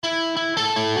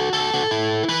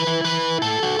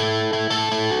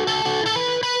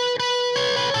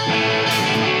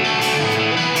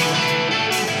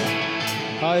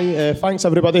Hi, thanks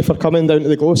everybody for coming down to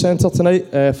the GLO Centre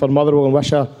tonight for Motherwell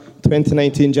Wishaw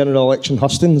 2019 general election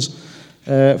hustings.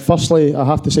 Firstly, I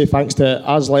have to say thanks to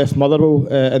ASLEF Motherwell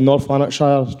and North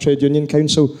Lanarkshire Trade Union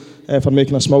Council for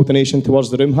making a small donation towards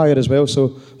the room hire as well,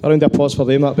 so a round of applause for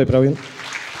them, that'd be brilliant.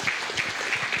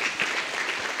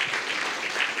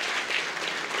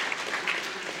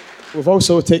 We've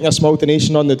also taken a small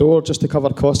donation on the door just to cover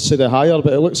costs of the hire,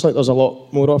 but it looks like there's a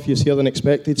lot more of you here than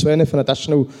expected, so anything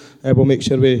additional, we'll make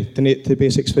sure we donate to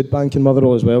Basics Food Bank in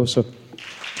Motherwell as well. So.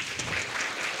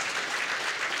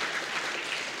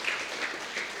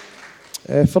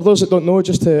 For those that don't know,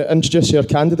 just to introduce your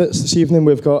candidates this evening,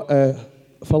 we've got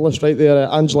furthest right there,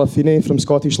 Angela Feeney from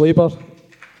Scottish Labour.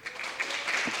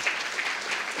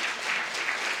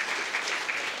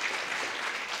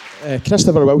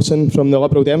 Christopher Wilson from the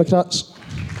Liberal Democrats.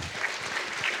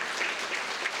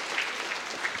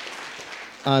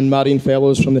 And Marion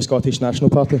Fellows from the Scottish National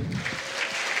Party.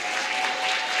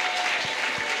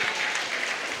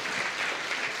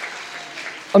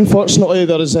 Unfortunately,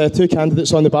 there is two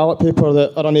candidates on the ballot paper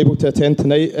that are unable to attend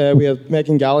tonight. We have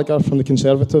Megan Gallagher from the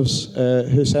Conservatives,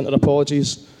 who sent her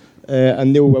apologies,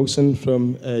 and Neil Wilson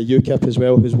from UKIP as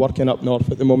well, who's working up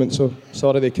north at the moment, so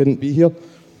sorry they couldn't be here.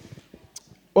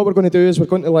 What we're going to do is we're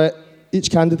going to let each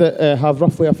candidate have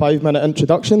roughly a 5-minute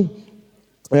introduction,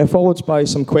 followed by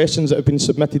some questions that have been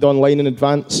submitted online in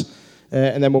advance,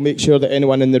 and then we'll make sure that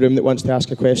anyone in the room that wants to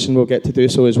ask a question will get to do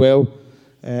so as well,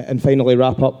 and finally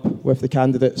wrap up with the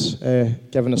candidates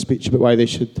giving a speech about why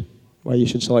you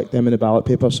should select them in the ballot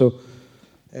paper. So,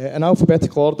 in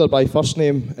alphabetical order by first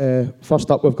name,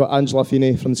 first up we've got Angela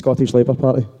Feeney from the Scottish Labour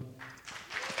Party.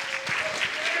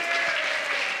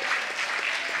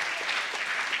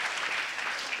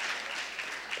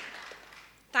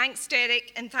 Thanks,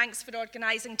 Derek, and thanks for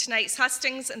organising tonight's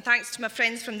hustings, and thanks to my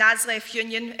friends from the ASLEF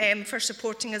Union for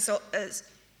supporting us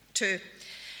too.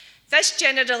 This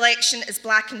general election is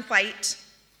black and white.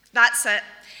 That's it.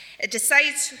 It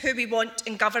decides who we want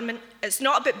in government. It's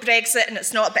not about Brexit and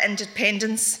it's not about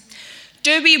independence.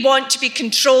 Do we want to be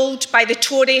controlled by the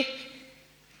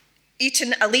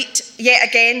Tory-eaten elite yet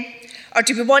again, or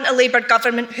do we want a Labour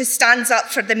government who stands up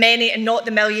for the many and not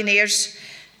the millionaires?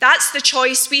 That's the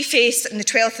choice we face on the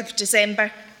 12th of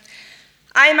December.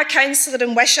 I am a councillor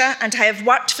in Wishaw and I have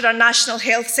worked for our National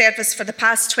Health Service for the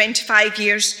past 25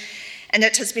 years, and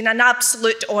it has been an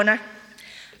absolute honour.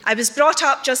 I was brought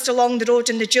up just along the road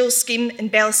in the Dual scheme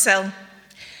in Bellsill.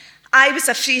 I was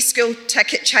a free school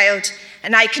ticket child,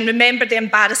 and I can remember the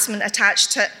embarrassment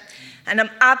attached to it. And I'm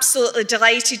absolutely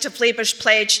delighted of Labour's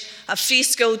pledge of free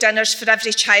school dinners for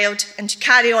every child, and to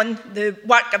carry on the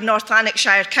work of North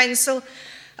Lanarkshire Council,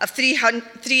 a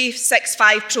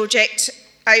 365 project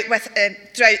out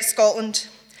throughout Scotland.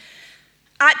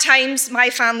 At times,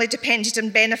 my family depended on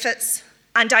benefits,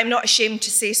 and I'm not ashamed to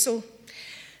say so.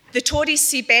 The Tories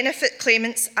see benefit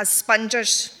claimants as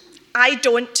spongers. I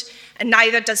don't, and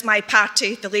neither does my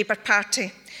party, the Labour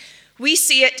Party. We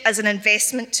see it as an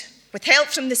investment. With help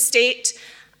from the state,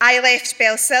 I left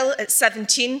Bellsill at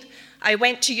 17. I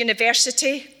went to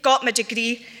university, got my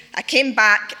degree, I came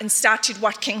back and started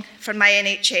working for my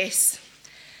NHS.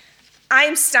 I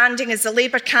am standing as a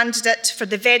Labour candidate for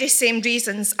the very same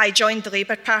reasons I joined the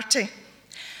Labour Party.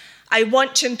 I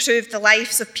want to improve the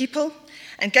lives of people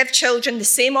and give children the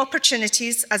same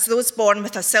opportunities as those born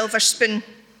with a silver spoon.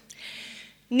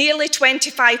 Nearly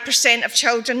 25% of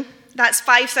children, that's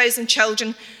 5,000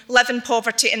 children, live in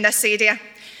poverty in this area.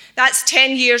 That's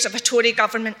 10 years of a Tory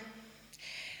government.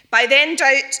 By the end,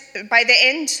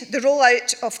 the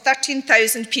rollout of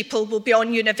 13,000 people will be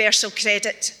on universal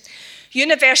credit.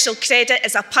 Universal credit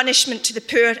is a punishment to the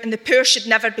poor, and the poor should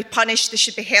never be punished, they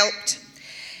should be helped.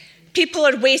 People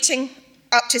are waiting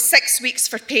up to 6 weeks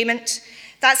for payment.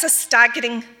 That's a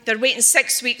staggering. They're waiting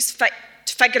 6 weeks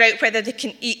to figure out whether they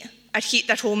can eat or heat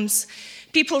their homes.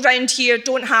 People round here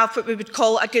don't have what we would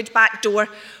call a good back door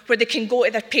where they can go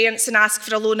to their parents and ask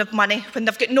for a loan of money. When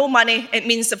they've got no money, it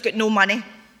means they've got no money.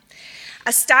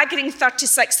 A staggering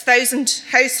 36,000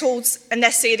 households in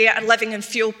this area are living in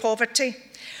fuel poverty.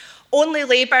 Only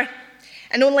Labour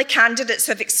and only candidates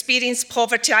who have experienced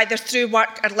poverty either through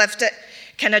work or lived it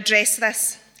can address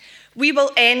this. We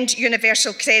will end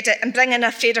universal credit and bring in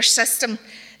a fairer system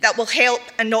that will help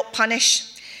and not punish.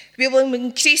 We will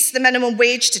increase the minimum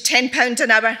wage to £10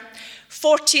 an hour.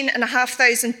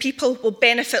 14,500 people will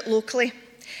benefit locally,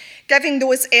 giving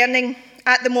those earning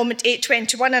at the moment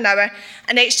 £8.21 an hour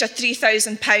an extra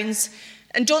 £3,000.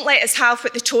 And don't let us have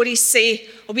what the Tories say,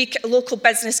 a local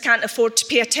business can't afford to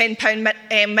pay a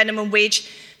 £10 minimum wage.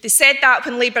 They said that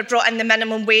when Labour brought in the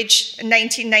minimum wage in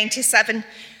 1997.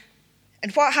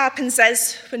 And what happens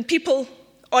is, when people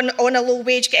on a low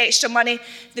wage get extra money,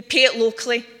 they pay it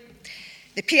locally.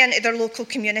 They pay into their local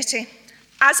community.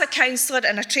 As a councillor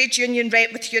and a trade union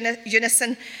rep with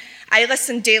Unison, I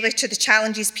listen daily to the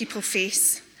challenges people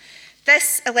face.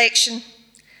 This election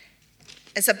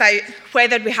is about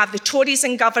whether we have the Tories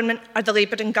in government or the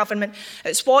Labour in government.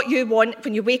 It's what you want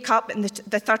when you wake up on the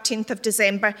 13th of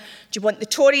December. Do you want the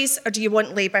Tories or do you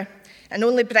want Labour? And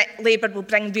only Labour will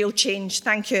bring real change.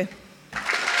 Thank you.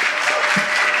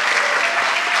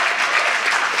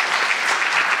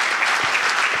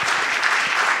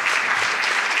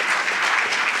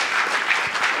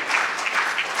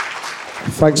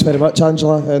 Thanks very much,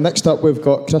 Angela. Next up, we've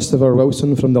got Christopher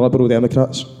Wilson from the Liberal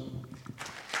Democrats.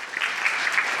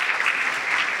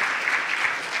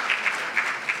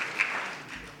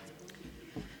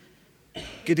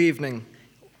 Good evening.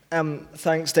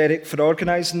 Thanks, Derek, for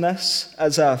organising this.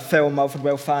 As a fellow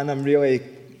Motherwell fan, I'm really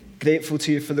grateful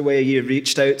to you for the way you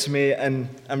reached out to me, and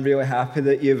I'm really happy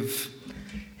that you've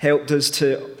helped us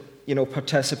to,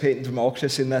 participate in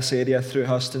democracy in this area through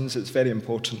Hustings. It's very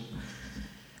important.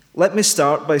 Let me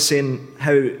start by saying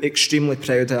how extremely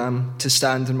proud I am to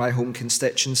stand in my home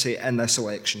constituency in this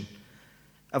election.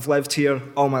 I've lived here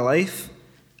all my life.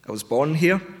 I was born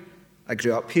here. I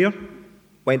grew up here.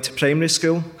 Went to primary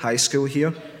school, high school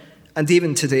here. And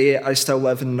even today, I still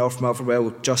live in North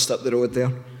Motherwell, just up the road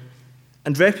there.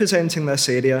 And representing this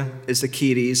area is the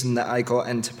key reason that I got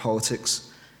into politics.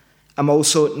 I'm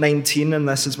also 19 and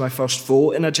this is my first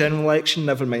vote in a general election,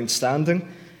 never mind standing.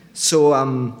 So,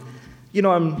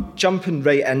 I'm jumping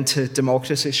right into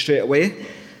democracy straight away.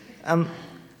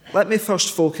 Let me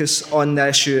first focus on the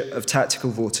issue of tactical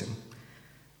voting.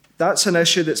 That's an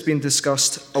issue that's been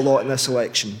discussed a lot in this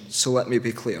election, so let me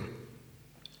be clear.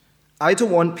 I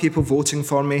don't want people voting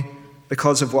for me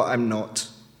because of what I'm not,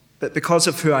 but because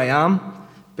of who I am,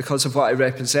 because of what I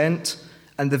represent,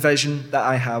 and the vision that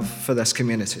I have for this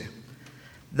community.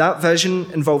 That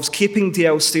vision involves keeping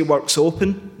DL Steelworks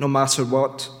open, no matter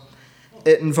what.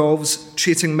 It involves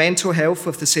treating mental health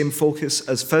with the same focus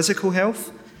as physical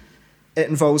health. It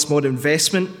involves more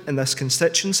investment in this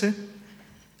constituency.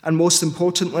 And most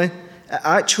importantly, it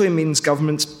actually means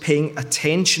governments paying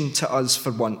attention to us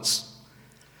for once.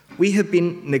 We have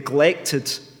been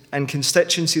neglected in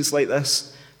constituencies like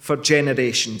this for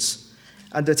generations,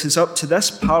 and it is up to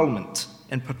this Parliament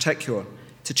in particular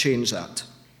to change that.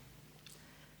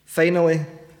 Finally,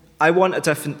 I want a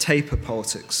different type of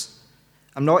politics.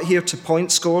 I'm not here to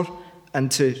point score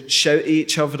and to shout at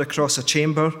each other across a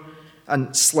chamber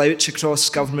and slouch across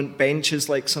government benches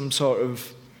like some sort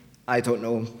of, I don't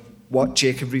know what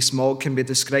Jacob Rees-Mogg can be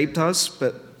described as,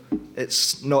 but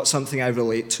it's not something I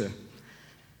relate to.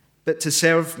 But to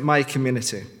serve my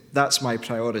community, that's my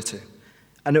priority.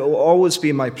 And it will always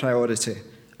be my priority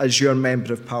as your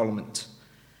Member of Parliament.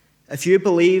 If you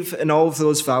believe in all of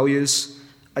those values,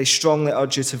 I strongly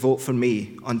urge you to vote for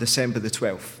me on December the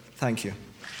 12th. Thank you.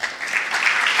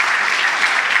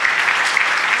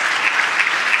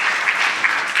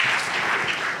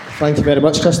 Thank you very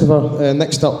much, Christopher.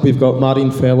 Next up, we've got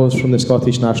Marion Fellows from the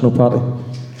Scottish National Party.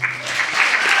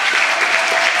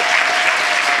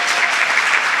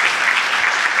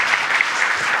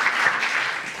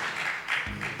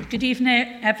 Good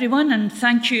evening, everyone, and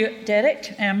thank you,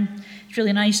 Derek. It's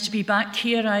really nice to be back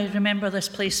here. I remember this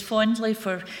place fondly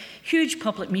for huge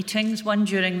public meetings, one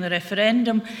during the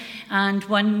referendum and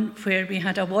one where we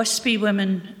had a WASPI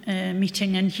women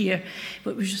meeting in here,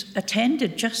 but was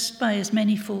attended just by as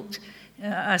many folk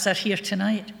as are here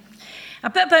tonight. A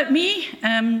bit about me.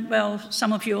 Well,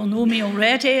 some of you will know me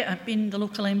already. I've been the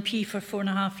local MP for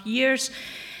 4.5 years.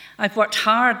 I've worked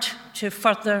hard to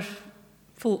further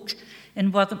folk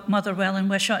in Motherwell and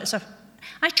Wishaw.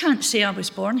 I can't say I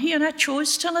was born here. I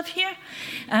chose to live here.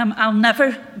 I'll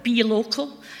never be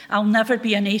local. I'll never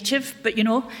be a native. But,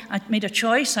 I made a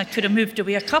choice. I could have moved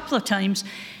away a couple of times.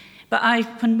 But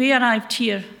when we arrived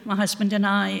here, my husband and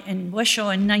I, in Wishaw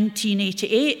in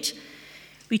 1988,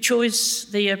 we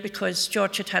chose there because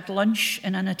George had lunch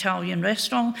in an Italian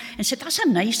restaurant and said, that's a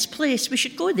nice place. We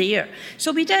should go there.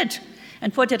 So we did.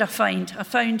 And what did I find? I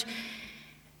found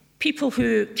people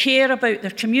who care about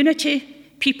their community,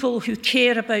 people who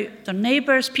care about their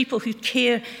neighbours, people who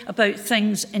care about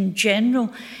things in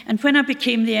general. And when I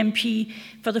became the MP,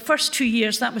 for the first 2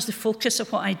 years, that was the focus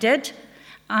of what I did.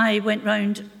 I went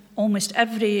round almost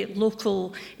every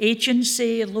local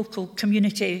agency, local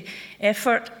community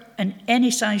effort in any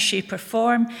size, shape or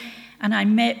form, and I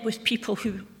met with people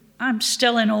who I'm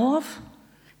still in awe of,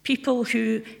 people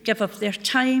who give of their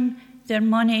time, their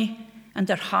money and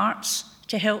their hearts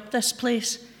to help this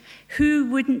place. Who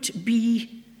wouldn't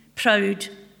be proud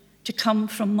to come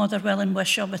from Motherwell and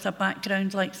Wishaw with a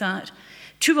background like that.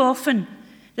 Too often,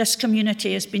 this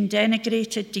community has been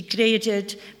denigrated,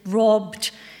 degraded,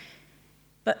 robbed.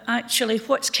 But actually,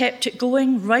 what's kept it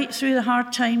going right through the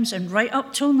hard times and right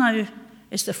up till now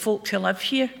is the folk who live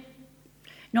here.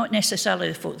 Not necessarily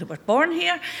the folk that were born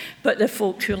here, but the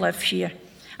folk who live here.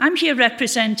 I'm here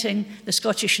representing the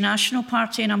Scottish National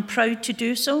Party, and I'm proud to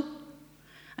do so.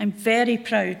 I'm very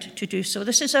proud to do so.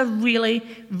 This is a really,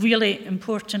 really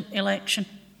important election.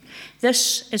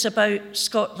 This is about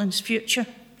Scotland's future.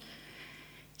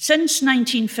 Since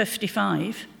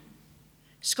 1955,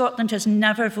 Scotland has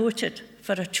never voted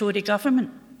for a Tory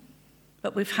government,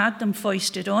 but we've had them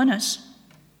foisted on us.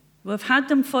 We've had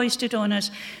them foisted on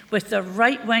us with their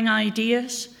right-wing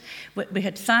ideas. We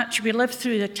had Thatcher. We lived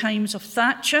through the times of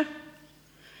Thatcher,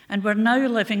 and we're now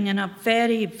living in a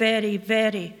very, very,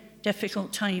 very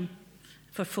difficult time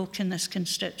for folk in this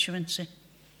constituency.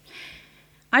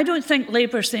 I don't think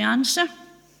Labour's the answer.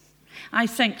 I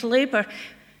think Labour,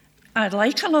 I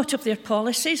like a lot of their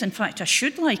policies. In fact, I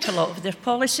should like a lot of their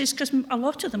policies because a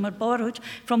lot of them are borrowed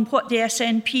from what the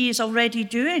SNP is already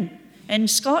doing in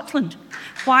Scotland.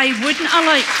 Why wouldn't I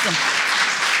like them?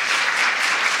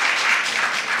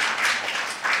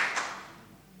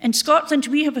 In Scotland,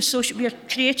 we are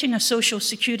creating a social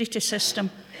security system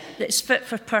that is fit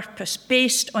for purpose,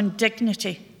 based on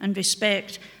dignity and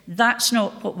respect. That's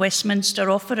not what Westminster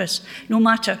offers us, no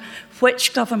matter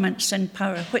which government's in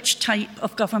power, which type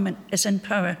of government is in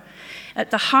power.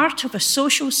 At the heart of a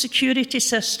social security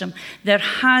system, there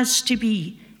has to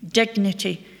be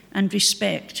dignity and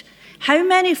respect. How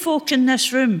many folk in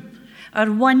this room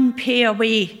are one pay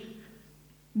away?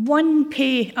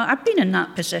 I've been in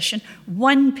that position,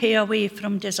 one pay away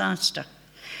from disaster.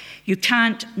 You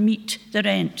can't meet the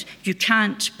rent. You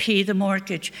can't pay the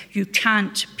mortgage. You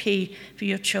can't pay for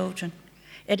your children.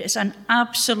 It is an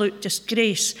absolute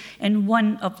disgrace in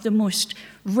one of the most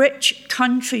rich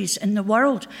countries in the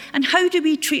world. And how do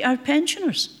we treat our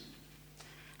pensioners?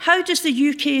 How does the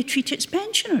UK treat its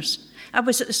pensioners? I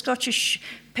was at the Scottish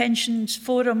Pensions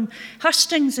Forum,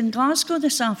 Hustings in Glasgow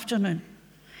this afternoon.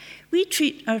 We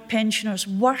treat our pensioners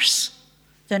worse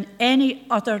than any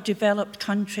other developed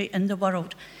country in the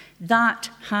world. That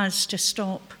has to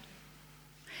stop.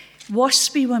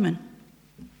 WASPI women.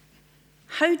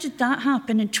 How did that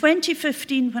happen? In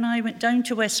 2015, when I went down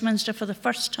to Westminster for the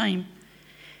first time,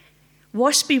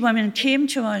 WASPI women came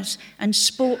to us and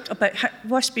spoke about how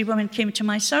WASPI women came to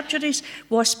my surgeries,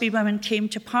 WASPI women came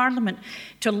to Parliament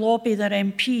to lobby their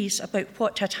MPs about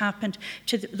what had happened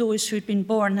to those who'd been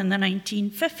born in the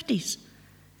 1950s.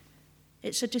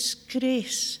 It's a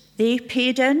disgrace. They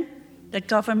paid in, the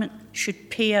government should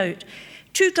pay out.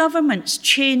 Two governments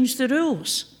changed the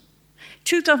rules.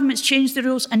 Two governments changed the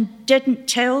rules and didn't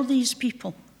tell these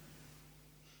people.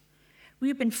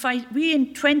 We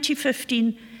in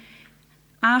 2015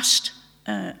 asked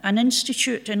an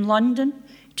institute in London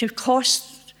to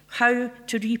cost how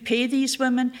to repay these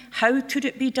women. How could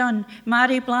it be done?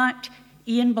 Mary Black,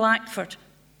 Ian Blackford.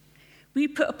 We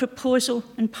put a proposal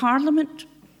in Parliament.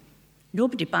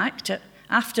 Nobody backed it.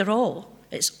 After all,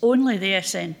 it's only the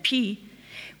SNP.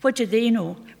 What do they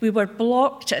know? We were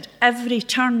blocked at every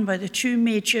turn by the two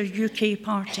major UK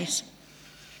parties.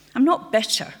 I'm not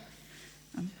bitter.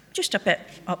 I'm just a bit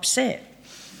upset.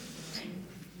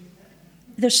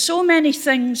 There's so many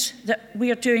things that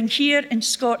we are doing here in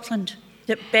Scotland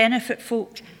that benefit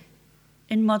folk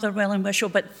in Motherwell and Wishaw,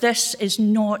 but this is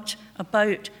not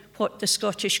about what the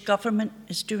Scottish Government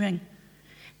is doing.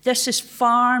 This is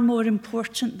far more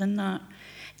important than that.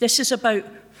 This is about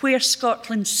where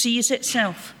Scotland sees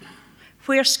itself,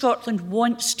 where Scotland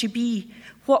wants to be,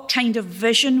 what kind of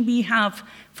vision we have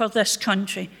for this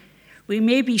country. We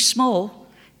may be small,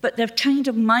 but the kind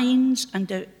of minds and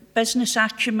the business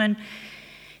acumen,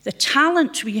 the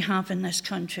talent we have in this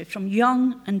country, from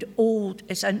young and old,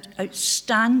 is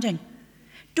outstanding.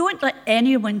 Don't let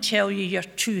anyone tell you you're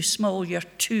too small, you're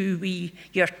too wee,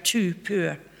 you're too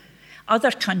poor.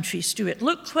 Other countries do it.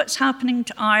 Look what's happening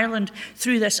to Ireland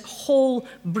through this whole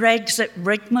Brexit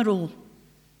rigmarole.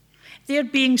 They're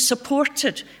being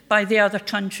supported by the other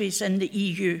countries in the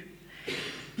EU.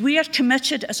 We are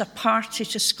committed as a party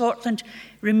to Scotland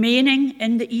remaining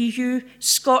in the EU.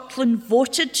 Scotland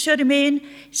voted to remain,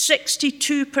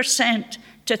 62%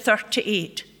 to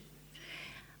 38%.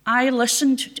 I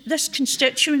listened, this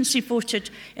constituency voted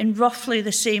in roughly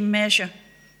the same measure.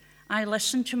 I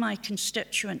listened to my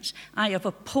constituents. I have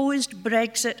opposed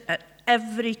Brexit at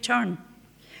every turn.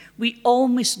 We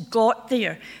almost got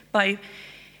there by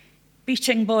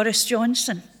beating Boris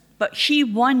Johnson, but he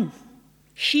won.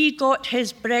 He got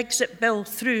his Brexit bill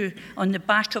through on the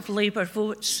back of Labour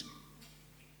votes.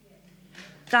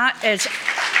 That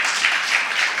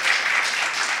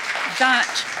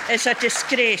is a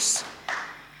disgrace.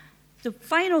 The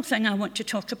final thing I want to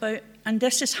talk about, and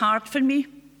this is hard for me,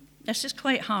 this is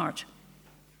quite hard.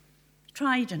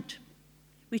 Trident.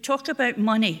 We talk about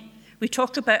money. We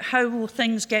talk about how will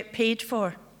things get paid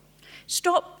for.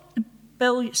 Stop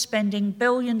spending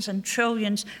billions and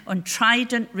trillions on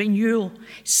Trident renewal.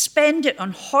 Spend it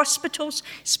on hospitals,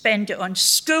 spend it on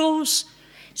schools,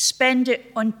 spend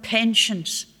it on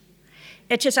pensions.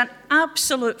 It is an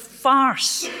absolute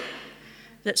farce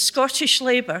that Scottish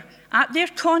Labour, at their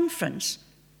conference,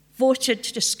 voted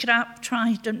to scrap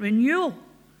Trident renewal.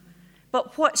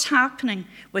 But what's happening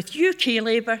with UK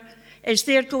Labour is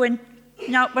they're going,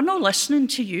 no, we're not listening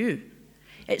to you.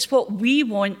 It's what we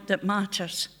want that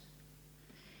matters.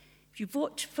 If you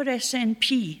vote for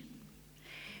SNP,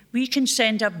 we can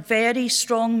send a very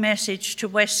strong message to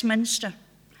Westminster.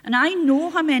 And I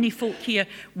know how many folk here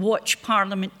watch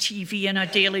Parliament TV on a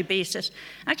daily basis.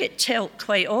 I get told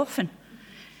quite often,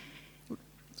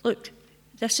 look,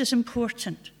 this is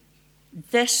important.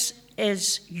 This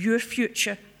is your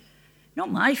future,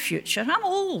 not my future. I'm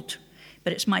old,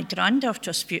 but it's my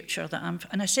granddaughter's future that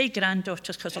and I say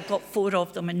granddaughters because I've got 4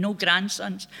 of them and no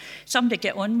grandsons. Somebody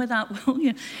get on with that, will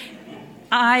you?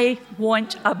 I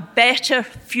want a better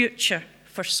future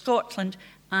for Scotland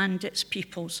and its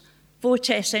peoples. Vote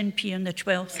SNP on the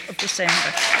 12th of December.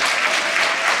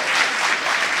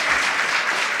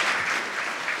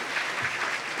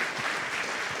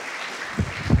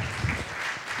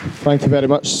 Thank you very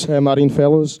much, Marion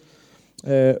Fellows.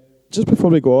 Just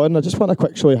before we go on, I just want a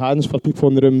quick show of hands for people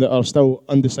in the room that are still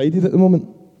undecided at the moment.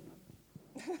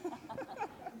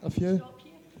 A few.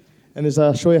 And there's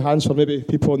a show of hands for maybe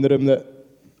people in the room that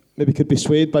maybe could be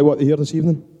swayed by what they hear this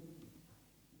evening.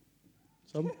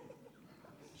 Some?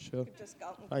 Sure.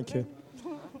 Thank you.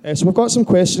 So we've got some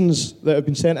questions that have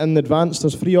been sent in advance.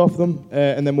 There's 3 of them,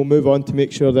 and then we'll move on to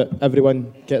make sure that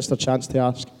everyone gets their chance to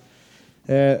ask.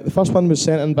 The first one was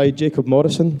sent in by Jacob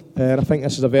Morrison, and I think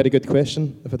this is a very good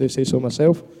question, if I do say so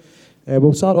myself.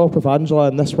 We'll start off with Angela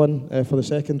in this one. For the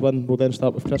second one, we'll then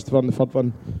start with Christopher, and the third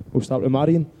one, we'll start with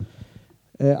Marion.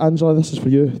 Angela, this is for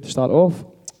you to start off.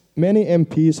 Many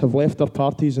MPs have left their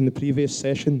parties in the previous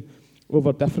session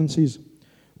over differences.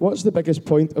 What's the biggest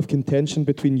point of contention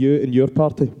between you and your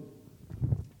party?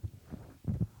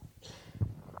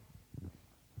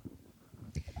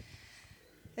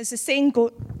 As the saying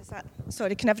goes,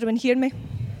 sorry, can everyone hear me?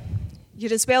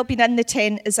 You're as well been in the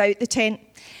tent as out the tent.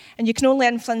 And you can only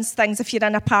influence things if you're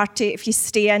in a party, if you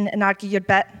stay in and argue your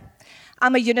bit.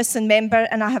 I'm a Unison member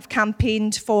and I have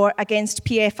campaigned against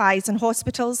PFIs in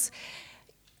hospitals.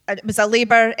 It was a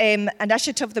Labour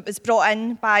initiative that was brought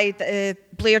in by the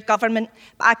Blair government.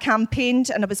 But I campaigned,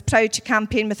 and I was proud to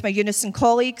campaign with my Unison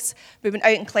colleagues. We went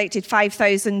out and collected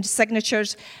 5,000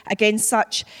 signatures against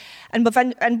such. And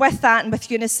with that, and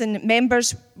with Unison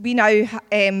members, we now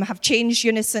have changed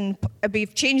Unison.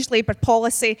 We've changed Labour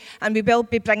policy, and we will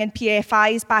be bringing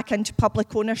PFIs back into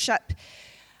public ownership.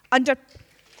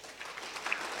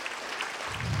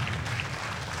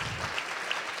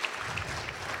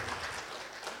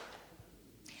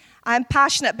 I'm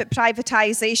passionate about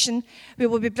privatisation. We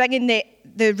will be bringing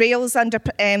the rails under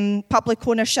public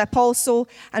ownership also,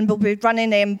 and we'll be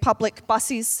running public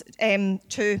buses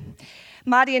too.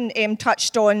 Marion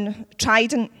touched on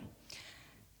Trident.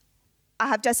 I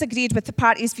have disagreed with the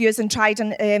party's views on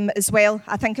Trident as well.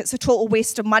 I think it's a total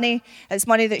waste of money. It's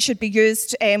money that should be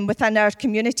used within our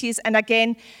communities. And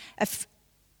again, if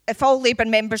all Labour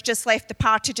members just left the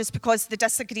party just because they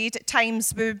disagreed at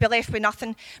times, we would be left with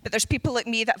nothing. But there's people like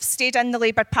me that have stayed in the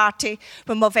Labour Party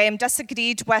when we've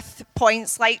disagreed with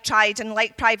points like Trident,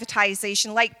 like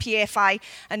privatisation, like PFI,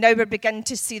 and now we're beginning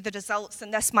to see the results in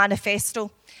this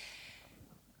manifesto.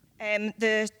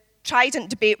 The Trident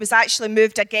debate was actually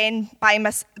moved again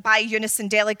by Unison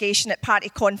delegation at party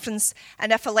conference,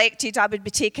 and if elected, I would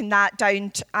be taking that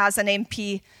down as an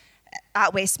MP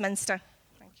at Westminster.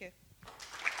 Thank you.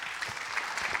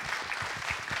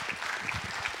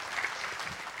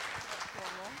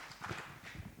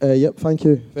 Yep, thank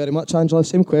you very much, Angela.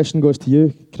 Same question goes to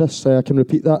you, Chris. I can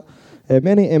repeat that.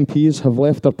 Many MPs have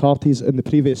left their parties in the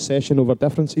previous session over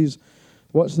differences.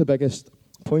 What's the biggest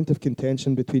point of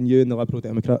contention between you and the Liberal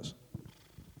Democrats?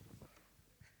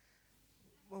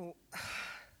 Well,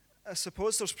 I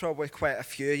suppose there's probably quite a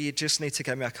few. You just need to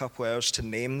give me a couple of hours to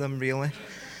name them, really.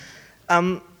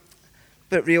 But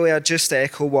really, I just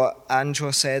echo what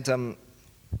Angela said.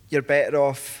 You're better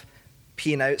off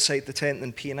peeing outside the tent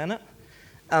than peeing in it.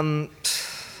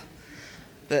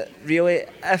 But really,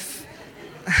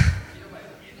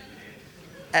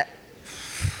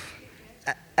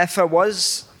 If I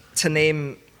was to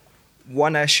name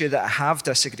one issue that I have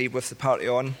disagreed with the party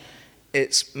on,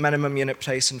 it's minimum unit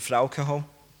pricing for alcohol.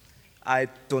 I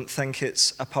don't think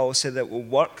it's a policy that will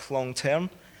work long term,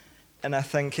 and I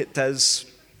think it does,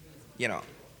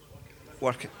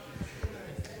 work.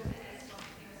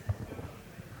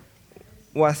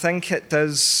 Well, I think it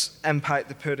does impact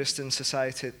the poorest in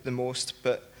society the most,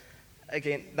 but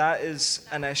again, that is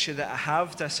an issue that I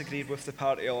have disagreed with the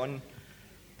party on,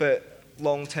 but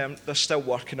long term, they're still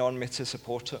working on me to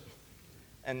support it.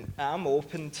 And I'm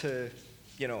open to,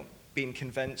 being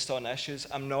convinced on issues.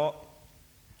 I'm not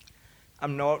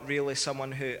really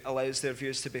someone who allows their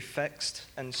views to be fixed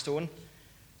in stone.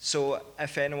 So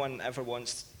if anyone ever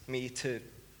wants me to,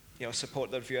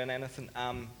 support their view on anything,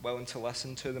 I'm willing to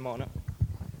listen to them on it.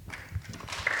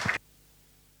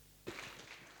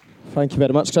 Thank you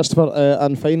very much, Christopher.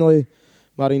 And finally,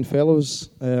 Marion Fellows,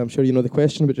 I'm sure you know the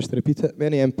question, but just to repeat it,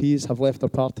 many MPs have left their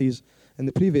parties in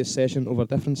the previous session over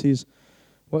differences.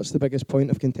 What's the biggest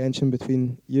point of contention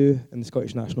between you and the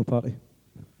Scottish National Party?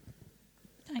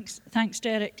 Thanks,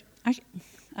 Derek.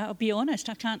 I'll be honest,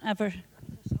 I can't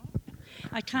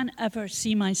ever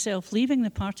see myself leaving the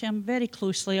party. I'm very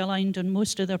closely aligned on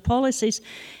most of their policies.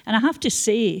 And I have to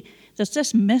say, there's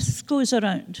this myth goes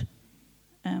around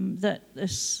that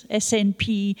this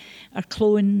SNP are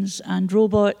clones and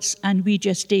robots and we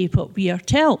just do what we are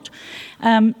told.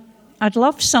 I'd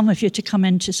love some of you to come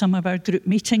into some of our group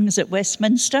meetings at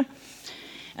Westminster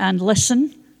and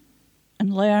listen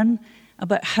and learn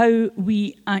about how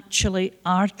we actually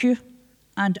argue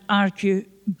and argue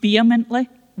vehemently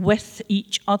with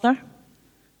each other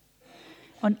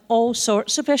on all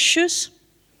sorts of issues.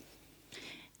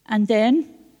 And then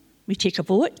we take a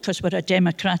vote, because we're a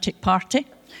democratic party.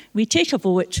 We take a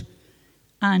vote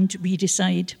and we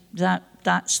decide that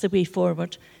that's the way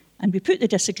forward. And we put the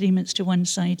disagreements to one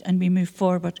side and we move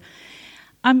forward.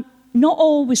 I'm not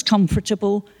always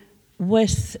comfortable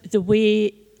with the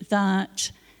way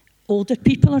that older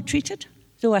people are treated,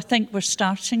 though I think we're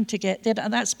starting to get there.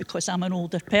 And that's because I'm an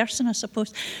older person, I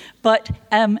suppose. But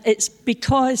it's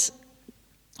because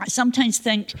I sometimes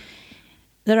think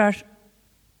there are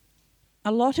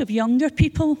a lot of younger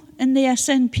people in the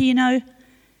SNP now.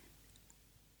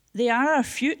 They are our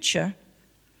future.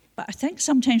 But I think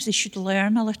sometimes they should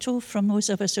learn a little from those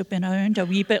of us who've been around a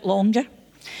wee bit longer.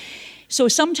 So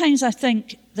sometimes I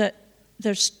think that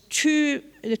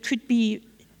it could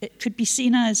be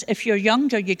seen as if you're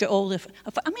younger, you get all the...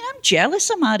 I'm jealous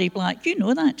of Mary Black, you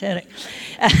know that, Derek.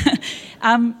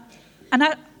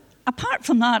 Apart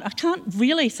from that, I can't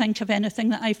really think of anything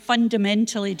that I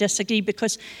fundamentally disagree,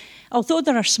 because although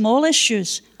there are small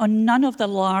issues, on none of the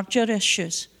larger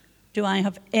issues do I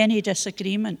have any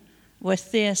disagreement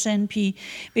with the SNP,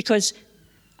 because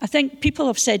I think people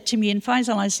have said to me, and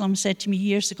Faisal Islam said to me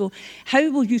years ago,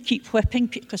 how will you keep whipping,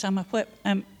 because I'm a whip,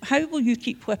 how will you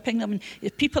keep whipping them?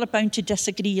 And people are bound to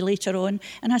disagree later on.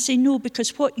 And I say no,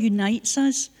 because what unites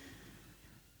us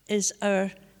is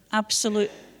our absolute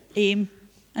aim,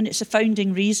 and it's a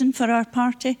founding reason for our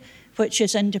party, which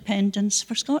is independence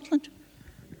for Scotland.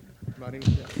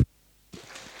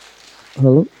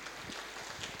 Hello.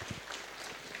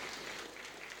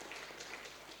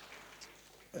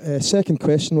 Second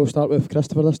question, we'll start with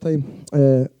Christopher this time.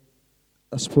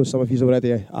 I suppose some of you have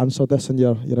already answered this in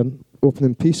your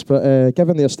opening piece, but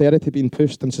given the austerity being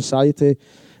pushed in society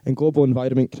and global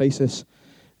environment crisis,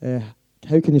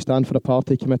 how can you stand for a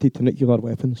party committed to nuclear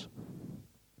weapons?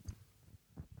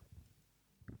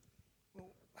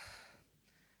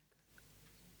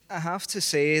 I have to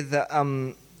say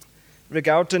that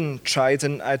regarding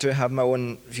Trident, I do have my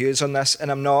own views on this,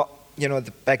 and I'm not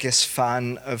the biggest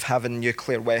fan of having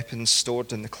nuclear weapons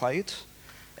stored in the Clyde.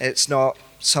 It's not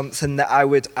something that I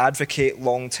would advocate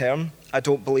long term. I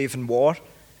don't believe in war.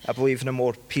 I believe in a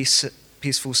more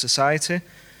peaceful society.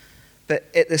 But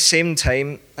at the same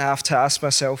time, I have to ask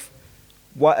myself,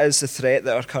 what is the threat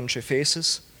that our country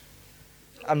faces?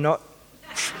 I'm not...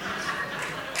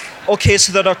 Okay,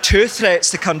 so there are two threats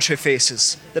the country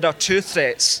faces. There are two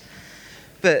threats.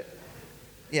 But,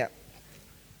 yeah.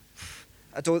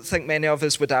 I don't think many of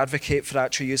us would advocate for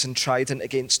actually using Trident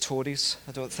against Tories.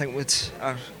 I don't think would.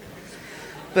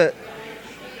 But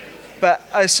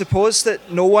I suppose that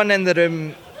no one in the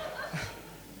room.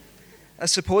 I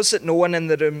suppose that no one in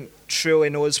the room truly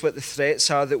knows what the threats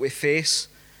are that we face.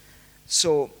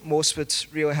 So most would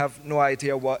really have no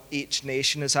idea what each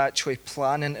nation is actually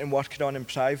planning and working on in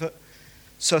private.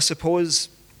 So I suppose,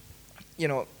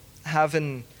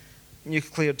 having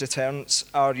nuclear deterrents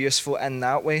are useful in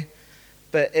that way.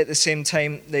 But at the same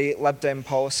time, the Lib Dem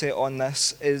policy on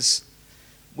this is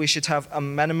we should have a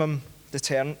minimum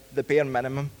deterrent, the bare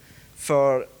minimum,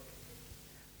 for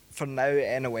now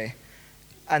anyway.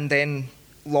 And then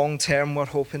long term, we're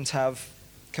hoping to have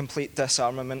complete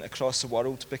disarmament across the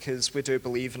world, because we do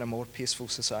believe in a more peaceful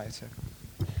society.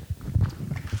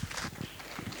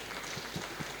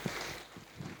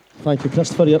 Thank you,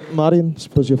 Christopher. Marion, I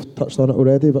suppose you've touched on it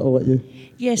already, but I'll let you.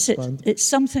 Yes, it's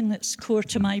something that's core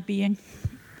to my being.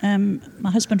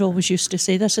 My husband always used to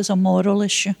say this is a moral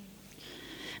issue.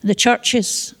 The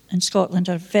churches in Scotland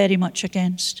are very much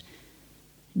against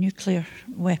nuclear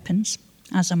weapons,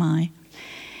 as am I.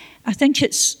 I think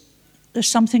there's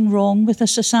something wrong with a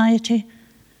society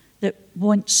that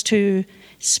wants to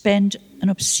spend an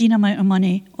obscene amount of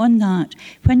money on that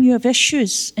when you have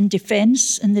issues in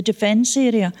defence, in the defence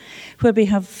area, where we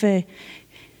have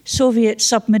Soviet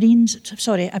submarines,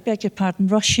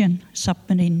 Russian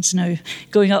submarines now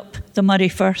going up the Murray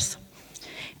Firth,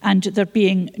 and there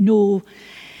being no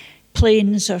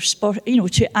planes or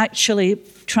to actually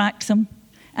track them,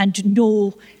 and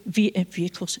no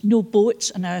vehicles, no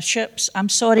boats and our ships. I'm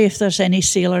sorry if there's any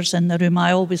sailors in the room,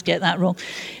 I always get that wrong.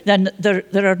 Then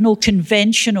there are no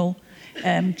conventional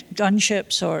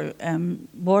gunships or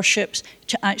warships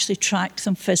to actually track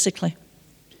them physically.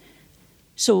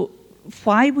 So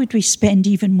why would we spend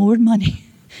even more money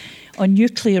on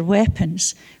nuclear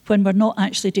weapons when we're not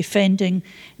actually defending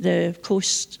the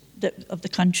coast of the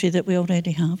country that we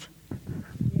already have?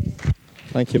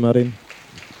 Thank you, Marion.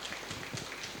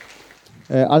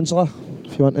 Angela,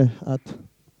 if you want to add.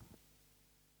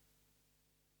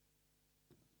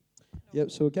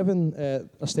 Yep, so given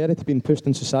austerity being pushed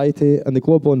in society and the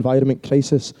global environment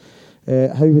crisis,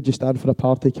 how would you stand for a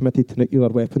party committed to nuclear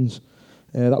weapons?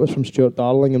 That was from Stuart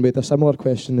Darling, and we had a similar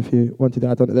question if you wanted to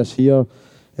add on to this here.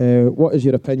 What is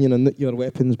your opinion on nuclear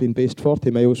weapons being based 40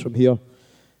 miles from here?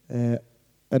 And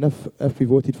if we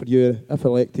voted for you, if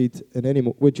elected,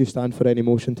 would you stand for any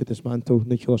motion to dismantle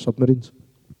nuclear submarines?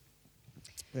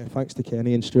 Thanks to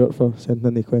Kenny and Stuart for sending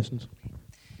in the questions.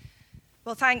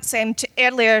 Well, thanks.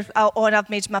 Earlier on, I've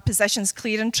made my positions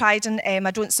clear on Trident.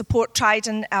 I don't support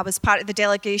Trident. I was part of the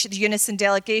delegation, the Unison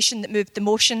delegation that moved the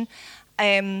motion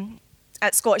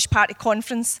at Scottish Party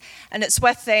Conference. And it's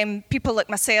with people like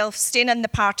myself staying in the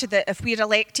party that if we're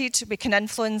elected, we can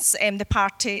influence the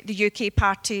party, the UK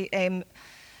party,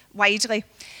 widely.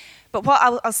 But what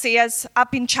I'll say is,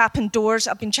 I've been chapping doors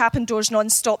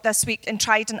non-stop this week, and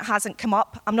Trident hasn't come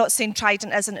up. I'm not saying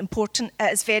Trident isn't important,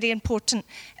 it is very important.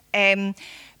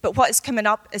 But what is coming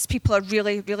up is people are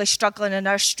really, really struggling in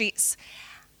our streets.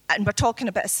 And we're talking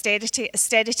about austerity.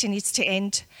 Austerity needs to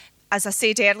end. As I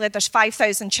said earlier, there's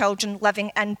 5,000 children living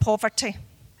in poverty.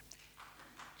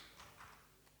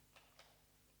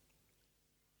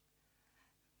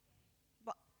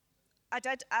 I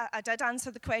did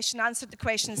answer the question. Answered the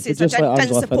question. It says I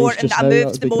didn't support and I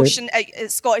moved the motion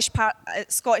at Scottish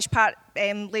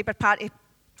Labour Party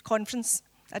Conference.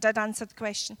 I did answer the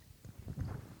question.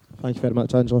 Thank you very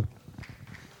much, Angela.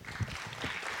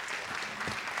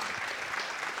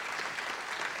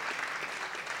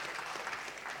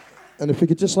 And if we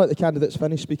could just let the candidates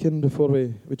finish speaking before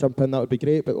we jump in, that would be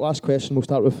great. But the last question, we'll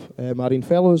start with Marion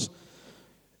Fellows.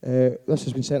 This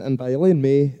has been sent in by Elaine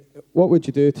May. What would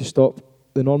you do to stop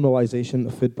the normalisation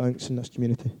of food banks in this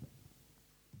community?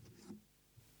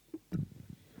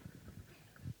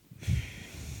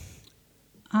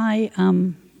 I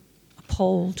am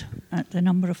appalled at the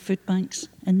number of food banks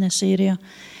in this area.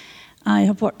 I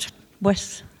have worked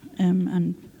with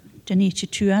and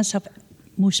donated to, as have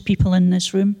most people in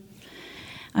this room.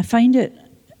 I find it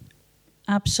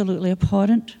absolutely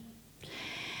abhorrent.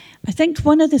 I think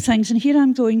one of the things, and here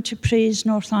I'm going to praise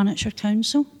North Lanarkshire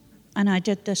Council, and I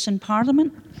did this in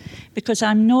Parliament, because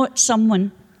I'm not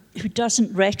someone who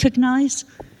doesn't recognise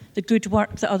the good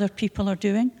work that other people are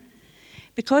doing.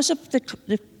 Because of the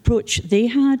approach they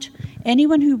had,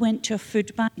 anyone who went to a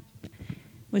food bank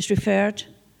was referred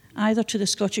either to the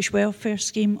Scottish Welfare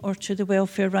Scheme or to the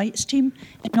Welfare Rights Team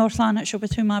in North Lanarkshire,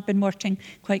 with whom I've been working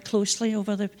quite closely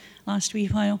over the last wee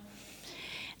while.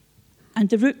 And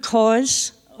the root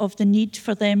cause of the need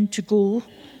for them to go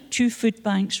to food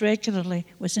banks regularly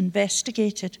was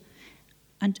investigated.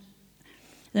 And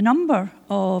the number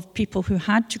of people who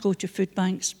had to go to food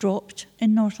banks dropped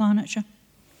in North Lanarkshire.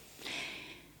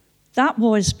 That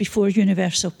was before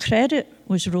universal credit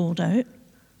was rolled out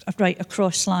right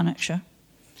across Lanarkshire.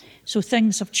 So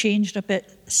things have changed a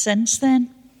bit since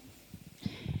then.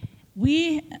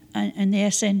 We in the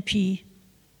SNP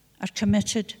are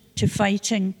committed to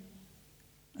fighting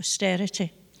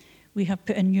austerity. We have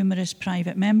put in numerous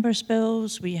private members'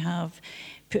 bills, we have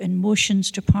put in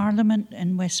motions to Parliament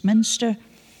in Westminster,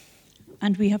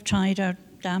 and we have tried our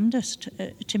damnedest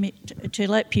to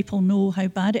let people know how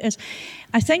bad it is.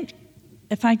 I think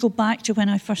if I go back to when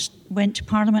I first went to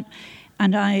Parliament,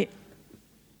 and I'm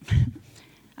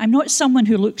not someone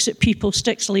who looks at people,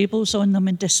 sticks labels on them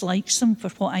and dislikes them for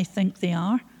what I think they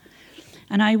are.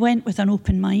 And I went with an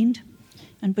open mind.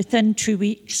 And within 2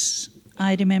 weeks,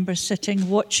 I remember sitting,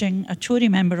 watching a Tory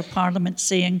member of Parliament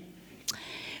saying,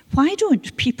 why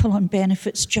don't people on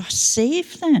benefits just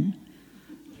save then?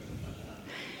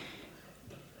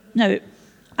 Now,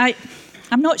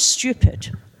 I'm not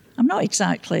stupid. I'm not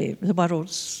exactly the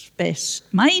world's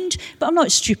best mind, but I'm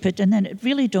not stupid. And then it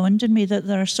really dawned on me that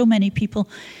there are so many people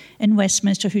in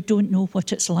Westminster who don't know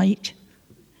what it's like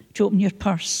to open your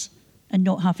purse and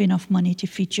not have enough money to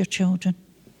feed your children.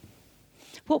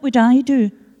 What would I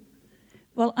do?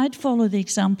 Well, I'd follow the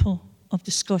example of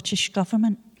the Scottish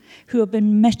Government, who have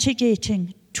been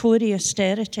mitigating Tory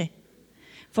austerity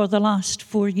for the last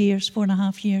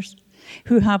 4.5 years,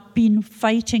 who have been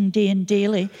fighting day and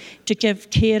daily to give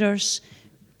carers,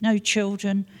 now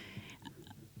children,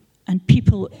 and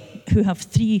people who have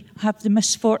the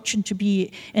misfortune to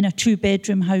be in a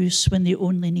 2-bedroom house when they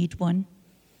only need one.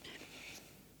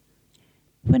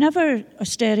 Whenever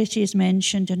austerity is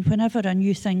mentioned and whenever a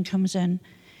new thing comes in,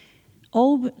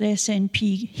 all the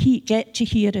SNP get to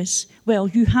hear is, well,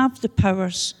 you have the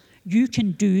powers, you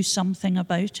can do something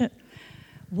about it.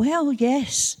 Well,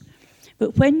 yes,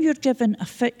 but when you're given a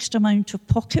fixed amount of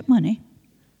pocket money,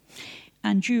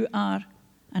 and you are,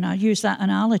 and I use that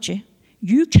analogy,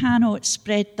 you cannot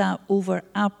spread that over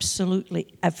absolutely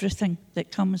everything that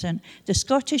comes in. The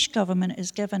Scottish Government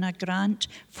is given a grant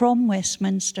from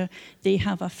Westminster. They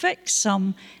have a fixed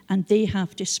sum, and they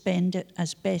have to spend it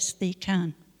as best they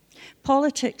can.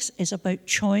 Politics is about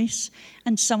choice,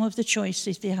 and some of the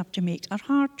choices they have to make are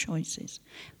hard choices,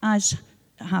 as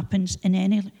happens in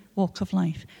any walk of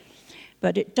life.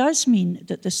 But it does mean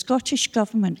that the Scottish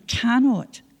Government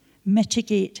cannot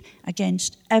mitigate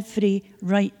against every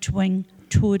right-wing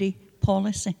Tory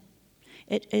policy.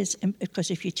 It is, because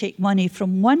if you take money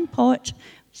from one pot,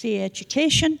 say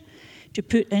education, to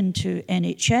put into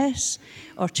NHS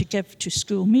or to give to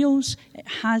school meals, it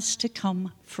has to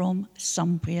come from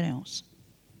somewhere else.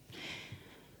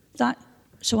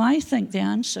 So I think the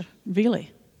answer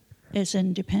really is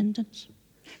independence,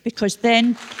 because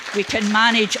then we can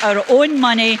manage our own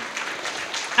money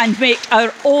and make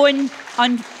our own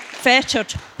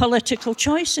unfettered political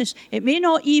choices. It may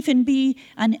not even be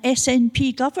an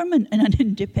SNP government in an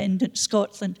independent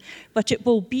Scotland, but it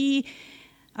will be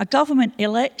a government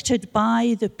elected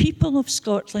by the people of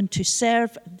Scotland to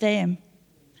serve them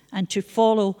and to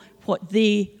follow what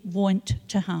they want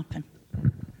to happen.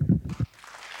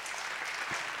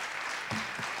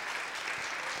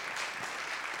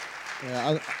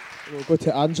 We'll go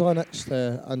to Angela next.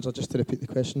 Angela, just to repeat the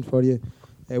question for you.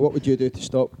 What would you do to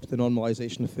stop the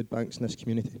normalisation of food banks in this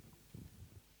community?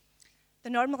 The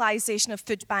normalisation of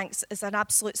food banks is an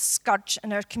absolute scourge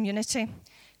in our community.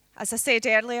 As I said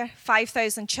earlier,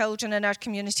 5,000 children in our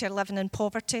community are living in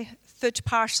poverty. Food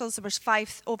parcels, there was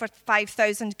over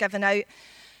 5,000 given out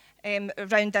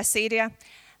around this area.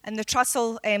 In the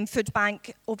Trussell Food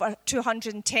Bank, over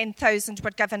 210,000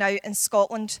 were given out in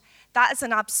Scotland. That is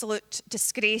an absolute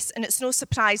disgrace, and it's no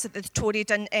surprise that the Tory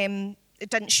didn't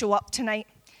show up tonight.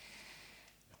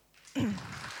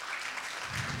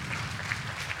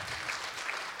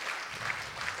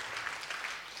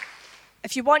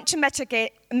 If you want to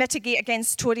mitigate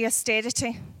against Tory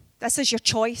austerity, this is your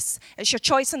choice. It's your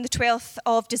choice on the 12th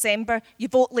of December. You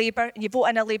vote Labour, and you vote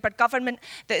in a Labour government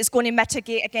that is going to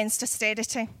mitigate against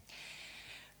austerity.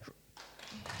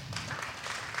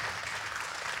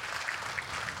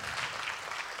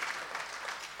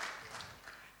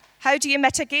 How do you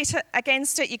mitigate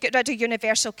against it? You get rid of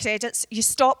universal credits. You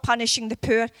stop punishing the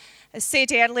poor. As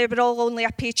said earlier, we're all only a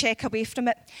paycheck away from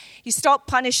it. You stop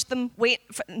punishing them.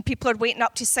 People are waiting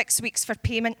up to 6 weeks for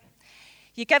payment.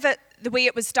 You give it the way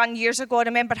it was done years ago. I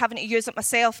remember having to use it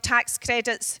myself. Tax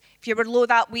credits. If you were low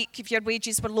that week, if your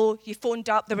wages were low, you phoned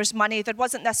up, there was money. There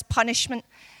wasn't this punishment.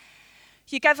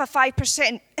 You give a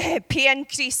 5% pay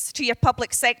increase to your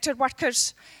public sector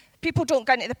workers. People don't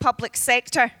go into the public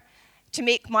sector to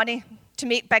make money, to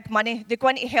make big money. They're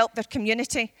going to help their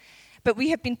community. But we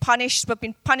have been punished. We've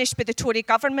been punished by the Tory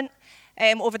government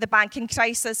over the banking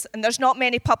crisis, and there's not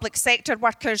many public sector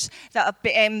workers that have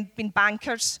been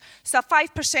bankers. So a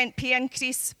 5% pay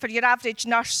increase for your average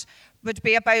nurse would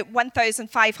be about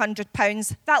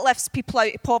 £1,500. That lifts people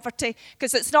out of poverty,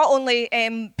 because it's not only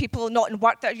people not in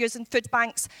work that are using food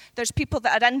banks. There's people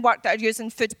that are in work that are using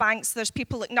food banks. There's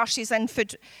people like nurses in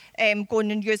food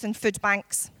going and using food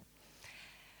banks.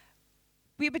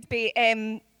 We would be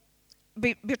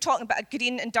we're talking about a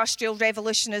green industrial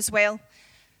revolution as well.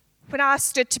 When I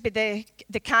stood to be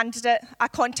the candidate, I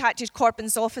contacted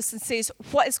Corbyn's office and says,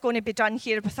 what is going to be done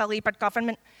here with a Labour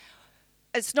government?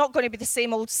 It's not going to be the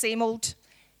same old, same old.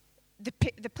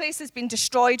 The place has been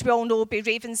destroyed, we all know, by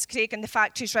Ravenscraig and the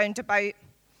factories round about.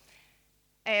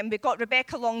 We got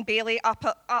Rebecca Long-Bailey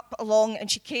up along, and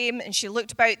she came and she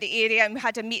looked about the area, and we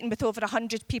had a meeting with over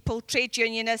 100 people, trade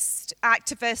unionists,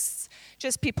 activists,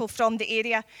 just people from the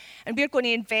area. And we're going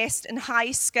to invest in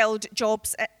high-skilled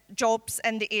jobs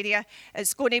in the area.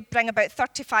 It's going to bring about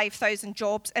 35,000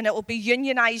 jobs, and it will be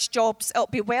unionised jobs. It will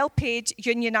be well-paid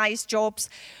unionised jobs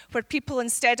where people,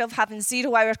 instead of having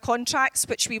zero-hour contracts,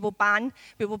 which we will ban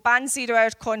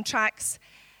zero-hour contracts,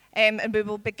 and we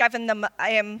will be giving them...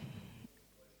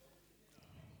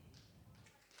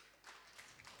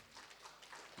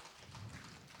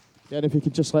 Yeah, and if you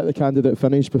could just let the candidate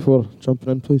finish before jumping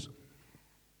in, please.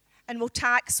 And we'll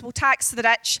tax the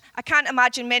rich. I can't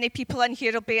imagine many people in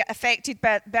here will be affected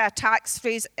by a tax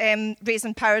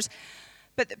raising powers,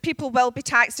 but people will be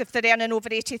taxed if they're earning over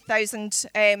 80,000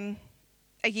 a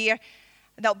year.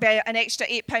 That'll be an extra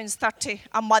 £8.30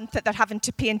 a month that they're having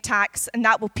to pay in tax, and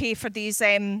that will pay for these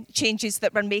changes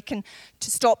that we're making to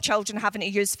stop children having to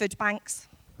use food banks.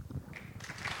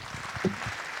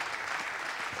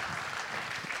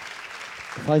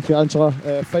 Thank you, Angela.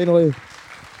 Finally,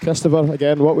 Christopher,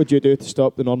 again, what would you do to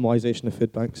stop the normalisation of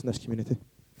food banks in this community?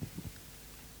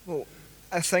 Well,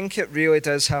 I think it really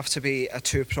does have to be a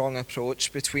two-prong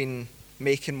approach between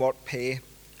making work pay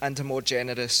and a more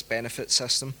generous benefit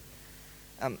system.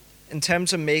 In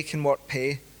terms of making work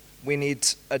pay, we need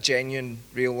a genuine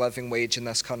real living wage in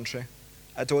this country.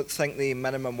 I don't think the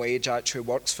minimum wage actually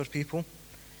works for people.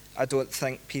 I don't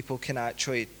think people can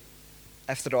actually,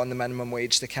 if they're on the minimum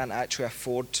wage, they can't actually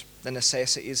afford the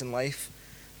necessities in life.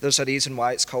 There's a reason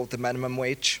why it's called the minimum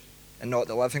wage and not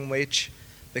the living wage,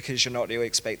 because you're not really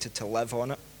expected to live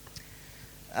on it.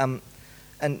 And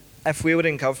if we were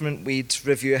in government, we'd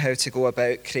review how to go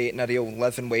about creating a real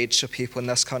living wage so people in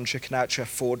this country can actually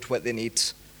afford what they need.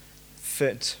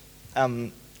 Food,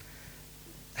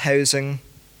 housing,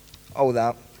 all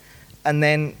that. And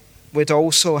then we'd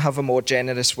also have a more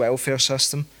generous welfare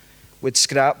system. We'd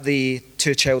scrap the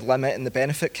 2-child limit in the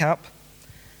benefit cap,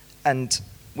 and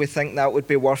we think that would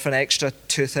be worth an extra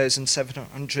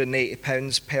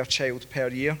 £2,780 per child per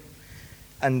year.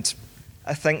 And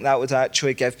I think that would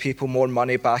actually give people more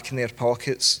money back in their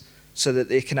pockets so that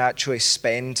they can actually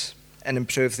spend and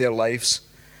improve their lives.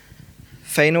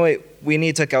 Finally, we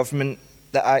need a government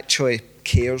that actually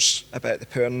cares about the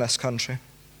poor in this country.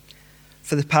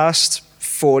 For the past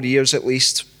 4 years at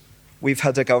least, we've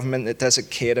had a government that doesn't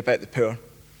care about the poor.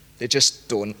 They just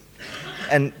don't.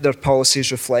 And their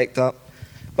policies reflect that.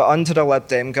 But under a Lib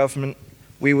Dem government,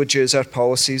 we would use our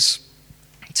policies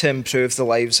to improve the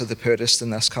lives of the poorest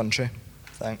in this country.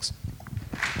 Thanks.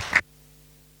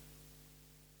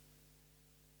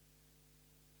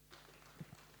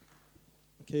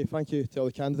 Okay, thank you to all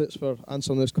the candidates for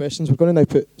answering those questions. We're going to now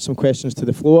put some questions to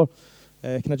the floor.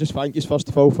 Can I just thank you, first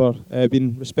of all, for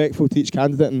being respectful to each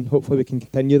candidate, and hopefully we can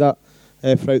continue that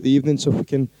throughout the evening, so if we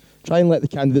can try and let the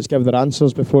candidates give their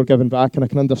answers before giving back. And I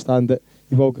can understand that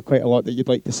you've all got quite a lot that you'd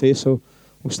like to say, so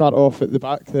we'll start off at the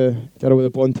back, the girl with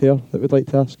the blonde hair that would like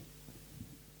to ask.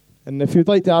 And if you'd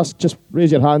like to ask, just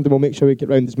raise your hand and we'll make sure we get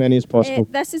round as many as possible.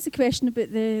 This is a question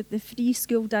about the free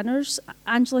school dinners.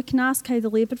 Angela, can I ask how the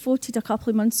Labour voted a couple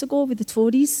of months ago with the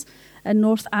Tories in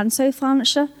North and South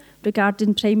Lanarkshire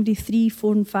regarding primary 3,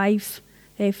 4 and 5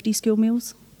 free school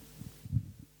meals?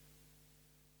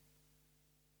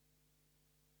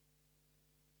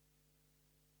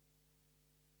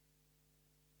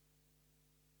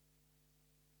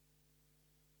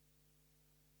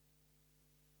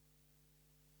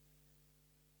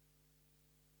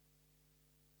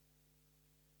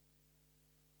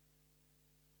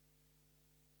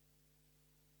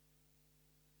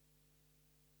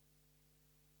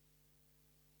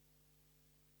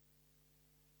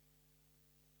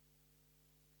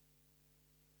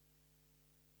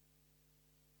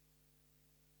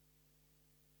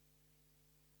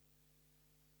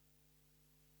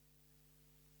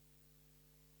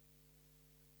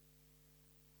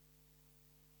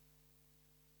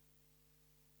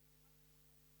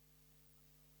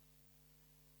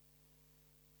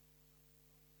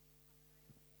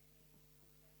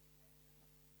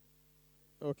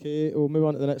 Okay, we'll move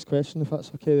on to the next question, if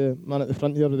that's okay. The man at the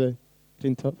front here with the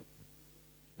green top.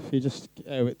 If you just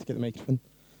wait to get the microphone.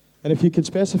 And if you could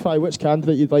specify which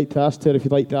candidate you'd like to ask to, or if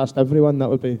you'd like to ask everyone, that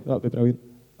would be brilliant.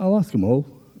 I'll ask them all.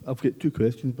 I've got 2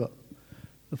 questions, but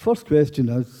the first question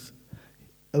is,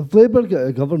 if Labour get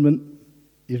a government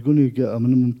you're going to get a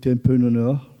minimum £10 an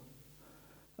hour,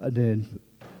 and then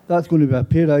that's going to be a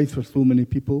pay rise for so many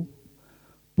people.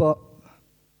 But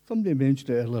somebody mentioned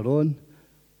it earlier on,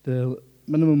 the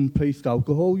minimum priced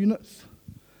alcohol units,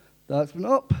 that's went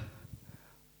up.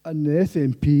 And the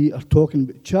SNP are talking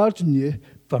about charging you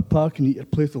for parking at your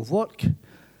place of work.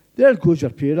 There goes your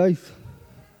pay rise.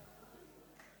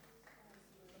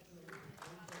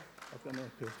 I've got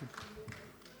another question.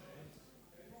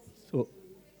 So,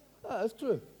 that's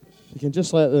true. You can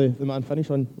just let the man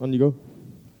finish on you go.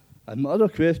 And my other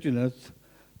question is,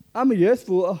 I'm a yes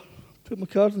voter, put my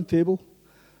cards on the table,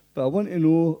 but I want to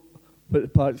know what the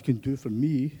parties can do for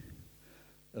me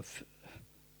if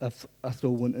I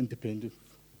still want independence.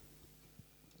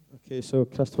 Okay, so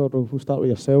Christopher, we'll start with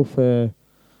yourself.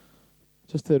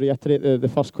 Just to reiterate the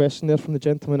first question there from the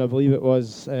gentleman, I believe it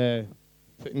was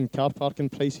putting car parking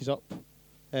prices up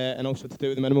and also to do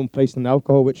with the minimum price on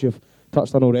alcohol, which you've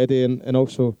touched on already, and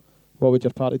also what would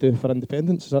your party do for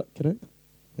independence, is that correct?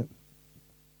 Yep.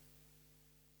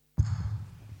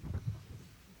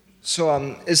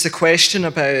 So is the question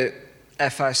about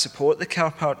if I support the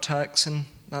car park tax and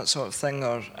that sort of thing,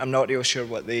 or I'm not real sure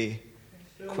what the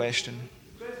question...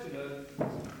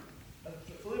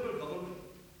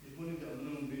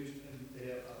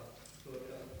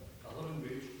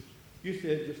 You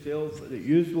said yourself that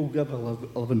you will give a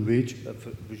living wage if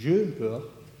it was you in power,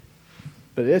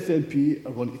 but the SNP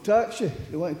are wanting to tax you.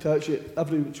 They want to tax you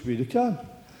every which way they can.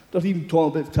 They're even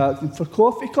talking about taxing for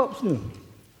coffee cups now.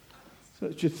 So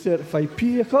it's just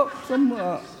 35p a cup, something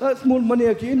like that. That's more money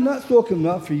again. That's talking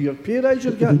that for your pay rise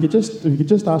you're getting. If you could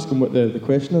just ask him what the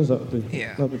question is, that'd be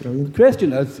brilliant. The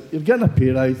question is, you're getting a pay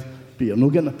rise, but you're not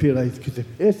getting a pay rise because the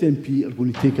SNP are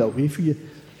going to take it away from you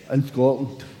in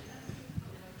Scotland.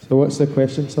 So what's the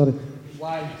question, sorry?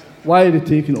 Why are they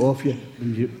taking it off you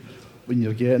when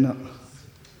you're getting it?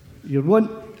 You're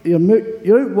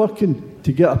out working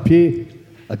to get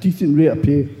a decent rate of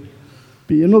pay,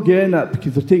 but you're not getting it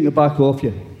because they're taking it back off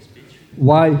you.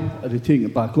 Why are they taking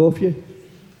it back off you?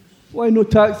 Why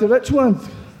not tax the rich ones?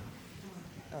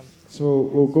 So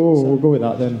we'll go with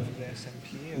that then.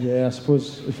 Yeah, I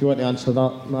suppose if you want to answer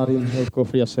that, Marion, I'll go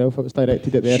for yourself. It was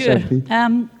directed at the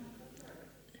SNP.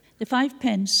 The 5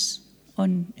 pence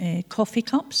on coffee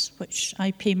cups, which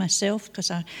I pay myself because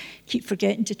I keep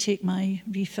forgetting to take my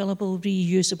refillable,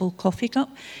 reusable coffee cup,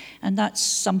 and that's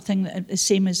something that the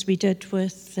same as we did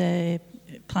with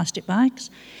plastic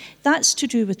bags. That's to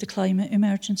do with the climate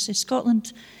emergency.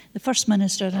 Scotland, the First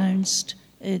Minister announced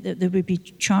that there would be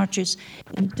charges,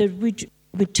 and there would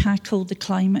tackle the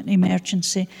climate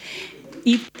emergency.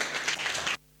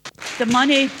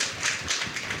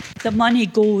 The money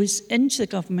goes into the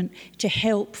government to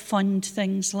help fund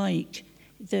things like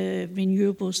the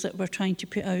renewables that we're trying to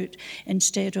put out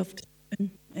instead of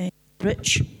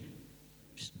rich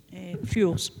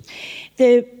fuels.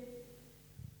 The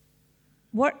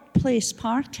workplace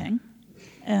parking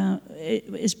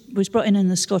was brought in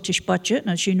the Scottish budget.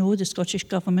 And as you know, the Scottish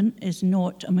Government is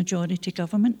not a majority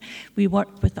government. We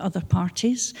work with other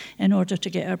parties in order to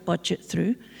get our budget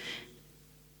through.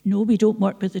 No, we don't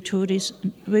work with the Tories.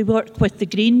 We work with the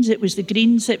Greens. It was the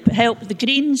Greens that helped the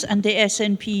Greens, and the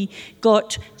SNP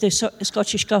got the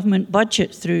Scottish Government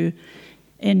budget through.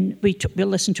 And we'll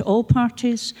listen to all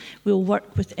parties. We'll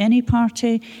work with any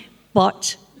party,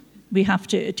 but we have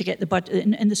to get the budget.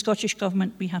 In the Scottish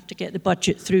Government, we have to get the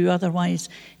budget through. Otherwise,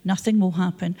 nothing will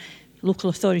happen. Local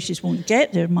authorities won't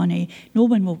get their money. No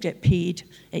one will get paid,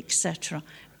 etc.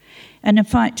 And in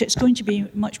fact, it's going to be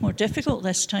much more difficult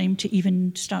this time to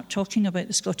even start talking about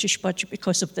the Scottish budget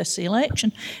because of this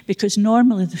election, because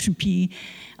normally there would be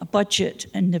a budget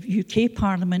in the UK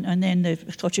Parliament and then the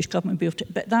Scottish Government would be able to,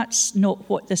 but that's not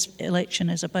what this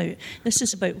election is about. This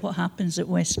is about what happens at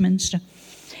Westminster.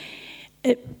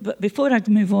 But before I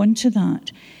move on to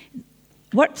that,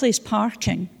 workplace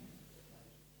parking,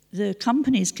 the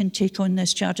companies can take on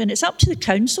this charge, and it's up to the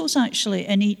councils actually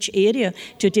in each area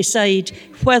to decide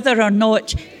whether or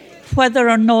not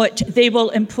they will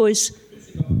impose.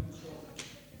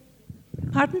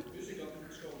 Pardon?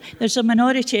 There's a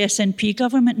minority SNP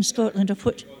government in Scotland, of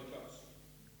which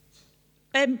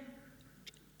I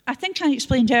think I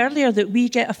explained earlier that we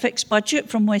get a fixed budget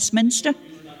from Westminster.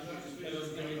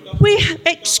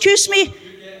 Excuse me.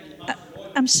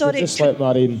 I'm sorry. Just let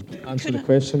Marion answer the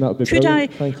question. That would be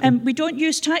brilliant. Thank you. We don't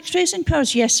use tax raising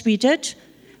powers. Yes, we did.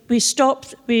 We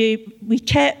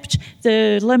kept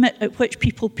the limit at which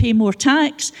people pay more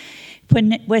tax.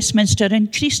 When Westminster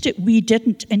increased it, we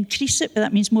didn't increase it, but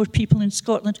that means more people in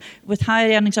Scotland with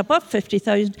higher earnings above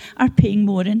 50,000 are paying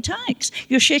more in tax.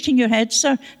 You're shaking your head,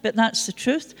 sir, but that's the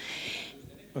truth.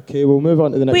 Okay, we'll move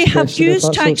on to the next We question. have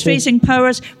used tax-raising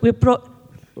powers. We've brought...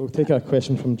 We'll take a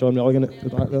question from John Milligan at the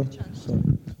back there. Sorry.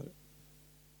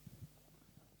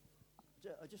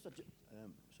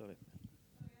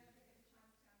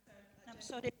 I'm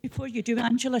sorry, before you do,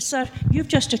 Angela, sir, you've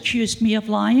just accused me of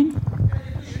lying.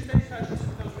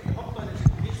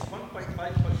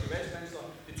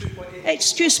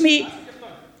 Excuse me,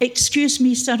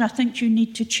 sir, I think you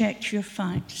need to check your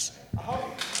facts.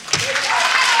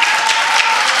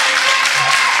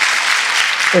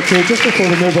 Okay, just before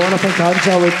we move on, I think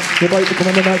Angela would like to come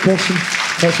in on that question.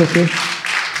 That's okay.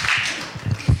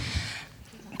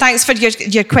 Thanks for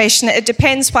your question. It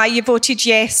depends why you voted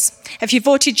yes. If you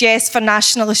voted yes for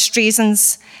nationalist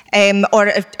reasons, or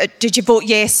did you vote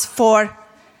yes for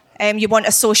you want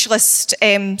a socialist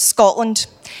Scotland?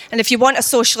 And if you want a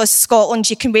socialist Scotland,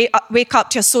 you can wake up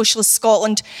to a socialist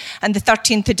Scotland on the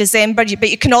 13th of December, but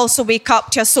you can also wake up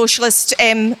to a socialist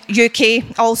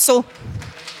UK also.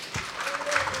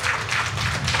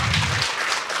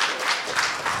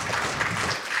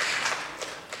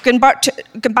 Going back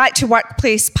to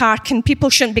workplace parking,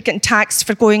 people shouldn't be getting taxed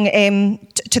for going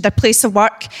to their place of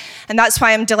work, and that's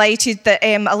why I'm delighted that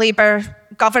a Labour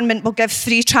government will give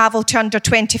free travel to under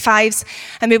 25s,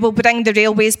 and we will bring the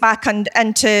railways back we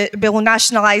will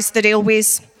nationalise the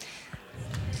railways.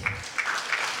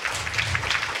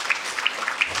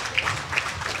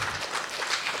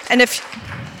 And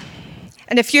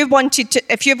if you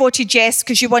voted yes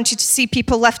because you wanted to see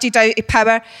people lifted out of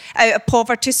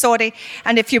poverty,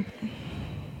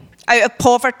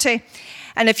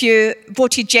 and if you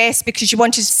voted yes because you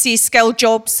wanted to see skilled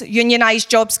jobs, unionised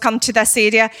jobs come to this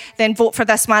area, then vote for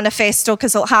this manifesto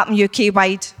because it'll happen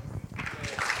UK-wide.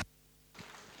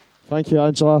 Thank you,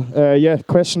 Angela.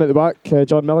 Question at the back,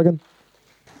 John Milligan.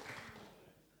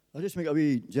 I'll just make a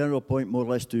wee general point, more or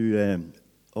less, to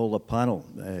all the panel,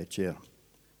 Chair.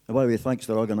 And by the way, thanks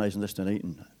for organising this tonight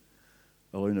and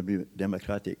allowing a bit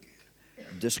democratic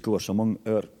discourse among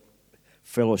our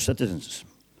fellow citizens.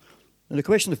 And the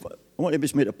question, I want to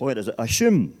just make a point, is that I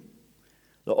assume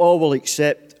that all will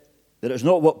accept that it's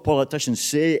not what politicians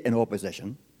say in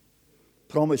opposition,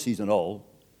 promises and all,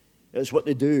 it's what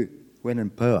they do when in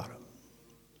power.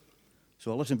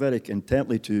 So I listen very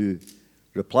intently to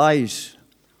replies,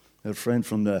 our friend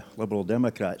from the Liberal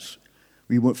Democrats.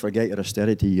 We won't forget your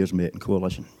austerity years, mate, in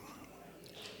coalition.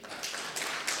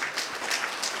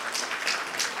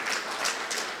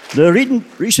 There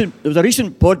was a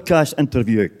recent podcast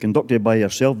interview conducted by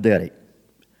yourself, Derek,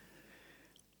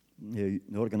 the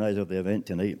organiser of the event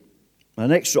tonight.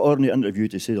 An extraordinary interview,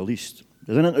 to say the least.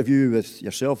 There's an interview with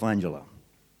yourself, Angela.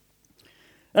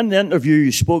 In the interview,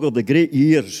 you spoke of the great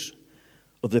years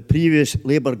of the previous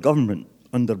Labour government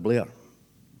under Blair.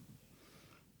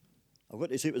 I've got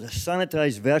to say it was a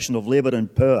sanitised version of Labour in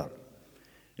power,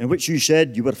 in which you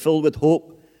said you were filled with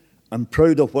hope and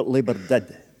proud of what Labour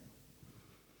did.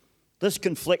 This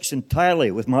conflicts entirely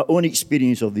with my own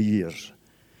experience of the years.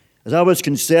 As I was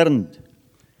concerned,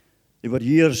 they were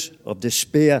years of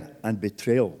despair and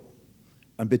betrayal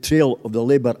of the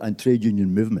Labour and trade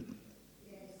union movement,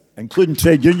 including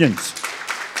trade unions,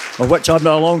 of which I'm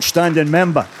a long-standing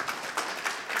member.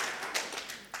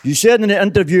 You said in the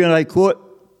interview, and I quote,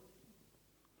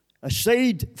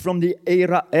 "Aside from the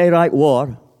Iraq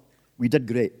war, we did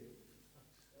great.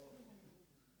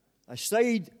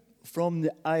 Aside from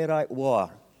the Iraq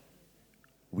war,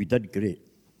 we did great."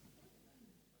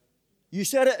 You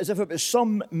said it as if it was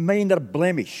some minor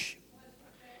blemish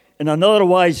in an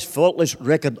otherwise faultless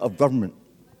record of government.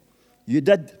 You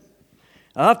did.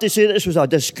 I have to say that this was a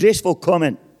disgraceful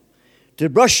comment to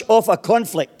brush off a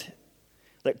conflict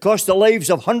that cost the lives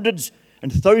of hundreds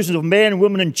and thousands of men,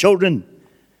 women and children,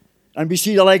 and we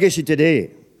see the legacy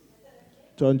today.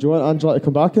 John, do you want Angela to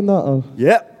come back in that? Or?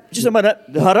 Yeah. Just a minute.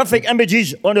 The horrific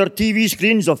images on our TV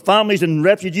screens of families in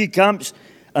refugee camps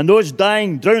and those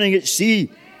dying, drowning at sea,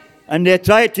 and they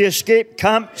tried to escape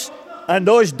camps, and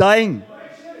those dying.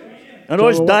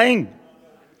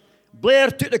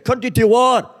 Blair took the country to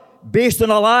war based on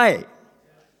a lie.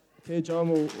 Okay, John,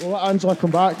 we'll let Angela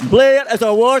come back. Blair is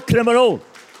a war criminal,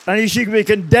 and he should be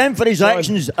condemned for his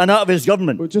actions and that of his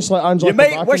government. We'll just let Angela you come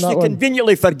back. You might wish to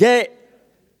conveniently forget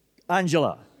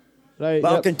Angela. Right,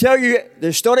 but I can tell you the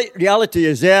historic reality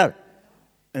is there.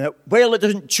 And while it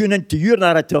doesn't tune into your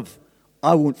narrative,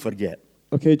 I won't forget.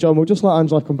 Okay, John, we'll just let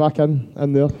Angela come back in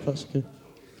there, if that's okay.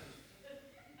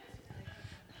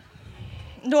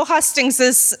 No Hustings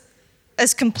is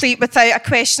complete without a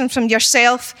question from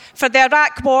yourself. For the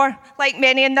Iraq War, like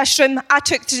many in this room, I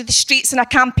took to the streets and I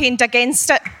campaigned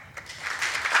against it.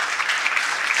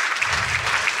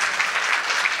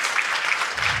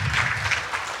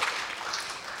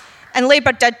 And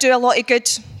Labour did do a lot of good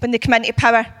when they came into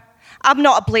power. I'm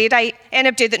not a Blairite.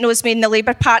 Anybody that knows me in the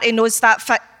Labour Party knows that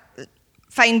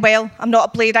fine well. I'm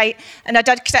not a Blairite, and I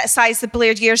did criticise the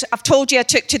Blair years. I've told you I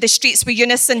took to the streets with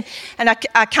Unison, and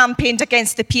I campaigned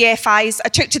against the PFIs. I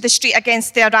took to the street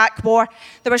against the Iraq war.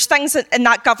 There was things in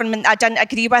that government I didn't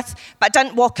agree with, but I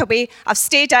didn't walk away. I've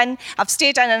stayed in,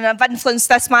 and I've influenced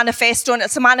this manifesto, and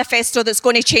it's a manifesto that's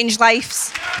going to change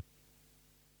lives.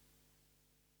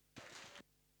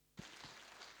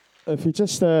 If you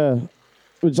just,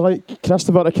 would you like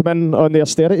Christopher to come in on the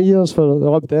austerity years for the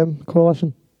Lib Dem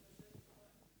coalition?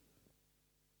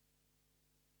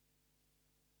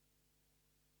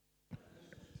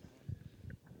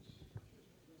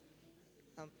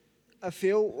 I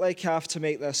feel like I have to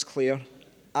make this clear.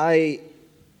 I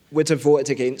would have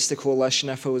voted against the coalition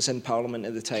if I was in Parliament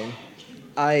at the time.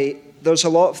 There's a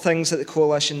lot of things that the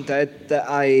coalition did that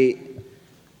I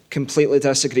completely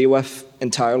disagree with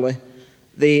entirely.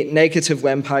 They negatively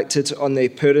impacted on the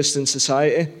poorest in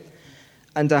society.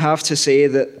 And I have to say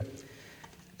that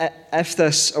if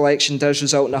this election does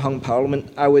result in a hung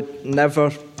Parliament, I would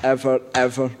never, ever,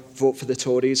 ever vote for the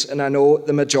Tories, and I know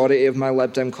the majority of my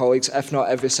Lib Dem colleagues, if not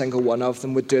every single one of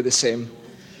them, would do the same.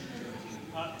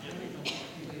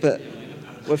 But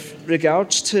with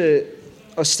regards to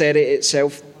austerity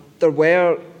itself, there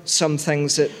were some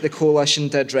things that the coalition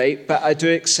did right, but I do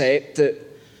accept that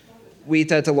we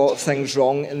did a lot of things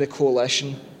wrong in the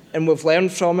coalition, and we've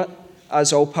learned from it,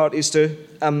 as all parties do.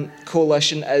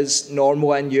 Coalition is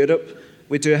normal in Europe.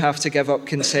 We do have to give up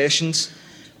concessions.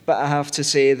 But I have to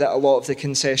say that a lot of the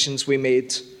concessions we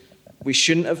made, we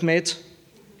shouldn't have made.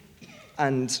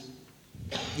 And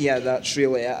yeah, that's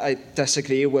really it. I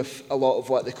disagree with a lot of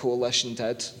what the coalition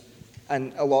did.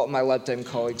 And a lot of my Lib Dem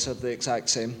colleagues are the exact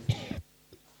same.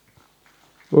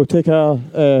 We'll take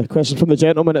a question from the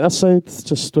gentleman at this side,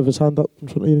 just with his hand up in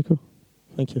front of you, Nico.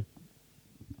 Thank you.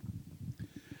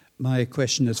 My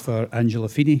question is for Angela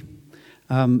Feeney.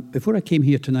 Before I came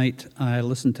here tonight, I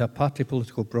listened to a party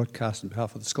political broadcast on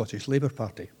behalf of the Scottish Labour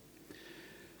Party.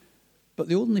 But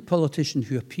the only politician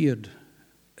who appeared,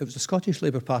 it was the Scottish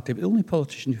Labour Party, but the only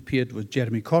politician who appeared was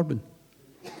Jeremy Corbyn.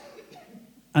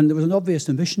 And there was an obvious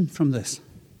omission from this.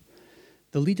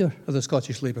 The leader of the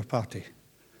Scottish Labour Party,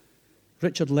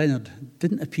 Richard Leonard,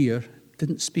 didn't appear,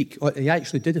 didn't speak. Or he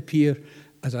actually did appear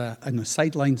as on a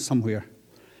sideline somewhere.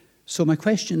 So my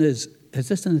question is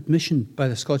this an admission by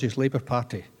the Scottish Labour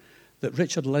Party that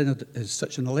Richard Leonard is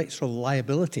such an electoral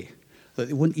liability that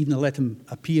they won't even let him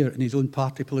appear in his own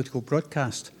party political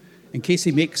broadcast in case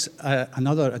he makes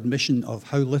another admission of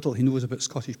how little he knows about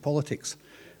Scottish politics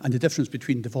and the difference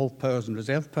between devolved powers and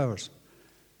reserved powers?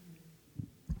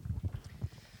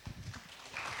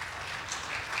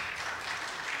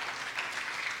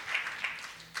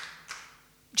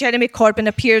 Jeremy Corbyn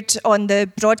appeared on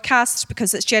the broadcast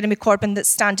because it's Jeremy Corbyn that's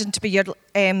standing to be your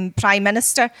Prime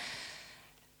Minister.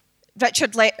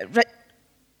 Richard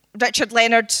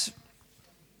Leonard,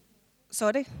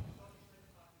 sorry?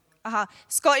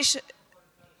 Scottish,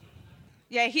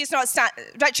 yeah, he's not,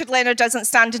 Richard Leonard isn't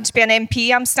standing to be an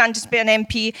MP, I'm standing to be an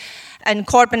MP, and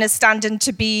Corbyn is standing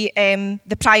to be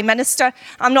the Prime Minister.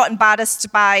 I'm not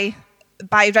embarrassed by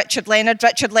Richard Leonard.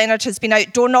 Richard Leonard has been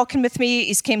out door knocking with me.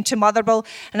 He's came to Motherwell,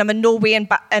 and I'm in no way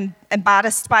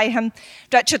embarrassed by him.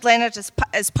 Richard Leonard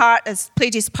has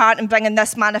played his part in bringing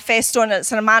this manifesto, and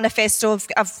it's a manifesto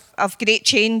of great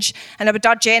change. And I would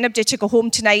urge anybody to go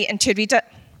home tonight and to read it.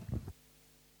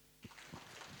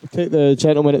 We'll take the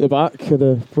gentleman at the back with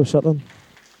the blue shirt on.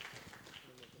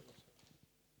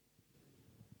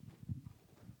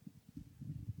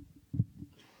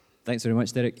 Thanks very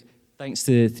much, Derek. Thanks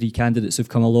to the three candidates who've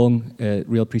come along.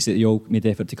 Real appreciate that you all made the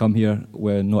effort to come here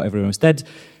when not everyone else did.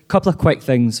 Couple of quick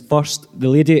things. First, the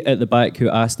lady at the back who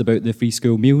asked about the free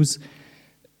school meals.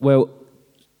 Well,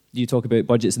 you talk about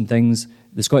budgets and things.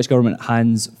 The Scottish Government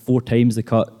hands 4 times the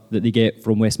cut that they get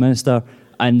from Westminster,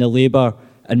 and the Labour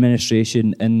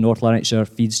administration in North Lanarkshire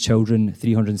feeds children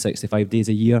 365 days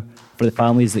a year for the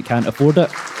families that can't afford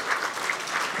it.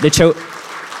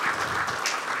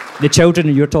 The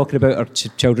children you're talking about are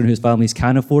children whose families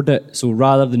can afford it. So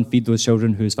rather than feed those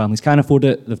children whose families can afford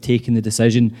it, they've taken the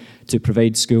decision to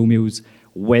provide school meals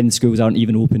when schools aren't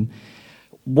even open.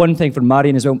 One thing for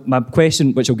Marion as well, my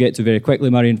question, which I'll get to very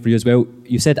quickly, Marion, for you as well.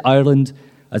 You said Ireland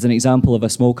as an example of a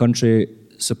small country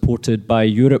supported by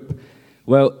Europe.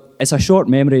 Well, it's a short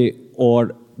memory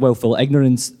or willful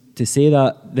ignorance to say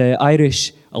that the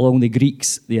Irish, along with the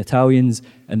Greeks, the Italians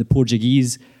and the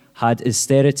Portuguese, had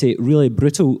austerity, really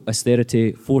brutal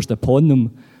austerity, forced upon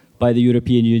them by the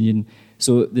European Union.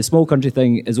 So the small country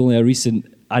thing is only a recent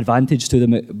advantage to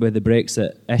them with the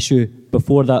Brexit issue.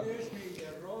 Before that,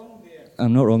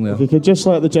 I'm not wrong there. If you could just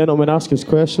let the gentleman ask his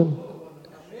question.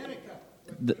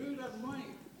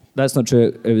 That's not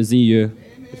true. It was the EU.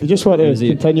 If you just want to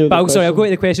continue. But sorry, I'll go to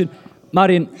the question.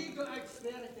 Marion.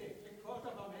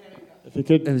 If you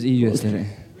could. It was EU austerity.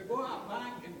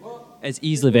 It's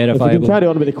easily If you verifiable. can carry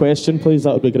on with the question, please,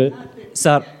 that would be great.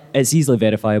 Sir, it's easily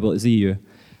verifiable. It's the EU.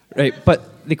 Right, but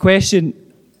my question,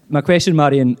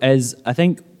 Marion, is I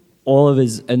think all of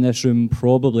us in this room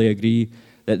probably agree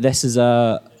that this is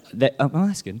a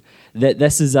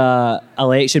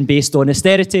election based on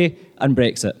austerity and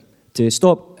Brexit. To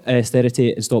stop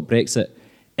austerity and stop Brexit.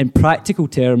 In practical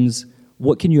terms,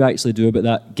 what can you actually do about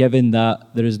that, given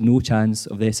that there is no chance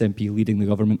of the SNP leading the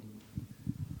government?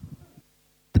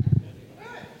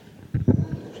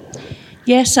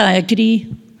 Yes, I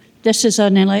agree. This is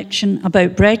an election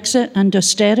about Brexit and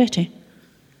austerity.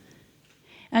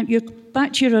 And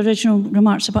back to your original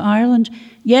remarks about Ireland.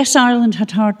 Yes, Ireland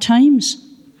had hard times,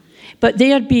 but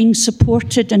they are being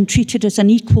supported and treated as an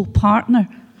equal partner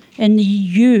in the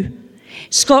EU.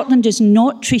 Scotland is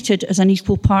not treated as an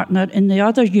equal partner in the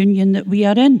other union that we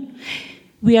are in.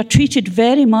 We are treated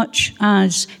very much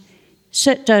as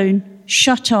sit down,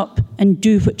 shut up, and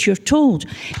do what you're told.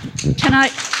 Can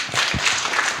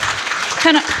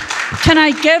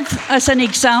I give as an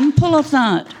example of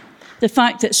that the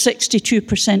fact that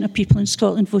 62% of people in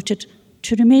Scotland voted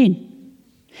to remain?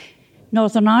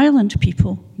 Northern Ireland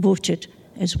people voted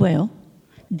as well.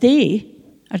 They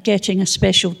are getting a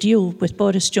special deal with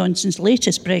Boris Johnson's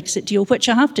latest Brexit deal, which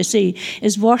I have to say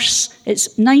is worse. It's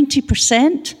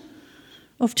 90%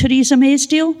 of Theresa May's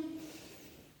deal,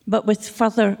 but with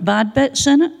further bad bits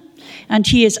in it. And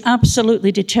he is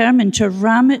absolutely determined to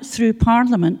ram it through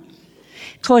Parliament,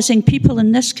 causing people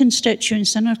in this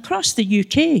constituency and across the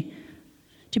UK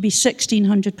to be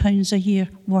 £1,600 a year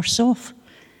worse off.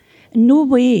 In no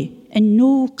way, in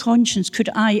no conscience could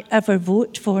I ever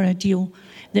vote for a deal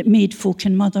that made folk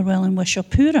in Motherwell and Wishaw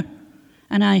poorer,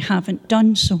 and I haven't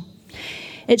done so.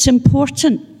 It's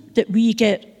important that we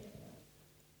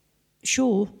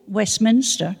show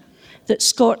Westminster that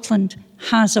Scotland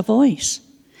has a voice.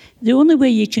 The only way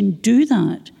you can do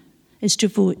that is to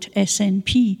vote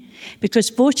SNP, because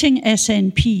voting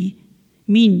SNP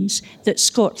means that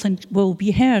Scotland will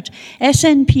be heard.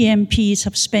 SNP MPs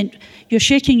have spent, you're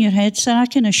shaking your head, sir, I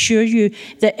can assure you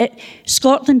that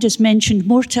Scotland has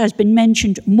been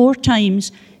mentioned more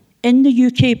times in the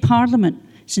UK Parliament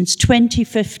since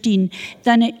 2015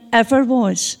 than it ever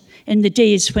was in the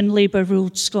days when Labour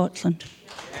ruled Scotland.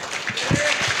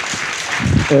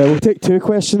 We'll take two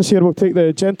questions here. We'll take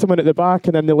the gentleman at the back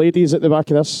and then the ladies at the back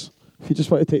of this. If you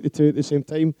just want to take the two at the same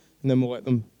time, and then we'll let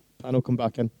the panel come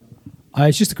back in.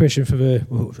 It's just a question for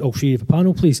all three of the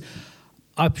panel, please.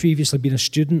 I've previously been a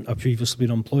student. I've previously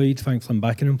been employed. Thankfully, I'm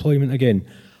back in employment again.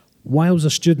 While I was a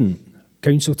student,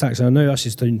 council tax, and I know this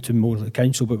is down to more the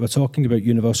council, but we're talking about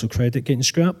universal credit getting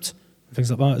scrapped, things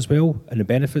like that as well, and the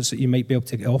benefits that you might be able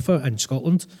to offer in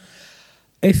Scotland.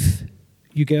 If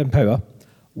you get in power,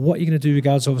 what are you going to do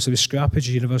regards, obviously, with scrappage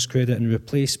of universal credit and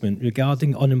replacement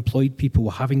regarding unemployed people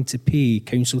having to pay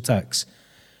council tax?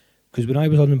 Because when I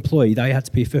was unemployed, I had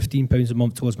to pay £15 a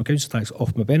month towards my council tax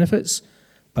off my benefits,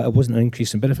 but it wasn't an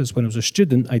increase in benefits. When I was a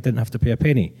student, I didn't have to pay a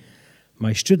penny.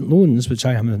 My student loans, which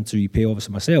I haven't to repay,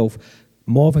 obviously, myself,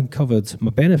 more than covered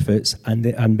my benefits and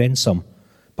then some.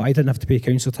 But I didn't have to pay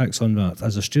council tax on that.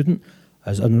 As a student,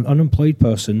 as an unemployed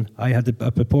person, I had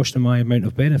a proportion of my amount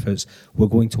of benefits were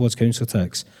going towards council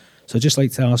tax. So I'd just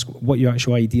like to ask what your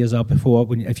actual ideas are before,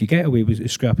 if you get away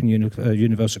with scrapping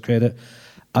universal credit,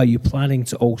 are you planning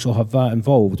to also have that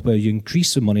involved where you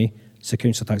increase the money so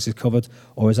council tax is covered,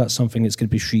 or is that something that's going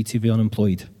to be free to the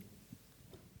unemployed?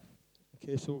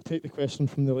 Okay, so we'll take the question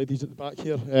from the ladies at the back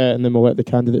here, and then we'll let the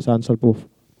candidates answer both.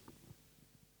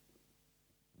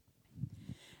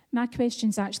 My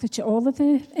question's actually to all of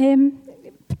the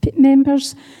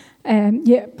members.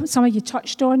 Some of you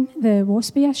touched on the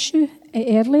WASPI issue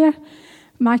earlier.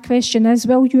 My question is,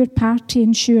 will your party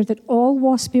ensure that all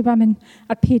WASPI women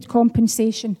are paid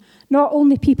compensation? Not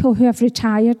only people who have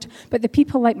retired, but the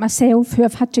people like myself who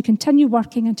have had to continue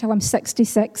working until I'm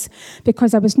 66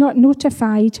 because I was not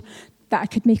notified that I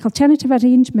could make alternative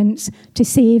arrangements to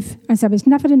save, as I was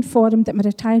never informed that my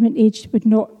retirement age would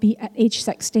not be at age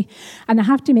 60. And I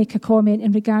have to make a comment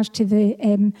in regards to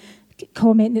the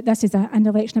comment that this is an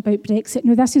election about Brexit.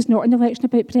 No, this is not an election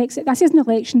about Brexit. This is an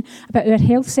election about our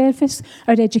health service,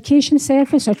 our education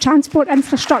service, our transport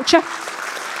infrastructure.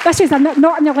 This is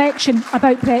not an election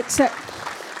about Brexit.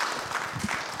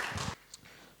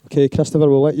 Okay, Christopher,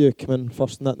 we'll let you come in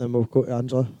first on that, and then we'll go to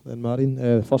Angela, then Marion.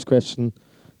 The first question,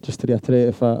 just to reiterate,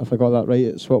 if I got that right,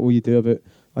 it's what will you do about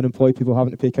unemployed people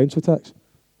having to pay council tax?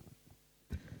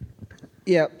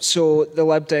 Yeah, so the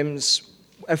Lib Dems,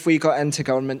 if we got into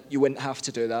government, you wouldn't have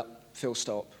to do that, full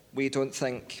stop. We don't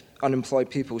think unemployed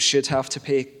people should have to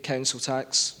pay council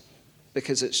tax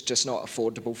because it's just not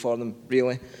affordable for them,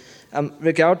 really.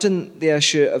 Regarding the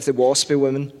issue of the WASPy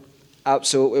women,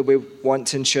 absolutely, we want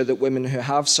to ensure that women who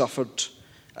have suffered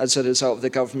as a result of the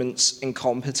government's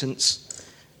incompetence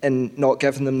in not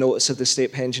giving them notice of the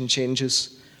state pension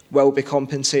changes will be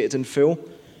compensated in full,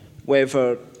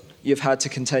 whether you've had to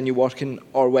continue working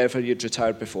or whether you'd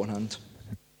retired beforehand.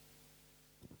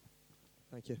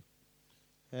 Thank you.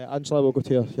 Angela, we'll go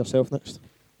to yourself next.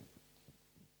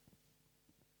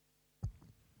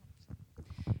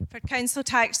 For council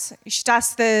tax, you should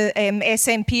ask the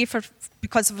SNP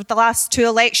because of the last 2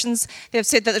 elections, they've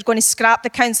said that they're going to scrap the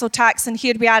council tax, and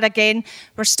here we are again,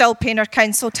 we're still paying our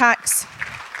council tax.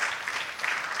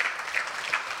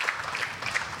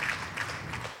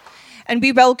 And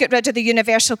we will get rid of the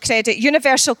universal credit.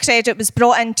 Universal credit was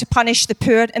brought in to punish the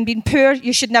poor, and being poor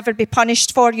you should never be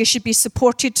punished for, you should be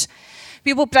supported.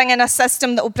 We will bring in a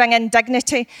system that will bring in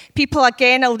dignity. People,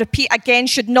 again, I'll repeat again,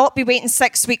 should not be waiting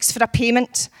 6 weeks for a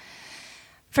payment.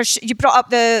 You brought up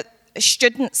the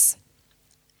students.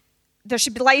 There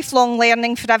should be lifelong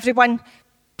learning for everyone.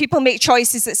 People make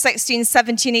choices at 16,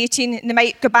 17, 18, and they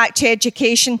might go back to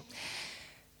education.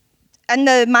 In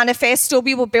the manifesto,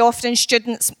 we will be offering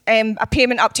students a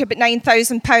payment up to about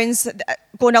 £9,000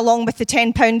 going along with the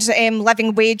 £10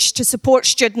 living wage to support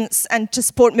students and to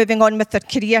support moving on with their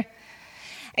career.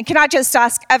 And can I just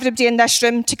ask everybody in this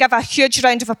room to give a huge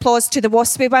round of applause to the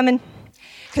WASPy women?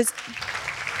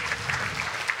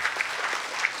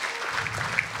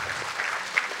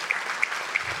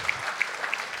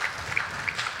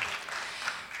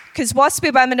 Because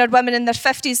WASPy women are women in their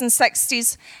 50s and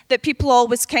 60s that people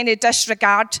always kind of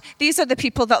disregard. These are the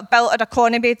people that have built our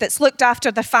economy, that's looked after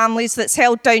their families, that's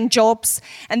held down jobs.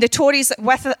 And the Tories,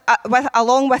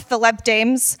 along with the Lib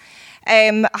Dems,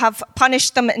 have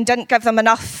punished them and didn't give them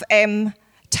enough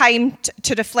time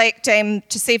to reflect, to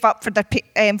save up for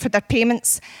their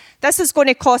payments. This is going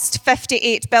to cost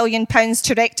 £58 billion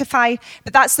to rectify,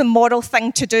 but that's the moral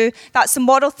thing to do. That's the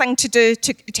moral thing to do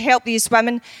to help these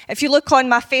women. If you look on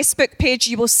my Facebook page,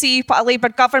 you will see what a Labour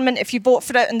government, if you vote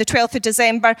for it on the 12th of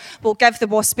December, will give the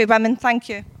WASPy women. Thank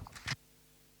you.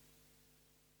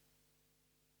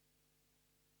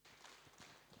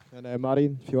 And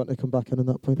Marion, if you want to come back in on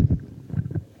that point.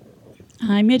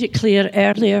 I made it clear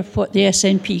earlier what the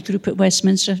SNP group at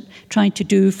Westminster tried to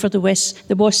do for the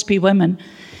WASPy women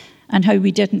and how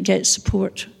we didn't get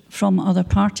support from other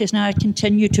parties. Now I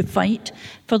continue to fight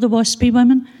for the WASPy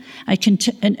women.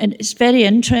 And it's very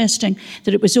interesting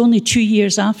that it was only 2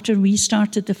 years after we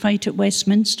started the fight at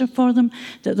Westminster for them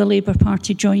that the Labour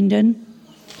Party joined in.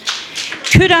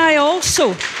 Could I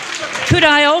also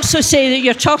say that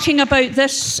you're talking about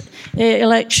this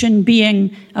election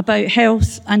being about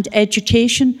health and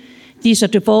education? These are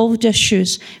devolved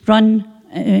issues run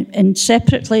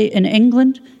separately in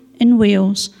England, in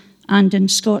Wales, and in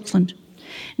Scotland.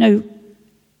 Now,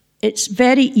 it's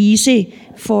very easy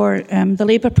for the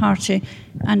Labour Party,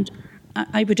 and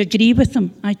I would agree with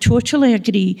them, I totally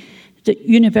agree, that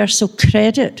universal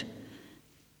credit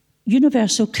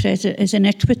is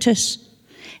iniquitous.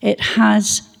 It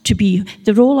has to be,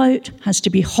 the rollout has to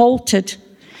be halted,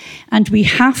 and we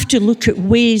have to look at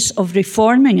ways of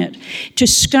reforming it. To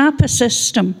scrap a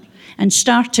system and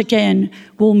start again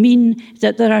will mean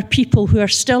that there are people who are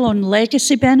still on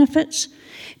legacy benefits,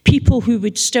 people who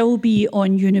would still be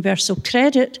on universal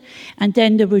credit, and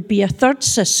then there would be a third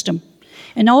system.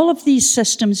 And all of these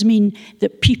systems mean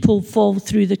that people fall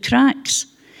through the cracks.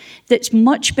 That's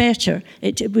much better.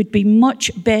 It would be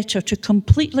much better to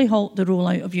completely halt the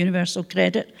rollout of universal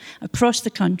credit across the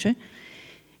country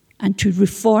and to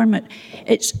reform it.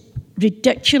 It's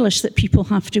ridiculous that people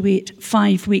have to wait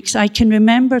 5 weeks. I can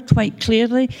remember quite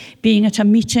clearly being at a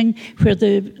meeting where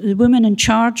the woman in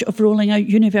charge of rolling out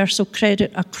universal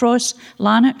credit across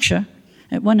Lanarkshire,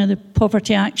 at one of the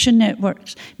Poverty Action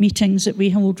Network's meetings that we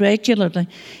hold regularly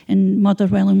in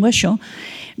Motherwell and Wishaw,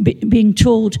 being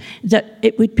told that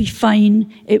it would be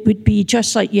fine, it would be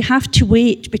just like you have to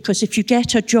wait because if you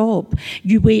get a job,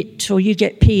 you wait till you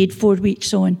get paid 4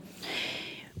 weeks on.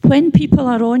 When people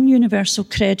are on universal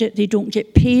credit, they don't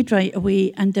get paid right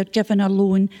away and they're given a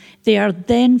loan. They are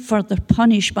then further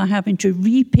punished by having to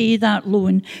repay that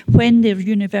loan when their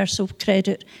universal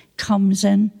credit comes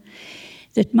in.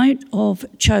 The amount of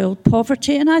child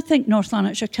poverty, and I think North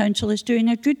Lanarkshire Council is doing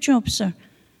a good job, sir,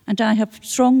 and I have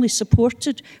strongly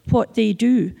supported what they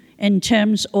do in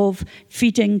terms of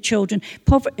feeding children.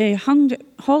 Holiday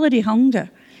hunger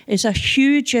is a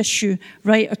huge issue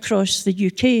right across the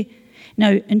UK.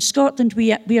 Now, in Scotland,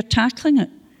 we are tackling it.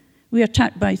 We are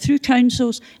attacked by through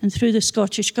councils and through the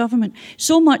Scottish Government.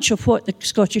 So much of what the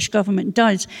Scottish Government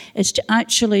does is to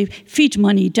actually feed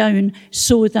money down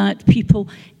so that people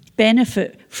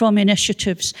benefit from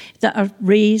initiatives that are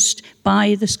raised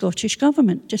by the Scottish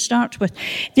Government, to start with.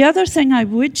 The other thing I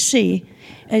would say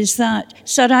is that,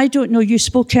 sir, I don't know, you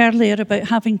spoke earlier about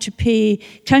having to pay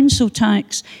council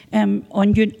tax on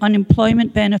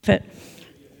unemployment benefit.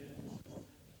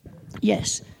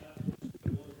 Yes.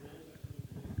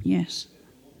 Yes.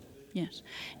 Yes.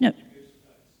 No.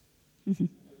 Mm-hmm.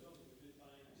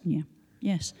 Yeah.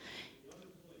 Yes.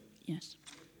 Yes.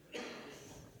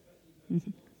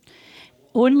 Mm-hmm.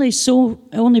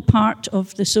 Only part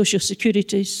of the social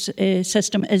security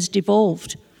system is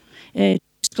devolved to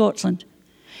Scotland.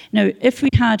 Now, if we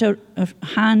had our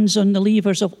hands on the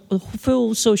levers of the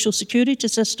full social security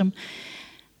system,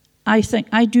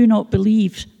 I do not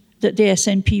believe that the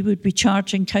SNP would be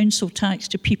charging council tax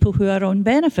to people who are on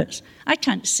benefits. I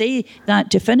can't say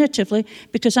that definitively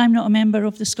because I'm not a member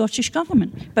of the Scottish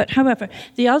Government. But however,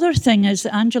 the other thing is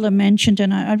that Angela mentioned,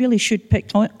 and I really should pick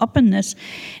up on this,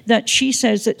 that she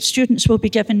says that students will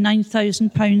be given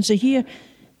 £9,000 a year.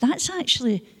 That's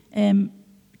actually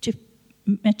to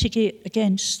mitigate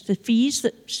against the fees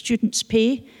that students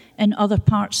pay in other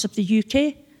parts of the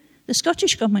UK. The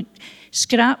Scottish Government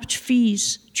scrapped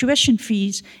fees, tuition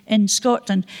fees in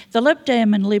Scotland. The Lib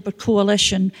Dem and Labour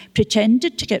coalition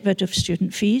pretended to get rid of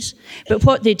student fees, but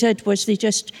what they did was they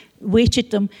just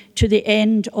weighted them to the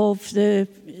end of the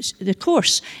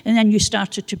course, and then you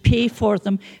started to pay for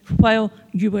them while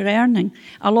you were earning,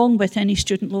 along with any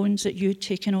student loans that you'd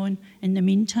taken on in the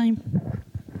meantime.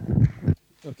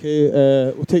 Okay,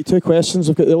 we'll take two questions.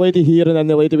 We've got the lady here and then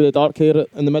the lady with the dark hair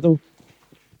in the middle.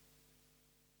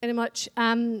 Very much.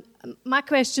 My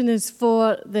question is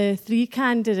for the three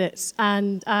candidates,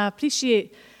 and I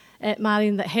appreciate,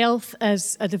 Marion, that health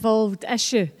is a devolved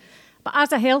issue. But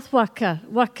as a health worker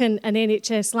working in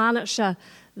NHS Lanarkshire,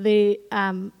 the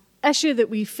issue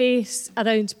that we face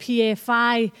around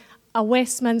PFI, a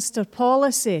Westminster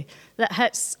policy that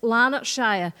hits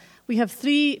Lanarkshire. We have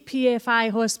 3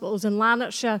 PFI hospitals in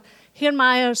Lanarkshire, Hare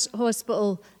Myers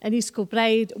Hospital in East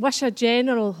Kilbride, Wishaw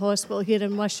General Hospital here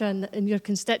in Wishaw in your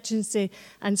constituency,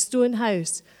 and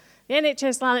Stonehouse. The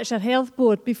NHS Lanarkshire Health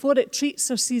Board, before it treats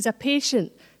or sees a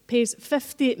patient, pays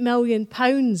 £58 million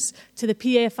to the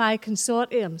PFI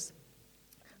consortiums.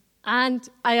 And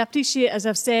I appreciate, as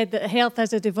I've said, that health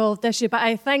is a devolved issue, but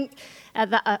I think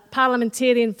that a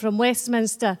parliamentarian from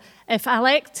Westminster, if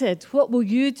elected, what will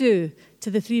you do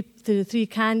to the three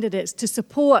candidates to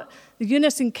support the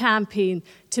Unison campaign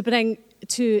to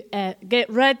get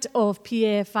rid of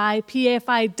PFI?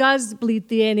 PFI does bleed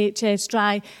the NHS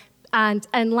dry. And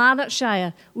in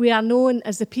Lanarkshire, we are known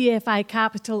as the PFI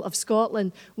capital of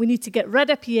Scotland. We need to get rid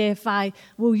of PFI.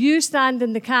 Will you stand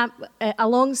in the camp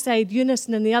alongside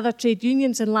Unison and the other trade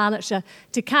unions in Lanarkshire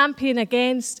to campaign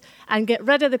against and get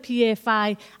rid of the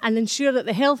PFI and ensure that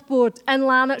the health board in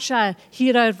Lanarkshire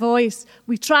hear our voice?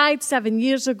 We tried 7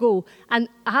 years ago, and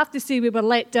I have to say we were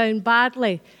let down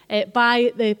badly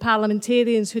by the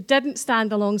parliamentarians who didn't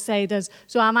stand alongside us.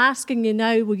 So I'm asking you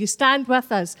now, will you stand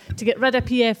with us to get rid of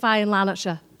PFI in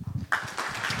Lanarkshire?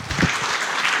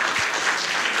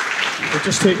 We'll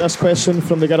just take this question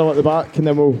from the girl at the back and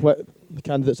then we'll let the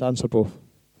candidates answer both.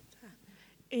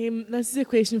 This is a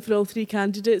question for all three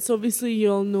candidates. Obviously,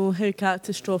 you all know how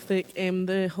catastrophic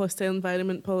the hostile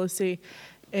environment policy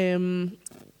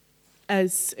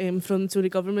is from the Tory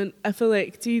government. If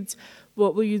elected,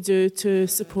 what will you do to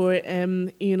support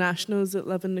EU nationals that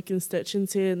live in the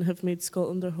constituency and have made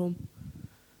Scotland their home?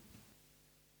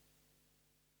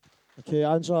 Okay,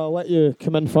 Angela, I'll let you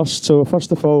come in first. So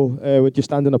first of all, would you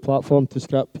stand on a platform to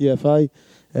scrap PFI?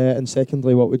 And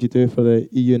secondly, what would you do for the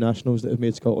EU nationals that have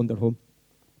made Scotland their home?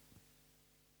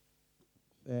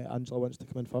 Angela wants to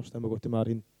come in first, then we'll go to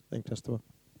Marion, then Christopher.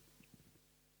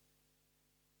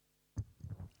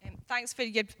 Thanks for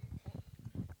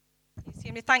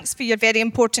your very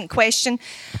important question.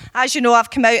 As you know, I've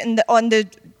come out on the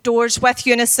doors with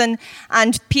Unison,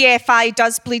 and PFI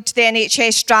does bleed the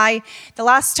NHS dry. The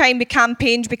last time we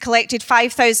campaigned, we collected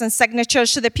 5,000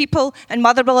 signatures, so the people in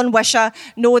Motherwell and Wishaw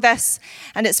know this,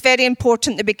 and it's very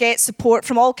important that we get support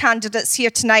from all candidates here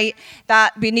tonight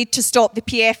that we need to stop the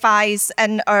PFIs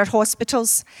in our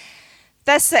hospitals.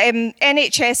 This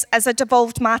NHS is a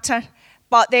devolved matter,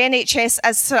 but the NHS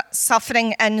is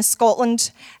suffering in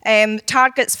Scotland.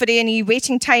 Targets for A&E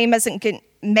waiting time isn't getting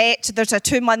met. There's a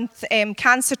 2-month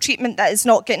cancer treatment that is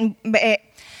not getting met.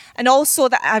 And also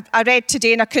that I read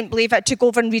today, and I couldn't believe it, to go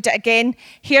over and read it again.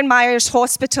 Here Myers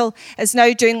Hospital is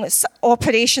now doing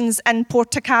operations in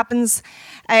Portakabins,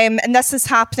 and this is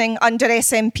happening under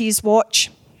SNP's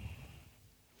watch.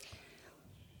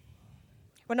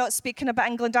 We're not speaking about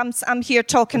England. I'm here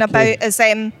talking about is...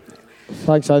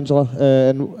 Thanks, Angela.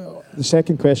 And the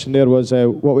second question there was,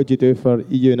 what would you do for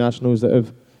EU nationals that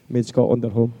have made Scotland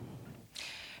their home?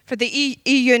 For the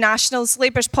EU nationals,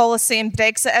 Labour's policy in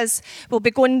Brexit is we'll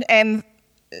be going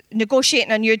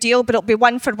negotiating a new deal, but it'll be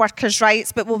one for workers'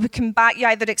 rights, but we'll come back, you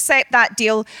either accept that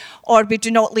deal or we do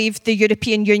not leave the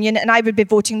European Union, and I would be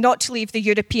voting not to leave the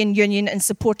European Union and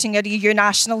supporting our EU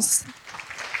nationals.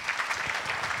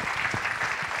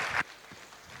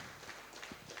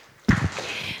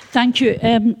 Thank you.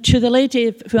 To the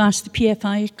lady who asked the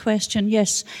PFI question,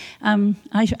 yes, I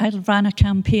ran a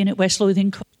campaign at West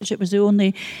Lothian College. It was the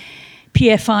only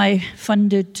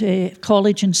PFI-funded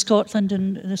college in Scotland,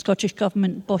 and the Scottish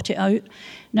Government bought it out.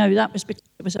 Now, that was because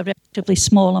it was a relatively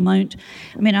small amount.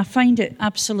 I mean, I find it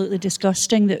absolutely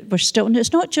disgusting that we're still, and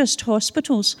it's not just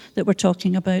hospitals that we're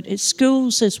talking about, it's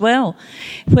schools as well,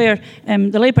 where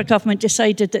the Labour government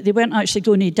decided that they weren't actually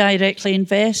going to directly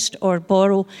invest or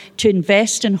borrow to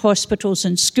invest in hospitals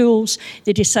and schools.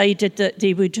 They decided that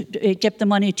they would give the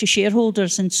money to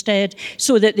shareholders instead,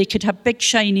 so that they could have big,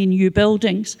 shiny new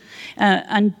buildings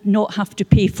and not have to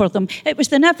pay for them. It was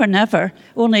the never, never,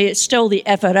 only it's still the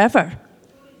ever, ever,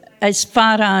 as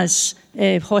far as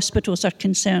hospitals are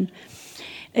concerned.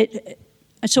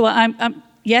 So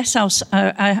yes,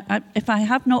 if I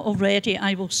have not already,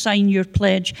 I will sign your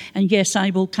pledge, and yes,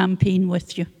 I will campaign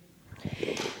with you.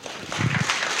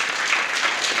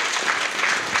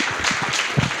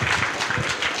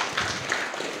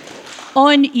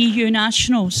 On EU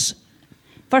nationals,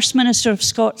 First Minister of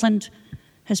Scotland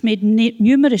has made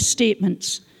numerous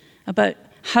statements about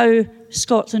how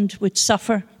Scotland would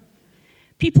suffer.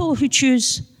 People who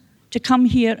choose to come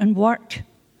here and work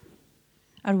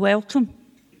are welcome.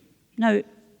 Now,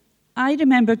 I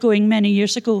remember going many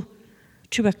years ago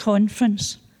to a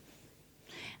conference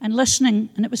and listening,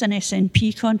 and it was an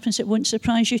SNP conference, it won't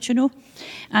surprise you to know,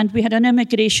 and we had an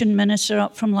immigration minister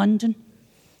up from London.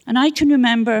 And I can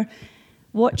remember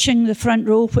watching the front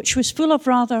row, which was full of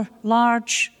rather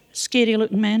large,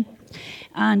 scary-looking men,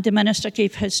 and the minister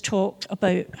gave his talk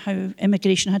about how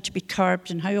immigration had to be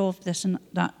curbed and how all of this and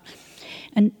that.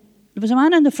 And there was a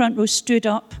man in the front row stood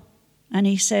up and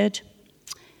he said,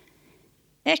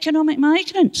 "Economic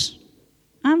migrants.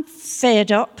 I'm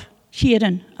fed up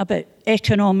hearing about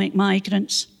economic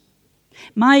migrants.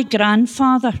 My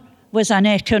grandfather was an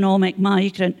economic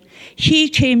migrant. He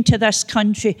came to this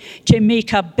country to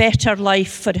make a better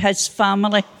life for his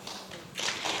family.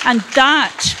 And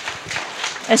that,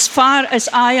 as far as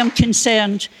I am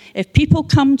concerned, if people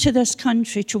come to this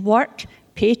country to work,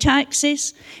 pay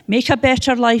taxes, make a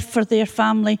better life for their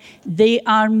family, they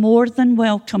are more than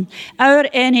welcome. Our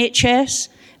NHS,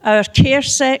 our care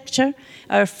sector,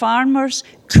 our farmers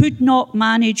could not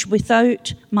manage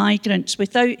without migrants,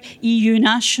 without EU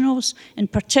nationals in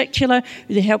particular.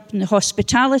 They help in the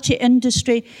hospitality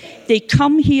industry. They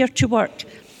come here to work.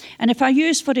 And if I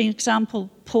use, for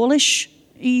example, Polish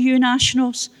EU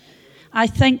nationals, I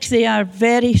think they are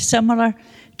very similar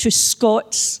to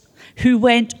Scots who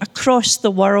went across the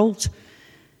world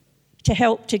to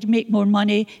help to make more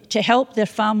money, to help their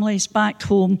families back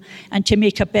home, and to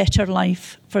make a better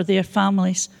life for their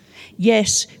families.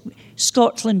 Yes,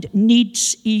 Scotland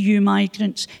needs EU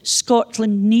migrants.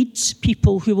 Scotland needs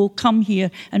people who will come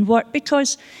here and work,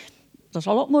 because there's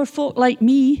a lot more folk like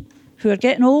me who are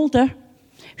getting older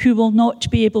who will not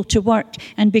be able to work.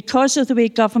 And because of the way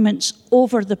governments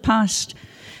over the past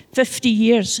 50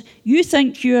 years, you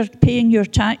think you're paying your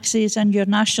taxes and your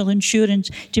national insurance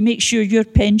to make sure your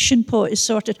pension pot is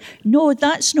sorted. No,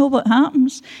 that's not what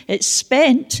happens. It's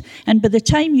spent, and by the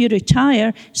time you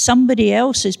retire, somebody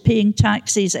else is paying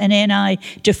taxes and NI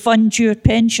to fund your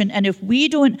pension. And if we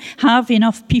don't have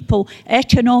enough people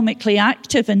economically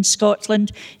active in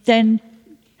Scotland, then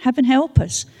heaven help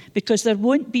us, because there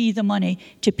won't be the money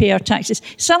to pay our taxes.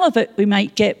 Some of it we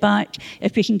might get back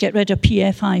if we can get rid of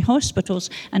PFI hospitals,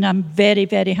 and I'm very,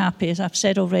 very happy, as I've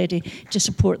said already, to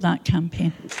support that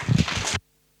campaign.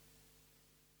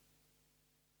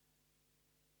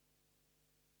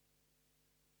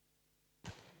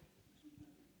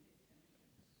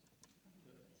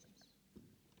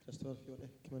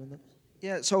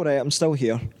 Yeah, it's all right, I'm still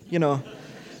here. You know,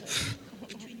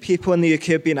 people in the UK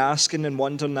have been asking and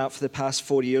wondering that for the past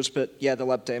 4 years, but yeah, the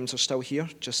Lib Dems are still here,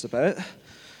 just about.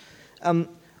 On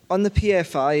the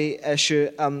PFI issue,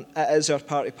 it is our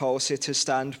party policy to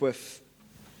stand with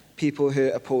people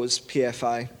who oppose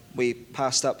PFI. We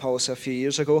passed that policy a few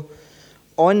years ago.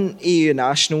 On EU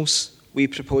nationals, we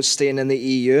propose staying in the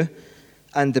EU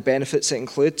and the benefits it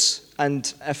includes.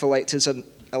 And if elected as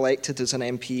an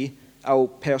MP, I'll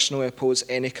personally oppose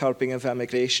any curbing of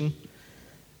immigration.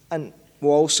 And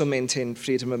we'll also maintain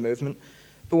freedom of movement.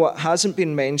 But what hasn't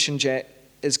been mentioned yet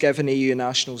is giving EU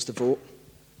nationals the vote.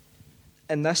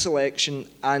 In this election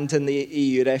and in the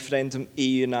EU referendum,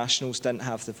 EU nationals didn't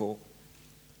have the vote.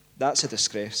 That's a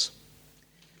disgrace.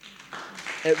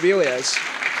 It really is.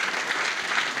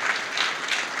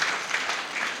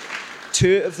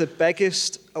 Two of the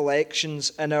biggest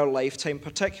elections in our lifetime,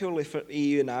 particularly for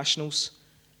EU nationals,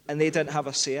 and they didn't have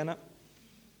a say in it.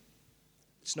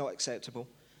 It's not acceptable.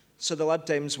 So the Lib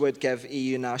Dems would give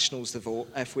EU nationals the vote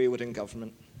if we were in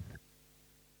government.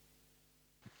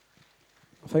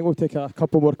 I think we'll take a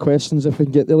couple more questions if we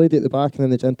can get the lady at the back and then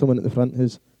the gentleman at the front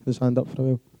who's hand up for a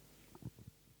while.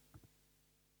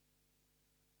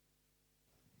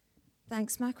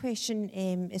 Thanks. My question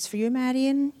is for you,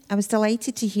 Marion. I was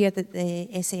delighted to hear that the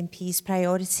SNP's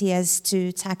priority is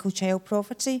to tackle child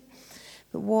poverty.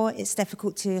 But it's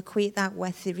difficult to equate that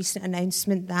with the recent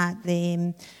announcement that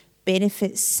the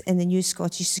benefits in the new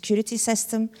Scottish security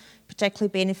system, particularly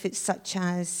benefits such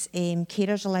as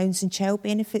carers allowance and child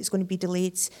benefits, going to be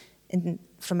delayed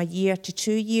from a year to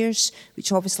 2 years,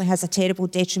 which obviously has a terrible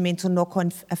detrimental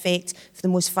knock-on effect for the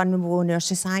most vulnerable in our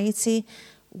society.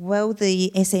 Will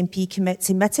the SNP commit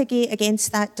to mitigate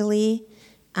against that delay?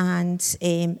 And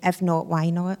if not, why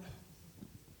not?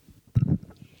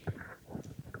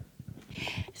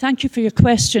 Thank you for your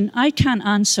question. I can't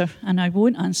answer, and I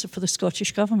won't answer for the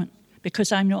Scottish Government,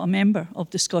 because I'm not a member of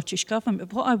the Scottish Government.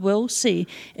 But what I will say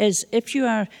is, if you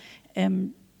are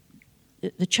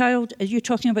the child, are you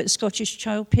talking about the Scottish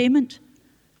child payment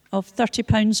of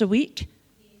 £30 a week?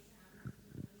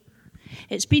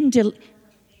 It's been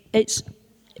it's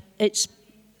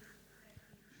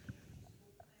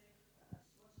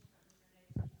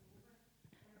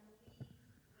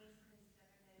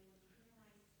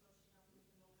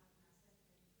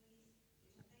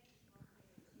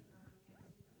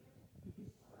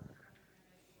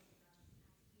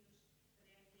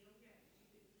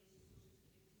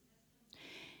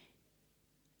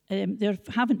they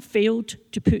haven't failed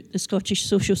to put the Scottish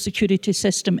social security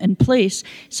system in place.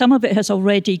 Some of it has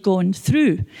already gone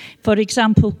through. For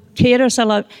example, carers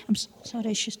allow... I'm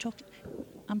sorry, she's talking.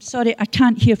 I'm sorry, I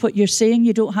can't hear what you're saying.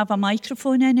 You don't have a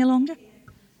microphone any longer?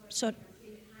 Sorry.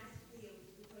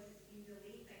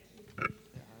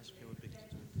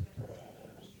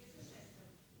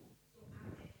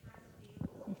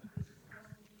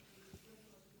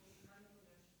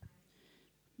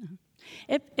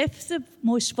 If the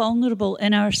most vulnerable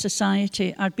in our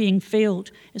society are being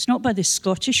failed, it's not by the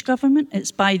Scottish Government,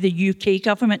 it's by the UK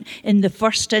Government in the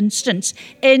first instance.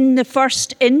 In the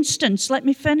first instance, let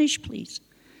me finish, please.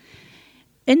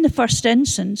 In the first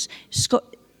instance,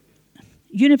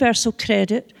 universal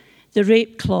credit, the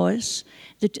rape clause,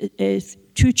 the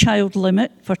two-child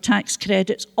limit for tax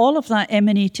credits, all of that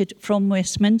emanated from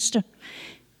Westminster.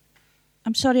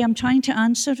 I'm sorry, I'm trying to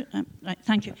answer. Right,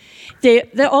 thank you.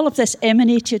 All of this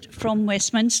emanated from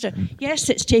Westminster. Yes,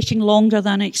 it's taking longer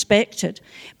than expected,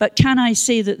 but can I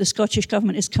say that the Scottish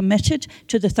Government is committed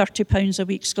to the £30 a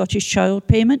week Scottish child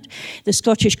payment? The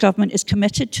Scottish Government is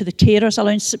committed to the carers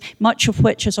allowance, much of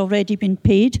which has already been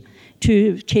paid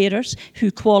to carers who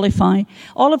qualify.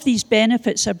 All of these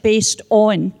benefits are based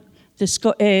on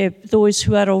those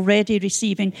who are already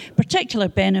receiving particular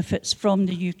benefits from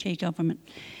the UK Government.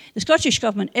 The Scottish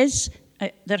Government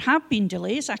there have been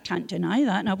delays, I can't deny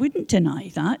that, and I wouldn't deny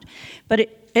that, but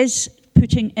it is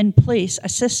putting in place a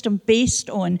system based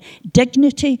on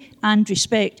dignity and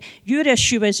respect. Your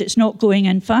issue is it's not going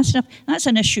in fast enough. That's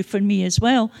an issue for me as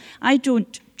well. I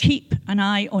don't keep an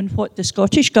eye on what the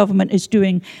Scottish Government is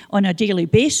doing on a daily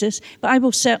basis, but I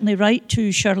will certainly write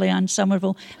to Shirley Ann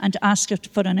Somerville and ask her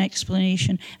for an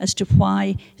explanation as to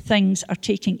why things are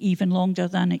taking even longer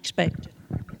than expected.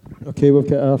 Okay, we've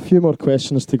got a few more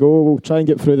questions to go. We'll try and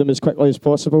get through them as quickly as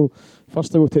possible.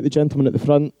 Firstly, we'll take the gentleman at the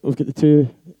front. We've got the two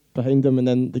behind him and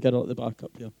then the girl at the back up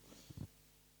here.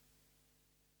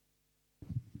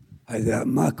 Hi there.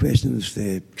 My question is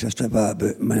to Christopher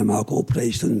about minimum alcohol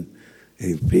pricing.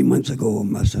 3 months ago,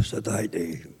 my sister died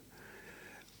of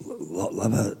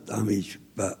liver damage,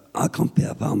 but I come from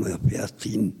a family of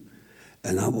 13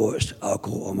 and I watched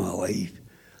alcohol all my life.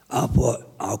 I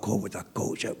thought alcohol was a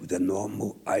culture, was a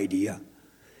normal idea.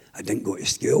 I didn't go to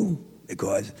school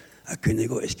because I couldn't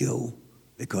go to school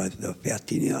because there were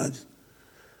 13 years.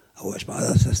 I watched my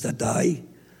other sister die,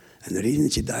 and the reason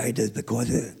she died is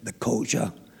because of the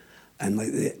culture. And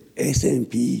like the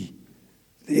SNP,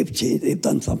 they've changed, they've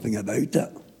done something about it.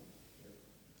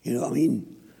 You know what I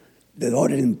mean? There are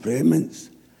improvements.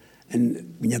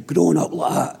 And when you're growing up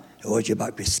like that, it holds you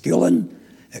back with schooling,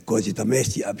 it causes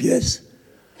domestic abuse.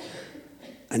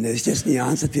 And there's just no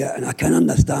answer to it. And I can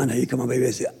understand how you come away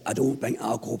with it. I don't think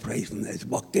alcohol pricing is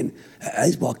working. It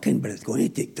is working, but it's going to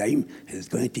take time and it's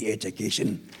going to take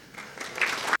education.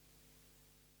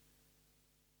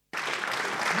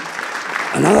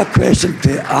 Another question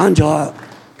to Angela.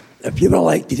 If you were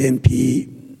elected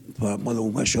MP for Motherwell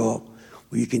Wishaw,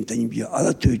 will you continue with your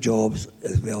other two jobs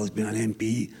as well as being an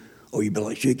MP? Or will you be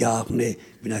like Hugh Gaffney,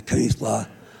 being a councillor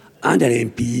and an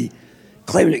MP,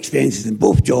 claiming expenses in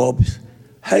both jobs?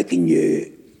 How can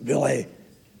you really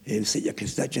suit your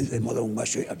constituents in Motherwell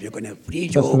Wishaw if you're going to have 3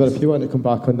 jobs? If you want to come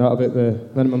back on that about the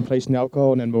minimum price in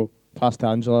alcohol, and then we'll pass to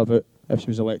Angela about if she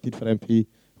was elected for MP,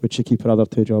 would she keep her other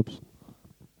 2 jobs?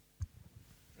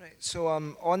 Right, so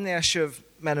on the issue of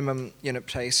minimum unit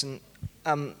pricing,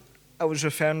 I was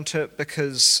referring to it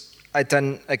because I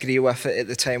didn't agree with it at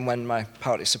the time when my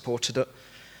party supported it.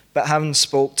 But having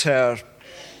spoke to our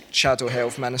Shadow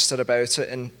Health Minister about it,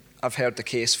 and I've heard the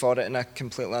case for it, and I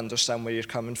completely understand where you're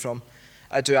coming from.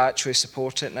 I do actually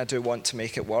support it, and I do want to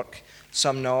make it work. So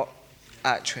I'm not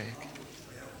actually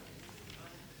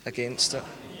against it.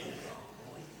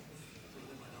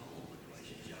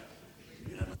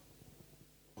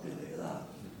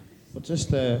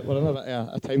 We're in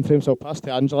a time frame, so I'll pass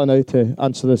to Angela now to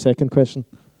answer the second question,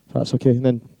 if that's okay, and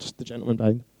then just the gentleman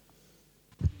behind.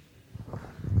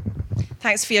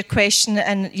 Thanks for your question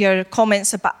and your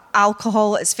comments about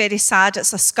alcohol. It's very sad.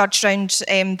 It's a scourge around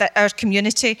our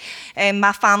community.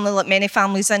 My family, like many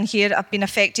families in here, have been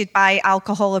affected by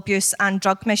alcohol abuse and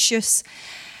drug misuse.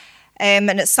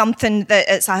 And it's something that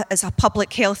it's a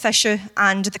public health issue,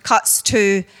 and the cuts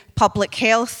to public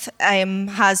health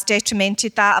has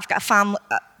detrimented that. I've got a family.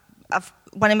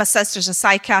 One of my sisters is a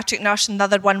psychiatric nurse, and the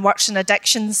other one works in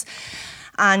addictions.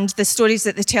 And the stories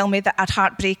that they tell me that are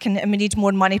heartbreaking, and we need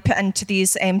more money put into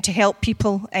these to help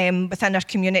people within our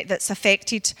community that's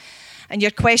affected. And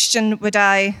your question, would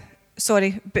I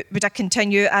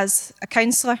continue as a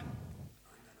councillor?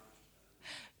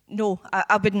 No,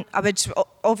 I wouldn't. I would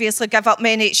obviously give up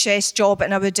my NHS job,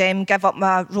 and I would give up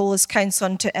my role as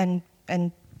councillor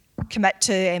and commit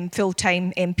to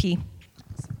full-time MP.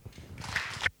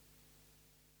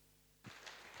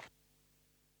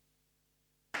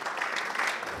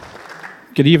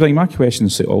 Good evening. My question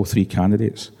is to all 3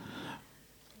 candidates.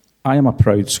 I am a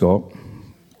proud Scot.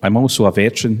 I'm also a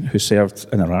veteran who served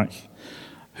in Iraq,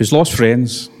 who's lost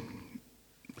friends,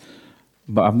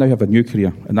 but I now have a new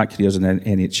career, and that career is in the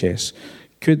NHS.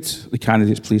 Could the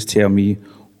candidates please tell me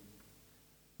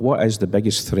what is the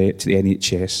biggest threat to the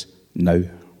NHS now?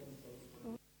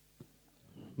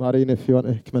 Marion, if you want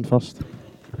to come in first.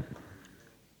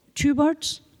 2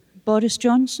 words, Boris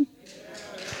Johnson.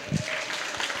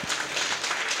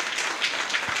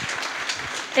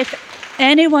 If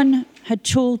anyone had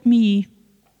told me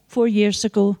 4 years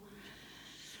ago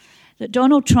that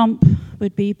Donald Trump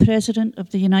would be President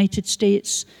of the United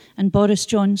States and Boris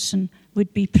Johnson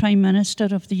would be Prime Minister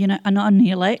of an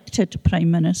unelected Prime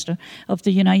Minister of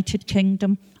the United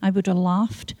Kingdom, I would have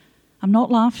laughed. I'm not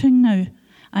laughing now.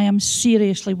 I am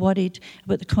seriously worried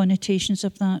about the connotations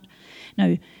of that.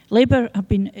 Now, Labour have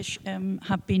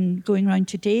been going around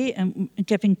today and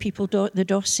giving people the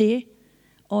dossier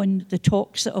on the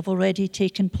talks that have already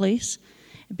taken place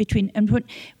and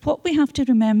what we have to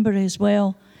remember as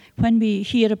well, when we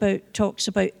hear about talks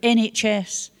about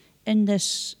NHS in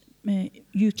this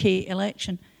UK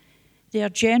election, they are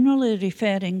generally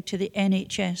referring to the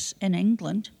NHS in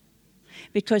England,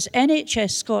 because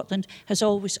NHS Scotland has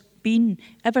always been,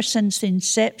 ever since the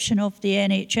inception of the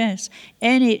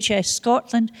NHS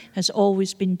Scotland has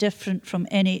always been different from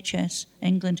NHS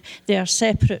England. They are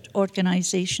separate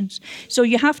organisations. So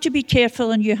you have to be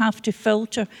careful, and you have to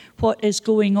filter what is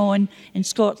going on in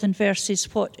Scotland versus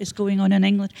what is going on in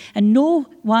England. And no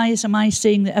wise am I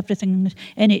saying that everything in the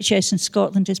NHS in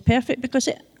Scotland is perfect, because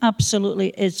it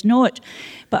absolutely is not.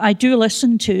 But I do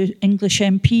listen to English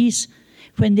MPs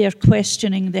when they're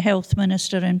questioning the health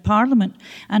minister in Parliament,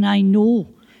 and I know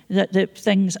that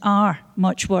things are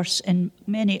much worse in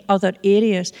many other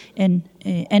areas in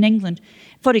England.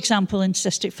 For example, in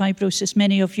cystic fibrosis,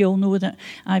 many of you all know that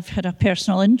I've had a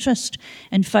personal interest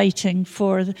in fighting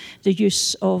for the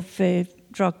use of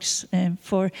drugs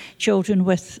for children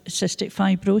with cystic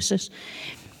fibrosis.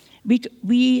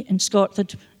 We in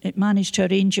Scotland managed to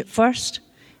arrange it first.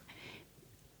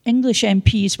 English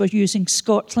MPs were using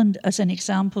Scotland as an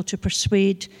example to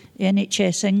persuade the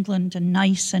NHS England and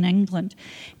NICE in England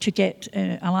to get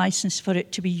a licence for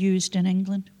it to be used in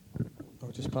England.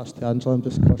 I'll just pass to Angela. I'm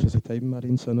just cautious of time,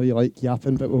 Marion, so I know you like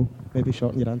yapping, but we'll maybe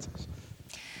shorten your answers.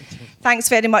 Thanks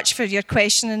very much for your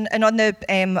question. And on the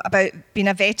about being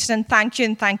a veteran, thank you,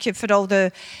 and thank you for all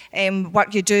the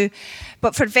work you do.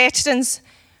 But for veterans,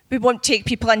 we won't take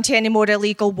people into any more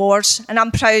illegal wars. And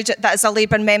I'm proud that as a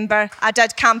Labour member, I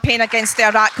did campaign against the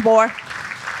Iraq War.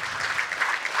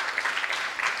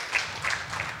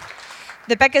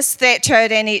 The biggest threat to our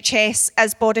NHS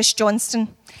is Boris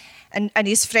Johnson and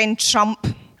his friend Trump.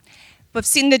 We've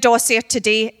seen the dossier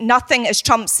today. Nothing, as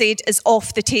Trump said, is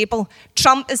off the table.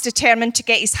 Trump is determined to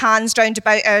get his hands round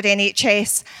about our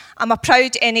NHS. I'm a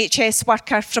proud NHS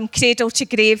worker from cradle to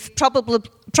grave.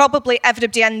 Probably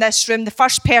everybody in this room, the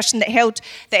first person that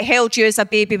held you as a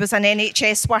baby was an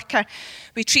NHS worker.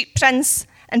 We treat Prince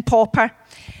and Pauper.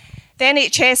 The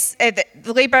NHS,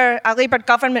 a Labour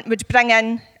government would bring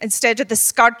in, instead of the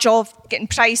scourge of getting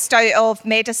priced out of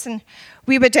medicine,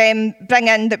 we would bring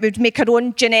in that we would make our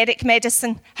own generic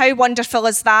medicine. How wonderful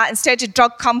is that? Instead of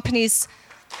drug companies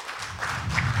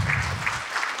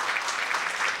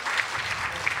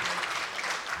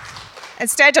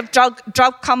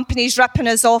ripping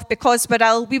us off because we're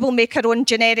ill, we will make our own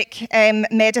generic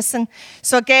medicine.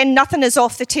 So again, nothing is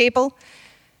off the table.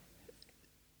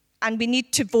 And we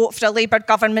need to vote for a Labour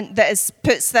government that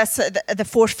puts this at the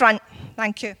forefront.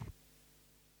 Thank you.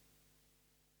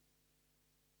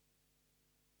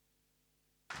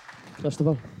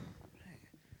 Christopher.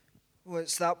 Well,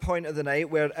 it's that point of the night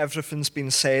where everything's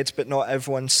been said, but not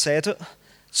everyone's said it.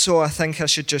 So I think I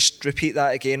should just repeat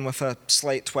that again with a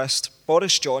slight twist.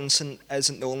 Boris Johnson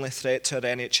isn't the only threat to our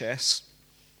NHS.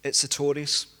 It's the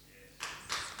Tories.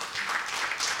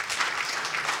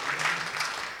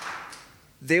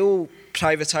 They'll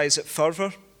privatise it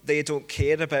further. They don't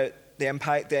care about the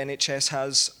impact the NHS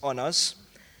has on us.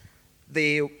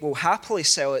 They will happily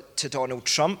sell it to Donald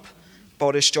Trump,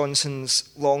 Boris Johnson's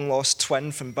long-lost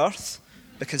twin from birth,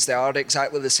 because they are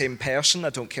exactly the same person. I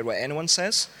don't care what anyone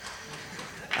says.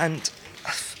 And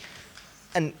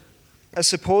I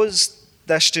suppose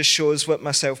this just shows what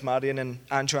myself, Marion, and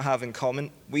Angela have in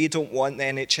common. We don't want the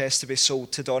NHS to be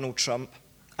sold to Donald Trump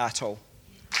at all.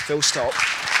 Full stop.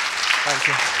 Thank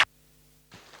you.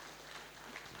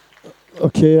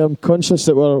 Okay, I'm conscious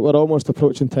that we're almost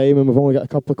approaching time and we've only got a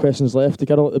couple of questions left. The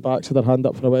girl at the back's had her hand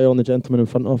up for a while and the gentleman in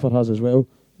front of her has as well.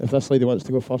 If this lady wants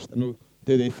to go first, then we'll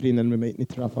do the three and then we might need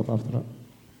to wrap up after that.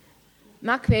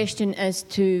 My question is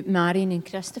to Marion and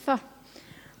Christopher.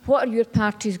 What are your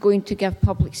parties going to give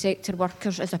public sector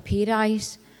workers as a pay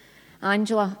rise?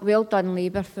 Angela, well done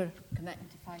Labour for committing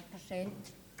to 5%.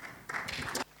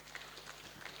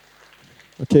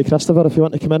 Okay, Christopher, if you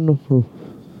want to come in.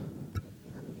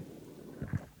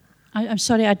 I'm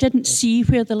sorry, I didn't see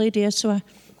where the lady is, so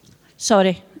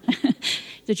sorry.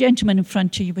 The gentleman in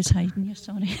front of you was hiding you,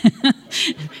 sorry.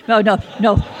 No.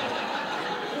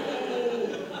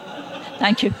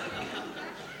 Thank you.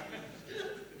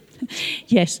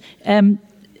 Yes. The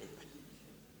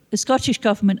Scottish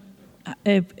Government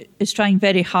is trying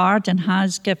very hard and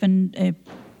has given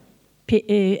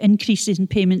increases in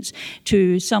payments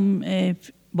to some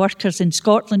workers in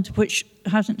Scotland, which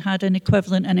hasn't had an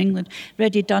equivalent in England.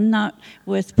 Already done that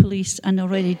with police and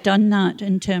already done that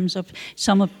in terms of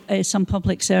some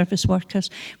public service workers.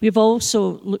 We've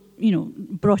also,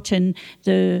 brought in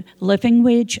the living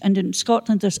wage, and in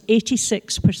Scotland there's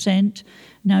 86%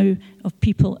 now of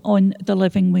people on the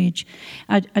living wage.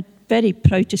 I'm very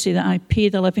proud to say that I pay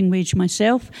the living wage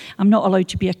myself. I'm not allowed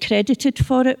to be accredited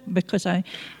for it because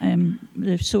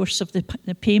the source of the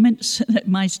payments that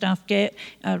my staff get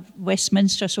are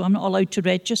Westminster, so I'm not allowed to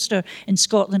register in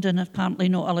Scotland and apparently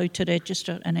not allowed to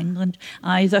register in England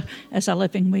either as a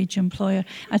living wage employer.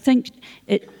 I think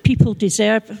people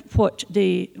deserve what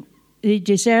they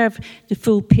deserve the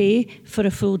full pay for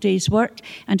a full day's work.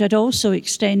 And I'd also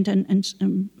extend,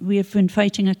 and we have been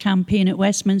fighting a campaign at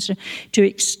Westminster to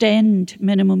extend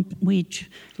minimum wage,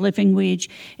 living wage,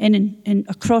 in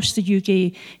across the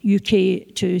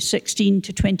UK to 16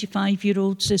 to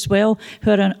 25-year-olds as well, who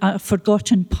are a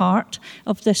forgotten part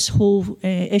of this whole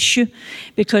issue,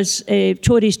 because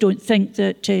Tories don't think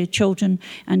that children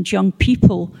and young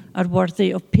people are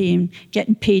worthy of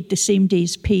getting paid the same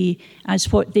day's pay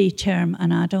as what they term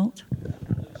an adult.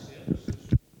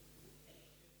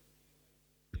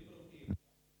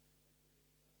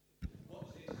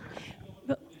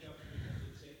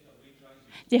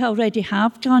 They already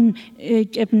have done,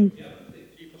 given.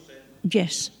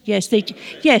 Yes,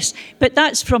 but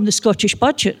that's from the Scottish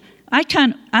budget. I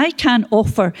can't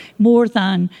offer more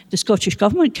than the Scottish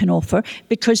Government can offer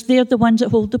because they're the ones that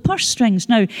hold the purse strings.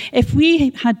 Now, if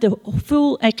we had the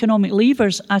full economic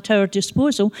levers at our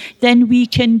disposal, then we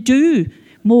can do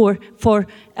more for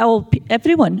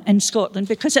everyone in Scotland,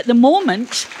 because at the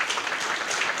moment,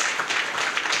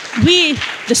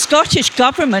 the Scottish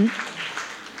Government,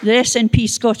 the SNP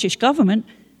Scottish Government,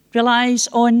 relies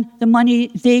on the money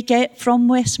they get from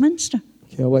Westminster.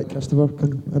 Okay, I'll let Christopher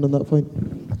come in on that point.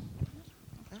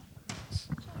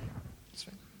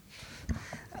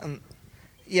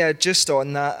 Yeah, just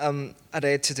on that, I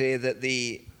read today that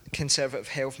the Conservative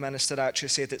Health Minister actually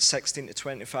said that 16 to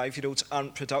 25-year-olds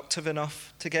aren't productive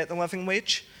enough to get the living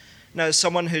wage. Now, as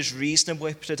someone who's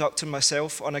reasonably productive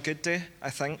myself on a good day, I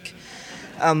think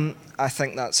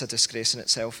that's a disgrace in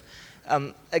itself.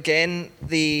 Again,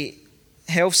 the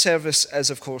health service is,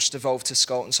 of course, devolved to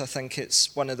Scotland, so I think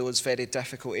it's one of those very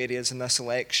difficult areas in this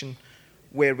election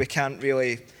where we can't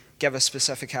really give a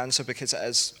specific answer because it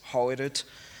is Holyrood.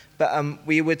 But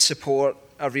we would support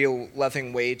a real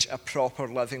living wage, a proper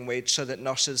living wage, so that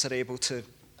nurses are able to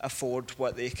afford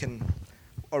what they can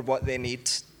or what they need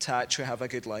to actually have a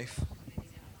good life.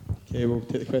 Okay, we'll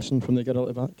take the question from the girl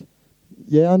at the back.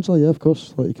 Yeah, Angela, yeah, of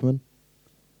course, let you come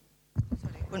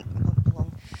in.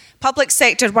 Public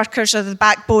sector workers are the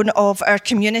backbone of our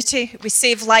community. We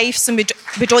save lives and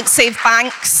we don't save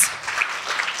banks.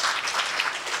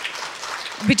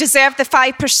 We deserve the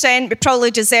 5%, we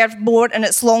probably deserve more, and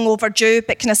it's long overdue.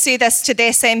 But can I say this to the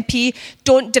SNP?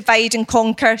 Don't divide and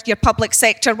conquer your public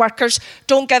sector workers.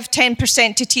 Don't give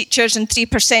 10% to teachers and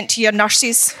 3% to your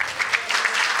nurses.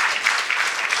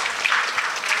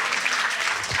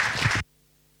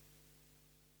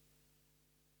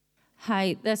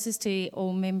 Hi, this is to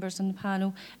all members on the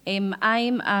panel.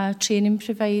 I'm a training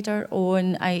provider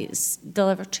I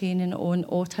deliver training on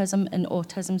autism and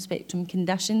autism spectrum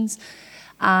conditions.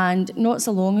 And not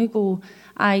so long ago,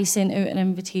 I sent out an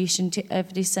invitation to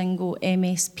every single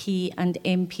MSP and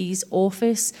MP's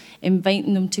office,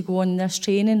 inviting them to go on this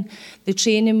training. The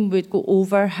training would go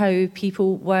over how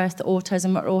people with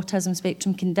autism or autism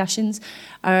spectrum conditions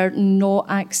are not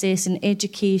accessing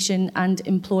education and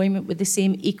employment with the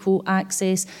same equal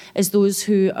access as those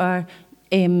who are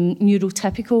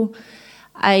neurotypical.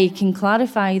 I can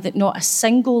clarify that not a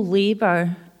single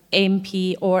Labour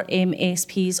MP or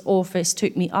MSP's office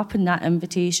took me up on that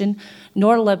invitation,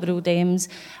 nor Liberal Dems,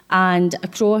 and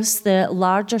across the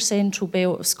larger central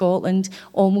belt of Scotland,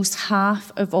 almost half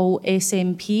of all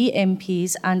SNP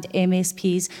MPs and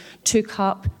MSPs took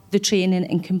up the training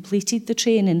and completed the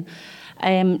training.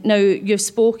 Now, you've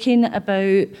spoken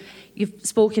about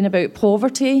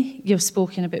poverty, you've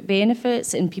spoken about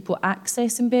benefits and people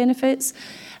accessing benefits.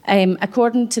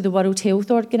 According to the World Health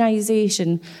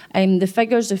Organisation, the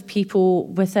figures of people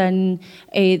within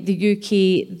the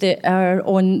UK that are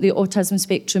on the autism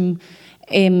spectrum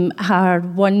are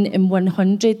 1 in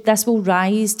 100. This will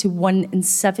rise to 1 in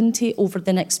 70 over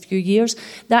the next few years.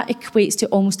 That equates to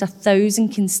almost 1,000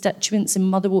 constituents in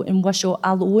Motherwell and Wishaw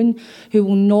alone who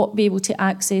will not be able to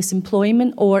access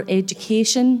employment or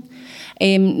education.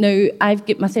 Now, I've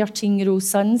got my 13-year-old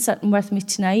son sitting with me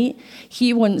tonight.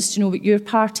 He wants to know what your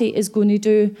party is going to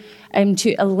do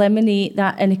to eliminate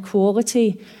that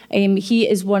inequality. He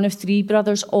is one of 3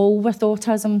 brothers, all with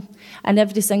autism, and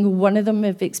every single one of them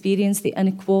have experienced the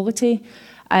inequality.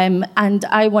 And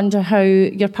I wonder how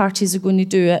your parties are going to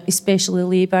do it, especially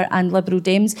Labour and Liberal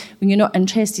Dems, when you're not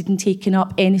interested in taking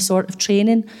up any sort of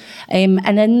training.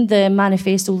 And in the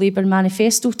manifesto, Labour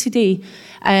manifesto today,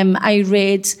 I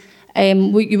read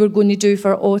what you were going to do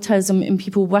for autism and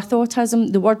people with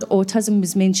autism. The word autism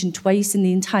was mentioned twice in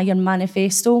the entire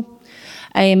manifesto.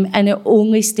 And it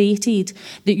only stated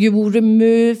that you will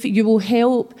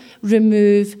help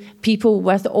remove people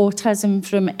with autism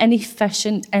from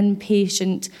inefficient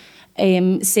inpatient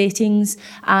settings,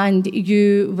 and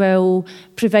you will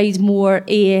provide more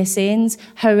ASNs.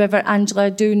 However, Angela, I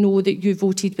do know that you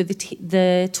voted with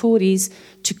the Tories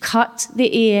to cut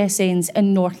the ASNs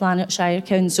in North Lanarkshire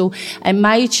Council, and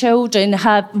my children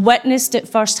have witnessed it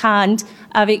firsthand.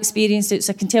 I've experienced it,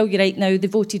 so I can tell you right now, they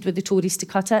voted with the Tories to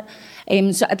cut it.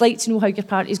 So I'd like to know how your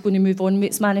party is going to move on with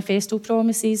its manifesto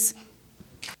promises.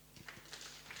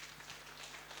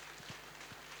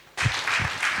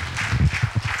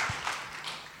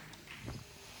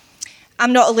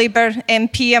 I'm not a Labour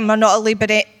MP, I'm not a Labour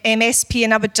MSP,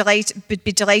 and I would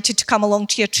be delighted to come along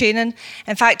to your training.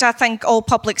 In fact, I think all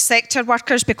public sector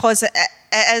workers, because it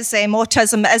is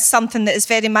autism, it is something that is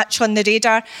very much on the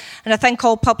radar, and I think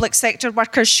all public sector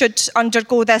workers should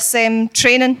undergo this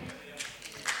training.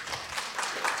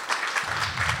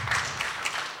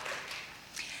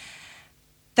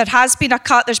 There's been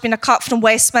a cut from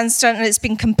Westminster, and it's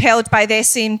been compelled by the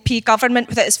SNP government,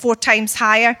 that is 4 times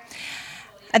higher.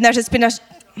 And there has been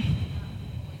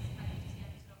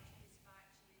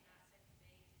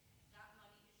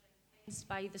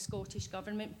by the Scottish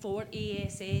Government for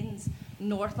ASN's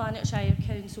North Lanarkshire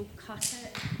Council cut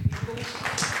it.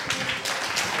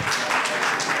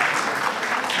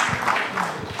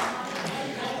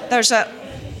 There's a...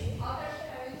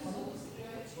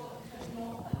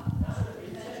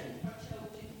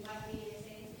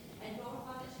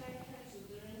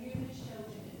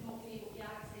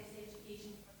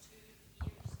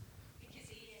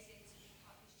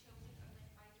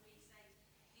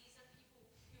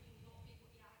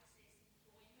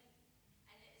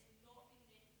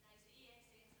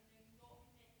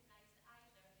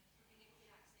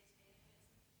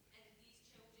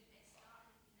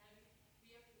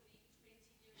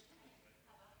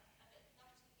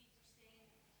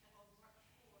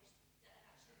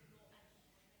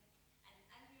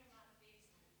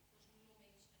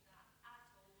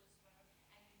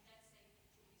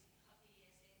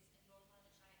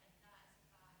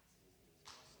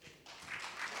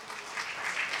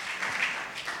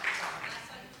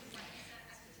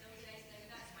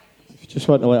 Just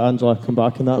want to let Angela come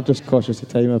back on that. I'm just cautious of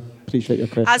time. I appreciate your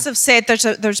question. As I've said,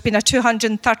 there's been a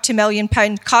 £230 million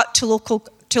cut to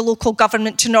local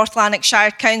government, to North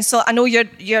Lanarkshire Council. I know you're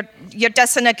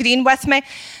disagreeing with me.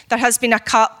 There has been a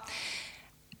cut.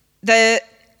 The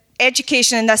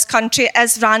education in this country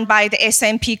is run by the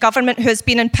SNP government, who has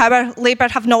been in power. Labour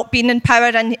have not been in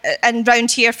power and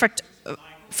round here for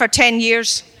 10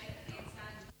 years.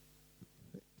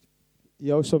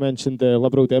 You also mentioned the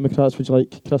Liberal Democrats. Would you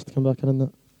like Chris to come back in on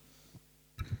that?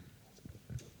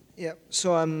 Yeah,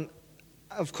 so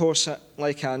of course,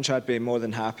 like Angela, I'd be more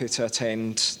than happy to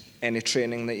attend any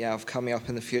training that you have coming up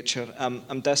in the future.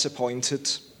 I'm disappointed,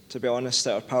 to be honest,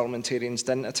 that our parliamentarians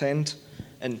didn't attend,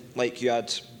 and like you,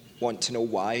 I'd want to know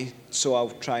why, so I'll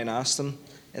try and ask them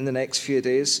in the next few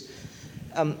days.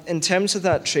 In terms of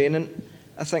that training,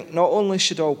 I think not only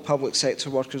should all public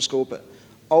sector workers go, but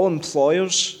all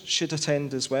employers should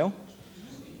attend as well.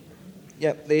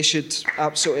 Yeah, they should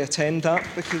absolutely attend that,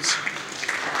 because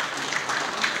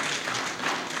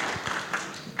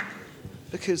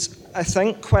I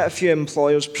think quite a few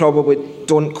employers probably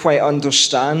don't quite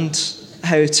understand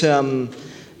how to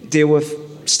deal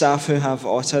with staff who have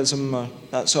autism or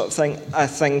that sort of thing. I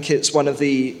think it's one of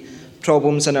the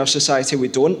problems in our society we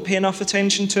don't pay enough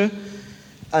attention to.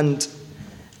 And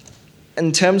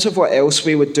in terms of what else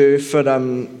we would do for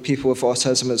people with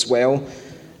autism as well,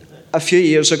 a few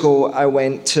years ago I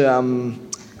went to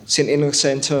St Angela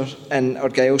Centre in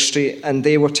Argyle Street, and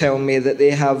they were telling me that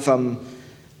they have,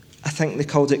 I think they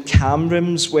called it cam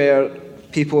rooms, where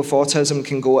people with autism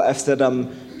can go if they're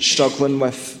struggling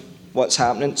with what's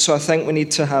happening. So I think we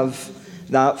need to have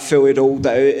that fully rolled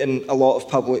out in a lot of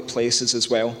public places as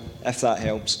well, if that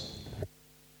helps.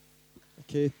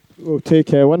 Okay. We'll take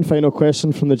one final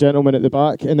question from the gentleman at the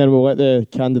back, and then we'll let the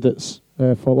candidates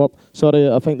follow up. Sorry,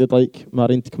 I think they'd like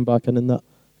Marion to come back in that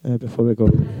before we go.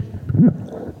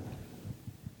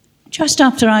 Just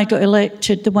after I got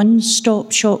elected, the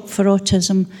one-stop shop for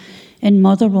autism in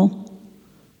Motherwell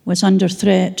was under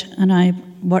threat, and I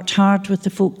worked hard with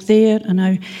the folk there, and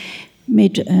I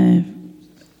made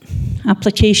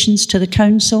applications to the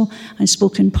council. I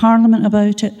spoke in Parliament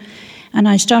about it. And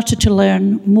I started to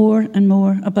learn more and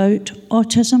more about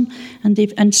autism.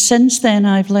 And since then,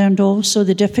 I've learned also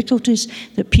the difficulties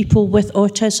that people with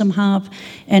autism have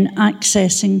in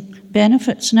accessing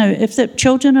benefits. Now, if the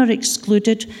children are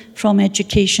excluded from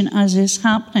education, as is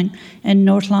happening in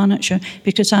North Lanarkshire,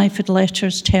 because I've had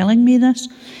letters telling me this,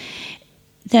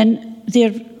 then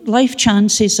their life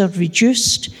chances are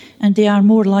reduced, and they are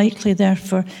more likely,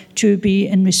 therefore, to be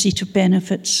in receipt of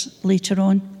benefits later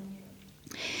on.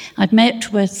 I'd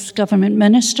met with government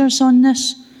ministers on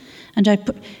this, and I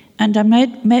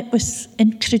met with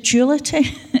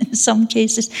incredulity in some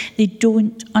cases. They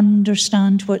don't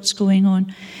understand what's going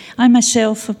on. I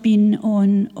myself have been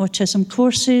on autism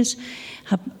courses,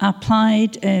 have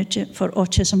applied for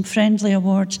Autism Friendly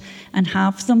Awards, and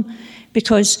have them,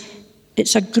 because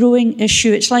it's a growing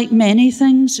issue. It's like many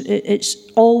things. It's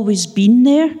always been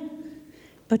there,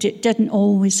 but it didn't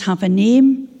always have a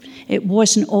name. It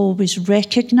wasn't always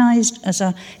recognised as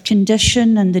a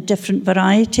condition, and the different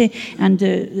variety and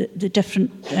the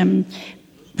different,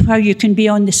 how you can be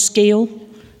on the scale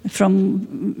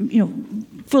from,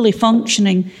 fully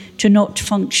functioning to not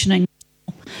functioning.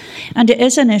 And it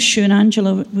is an issue, and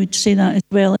Angela would say that as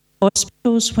well, in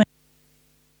hospitals when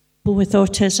people with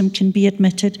autism can be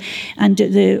admitted, and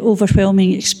the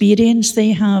overwhelming experience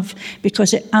they have,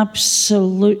 because it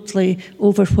absolutely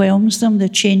overwhelms them, the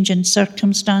change in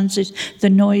circumstances, the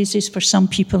noises, for some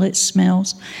people it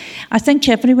smells. I think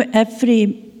every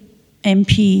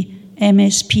MP,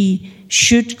 MSP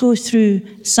should go through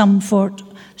some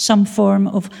form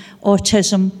of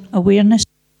autism awareness,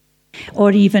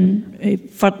 or even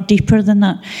deeper than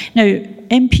that. Now,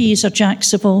 MPs are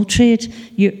jacks of all trade.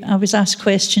 I was asked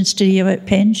questions today about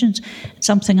pensions,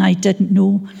 something I didn't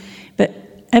know.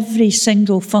 But every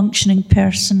single functioning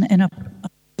person in a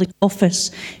public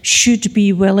office should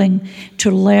be willing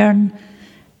to learn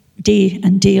day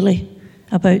and daily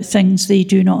about things they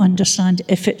do not understand,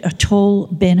 if it at all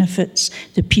benefits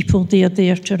the people they are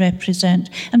there to represent.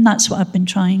 And that's what I've been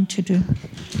trying to do.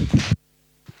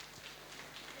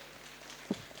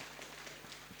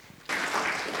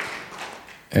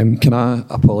 Can I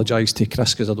apologise to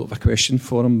Chris because I don't have a question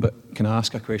for him, but can I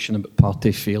ask a question about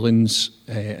party failings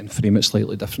and frame it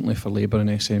slightly differently for Labour and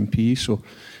SNP? So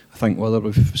I think whether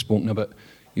we've spoken about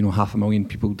 500,000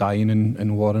 people dying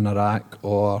in war in Iraq,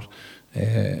 or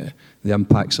the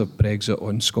impacts of Brexit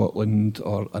on Scotland,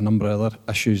 or a number of other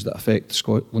issues that affect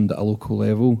Scotland at a local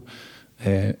level,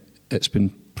 it's been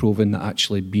proven that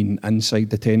actually being inside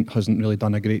the tent hasn't really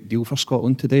done a great deal for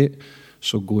Scotland to date.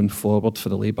 So going forward for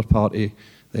the Labour Party,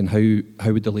 then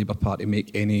how would the Labour Party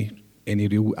make any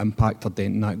real impact or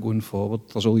dent in that going forward?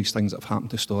 There's all these things that have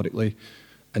happened historically,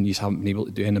 and you haven't been able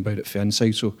to do anything about it from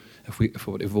inside. So if we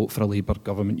were to vote for a Labour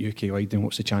government UK-wide, then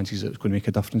what's the chances that it's going to make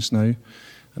a difference now?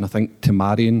 And I think to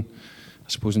Marion, I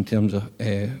suppose in terms of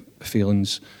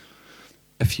failings,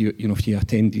 if you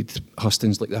attended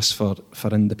Hustings like this for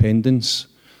independence,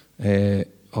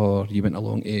 or you went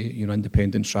along to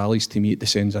independence rallies, to me it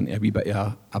descends into a wee bit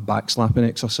of a backslapping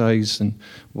exercise, and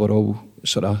we're all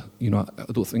sort of,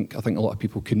 I think a lot of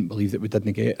people couldn't believe that we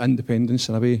didn't get independence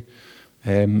in a way.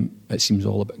 It seems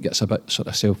gets a bit sort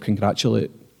of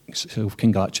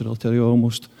self-congratulatory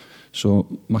almost. So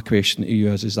my question to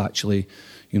you is actually,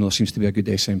 there seems to be a good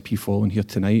SNP following here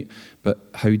tonight, but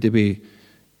how do we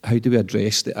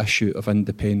address the issue of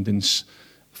independence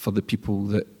for the people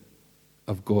that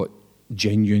have got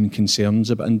genuine concerns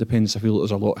about independence? I feel like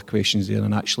there's a lot of questions there,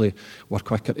 and actually we're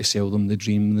quicker to sell them the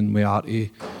dream than we are to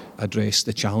address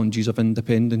the challenges of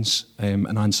independence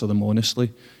and answer them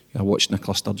honestly. I watched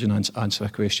Nicola Sturgeon answer a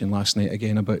question last night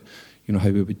again about how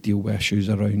we would deal with issues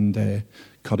around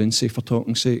currency, for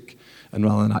talking sake, and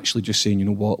rather than actually just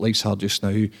saying what life's hard just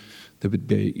now, there would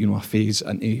be a phase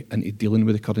into dealing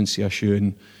with the currency issue,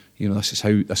 and this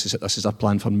is our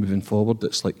plan for moving forward.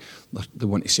 It's like they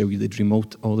want to sell you the dream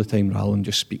all the time, rather than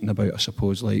just speaking about, I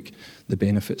suppose, like the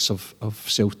benefits of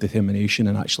self-determination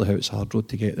and actually how it's a hard road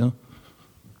to get there.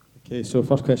 Okay, so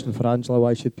first question for Angela: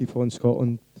 why should people in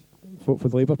Scotland vote for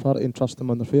the Labour Party and trust them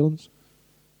on their failings?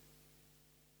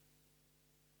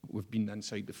 We've been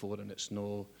inside before, and it's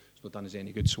not done us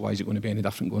any good. So why is it going to be any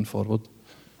different going forward?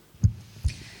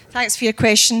 Thanks for your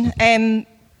question.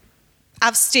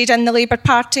 I've stayed in the Labour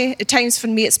Party. At times for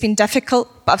me it's been difficult,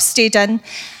 but I've stayed in,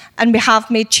 and we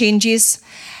have made changes.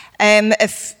 When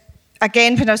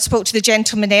I spoke to the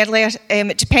gentleman earlier,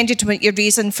 it depended on what your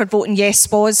reason for voting yes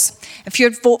was. If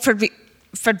your vote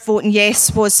for voting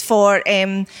yes was for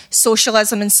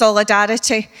socialism and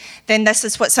solidarity, then this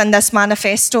is what's in this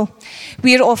manifesto.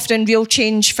 We're offering real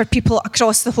change for people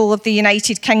across the whole of the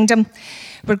United Kingdom.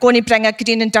 We're going to bring a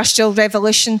green industrial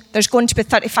revolution. There's going to be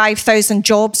 35,000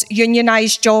 jobs,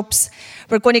 unionised jobs.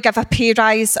 We're going to give a pay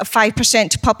rise of 5%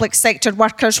 to public sector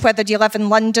workers, whether you live in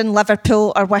London,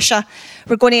 Liverpool or Wishaw.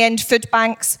 We're going to end food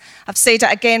banks. I've said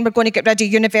it again, we're going to get rid of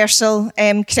universal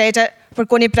credit. We're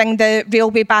going to bring the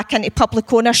railway back into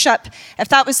public ownership. If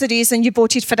that was the reason you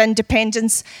voted for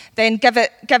independence, then give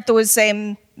those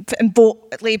and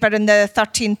vote Labour on the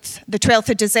 12th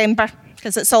of December,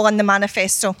 because it's all in the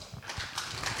manifesto.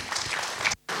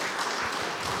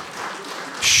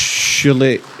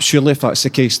 Surely, if that's the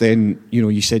case, then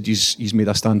you said he's made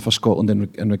a stand for Scotland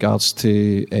in regards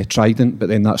to Trident, but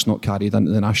then that's not carried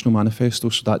into the National Manifesto.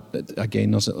 So that again,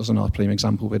 there's another prime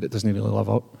example where it doesn't really live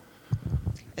up.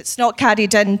 It's not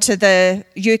carried into the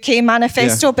UK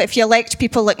manifesto, yeah. But if you elect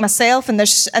people like myself, and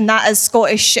that is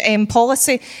Scottish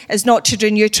policy, is not to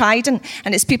renew Trident,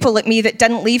 and it's people like me that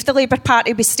didn't leave the Labour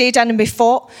Party. We stayed in and we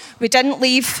fought. We didn't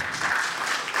leave.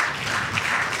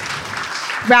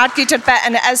 We argued a bit,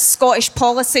 and it is Scottish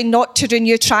policy not to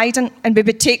renew Trident, and we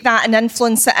would take that and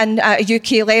influence it in at a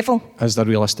UK level. Is there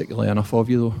realistically enough of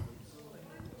you, though?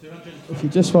 If you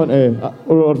just want to,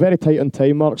 we're very tight on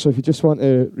time, Mark, so if you just want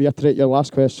to reiterate your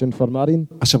last question for Marion.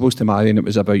 I suppose to Marion it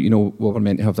was about, we were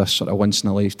meant to have this sort of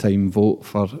once-in-a-lifetime vote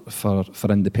for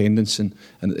independence, and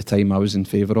at the time I was in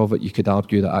favour of it. You could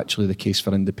argue that actually the case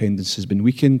for independence has been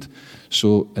weakened.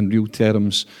 So in real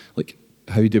terms, like,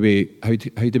 how do we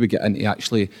get into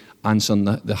actually answering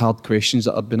the hard questions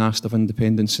that are being asked of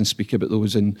independence and speak about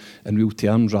those in real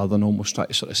terms, rather than almost try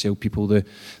to sort of sell people the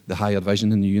higher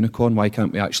vision and the unicorn? Why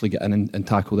can't we actually get in and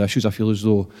tackle the issues? I feel as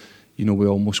though, you know, we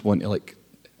almost want to like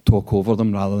talk over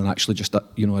them rather than actually just,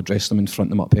 you know, address them and front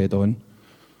them up head on.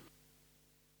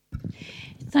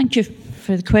 Thank you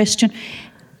for the question.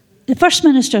 The First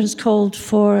Minister has called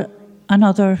for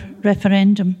another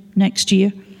referendum next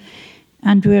year,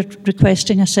 and we're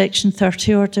requesting a Section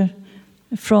 30 order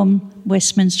from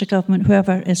Westminster Government,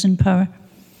 whoever is in power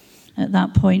at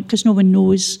that point, because no one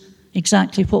knows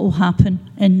exactly what will happen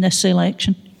in this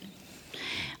election.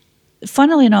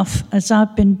 Funnily enough, as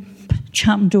I've been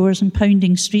champing doors and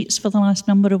pounding streets for the last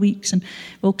number of weeks, and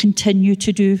will continue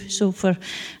to do so for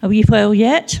a wee while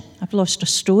yet. I've lost a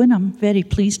stone. I'm very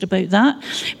pleased about that.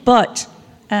 But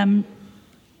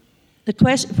the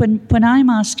question, when I'm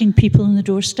asking people on the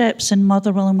doorsteps in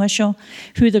Motherwell and Wishaw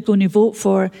who they're going to vote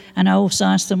for, and I also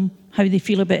ask them how they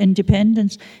feel about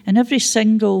independence, and every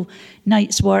single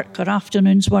night's work or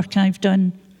afternoon's work I've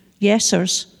done,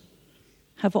 yesers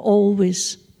have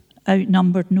always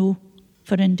outnumbered no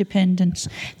for independence.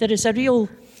 There is a real,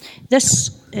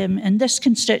 in this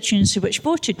constituency which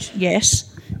voted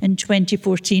yes in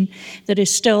 2014, there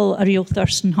is still a real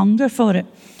thirst and hunger for it.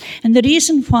 And the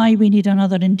reason why we need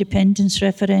another independence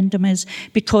referendum is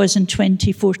because in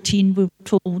 2014 we were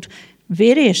told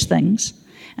various things,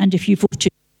 and if you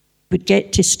voted, you would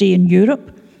get to stay in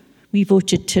Europe. We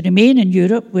voted to remain in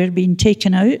Europe. We're being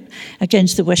taken out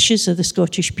against the wishes of the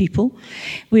Scottish people.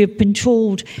 We have been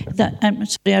told that,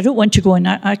 sorry, I don't want to go on,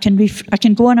 I can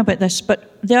go on about this,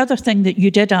 but the other thing that you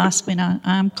did ask me, and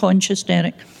I am conscious,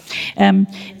 Derek,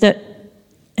 that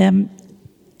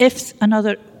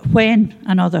when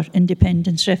another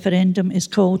independence referendum is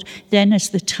called, then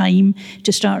is the time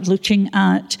to start looking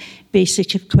at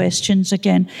basic questions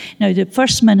again. Now, the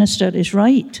First Minister is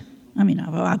right. I mean,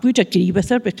 I would agree with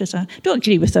her, because I don't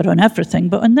agree with her on everything,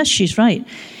 but on this she's right.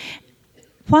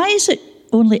 Why is it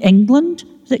only England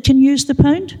that can use the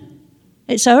pound?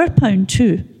 It's our pound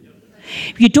too.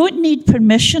 You don't need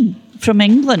permission from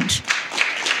England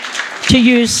to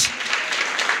use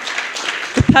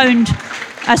the pound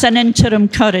as an interim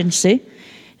currency.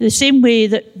 The same way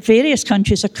that various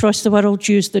countries across the world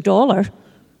use the dollar,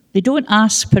 they don't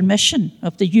ask permission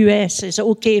of the US. Is it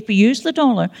okay if we use the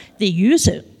dollar? They use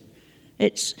it.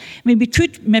 We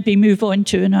could maybe move on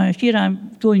to, now here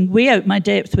I'm going way out my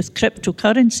depth with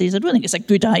cryptocurrencies. I don't think it's a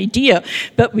good idea,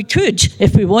 but we could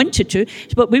if we wanted to,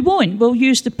 but we won't. We'll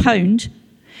use the pound,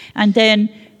 and then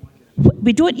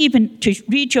we don't even, to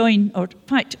rejoin, or in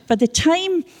fact, by the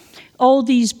time all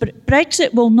these,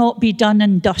 Brexit will not be done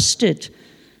and dusted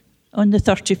on the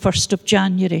 31st of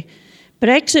January.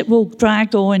 Brexit will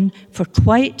drag on for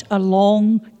quite a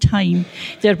long time.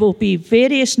 There will be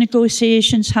various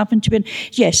negotiations having to be.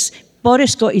 Yes,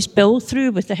 Boris got his bill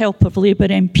through with the help of Labour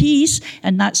MPs,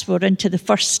 and we're into the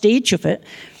first stage of it.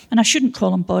 And I shouldn't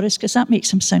call him Boris, because that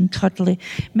makes him sound cuddly.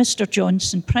 Mr.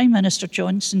 Johnson, Prime Minister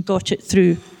Johnson, got it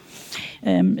through,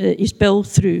 his bill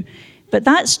through. But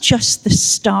that's just the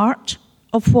start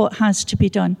of what has to be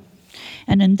done.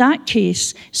 And in that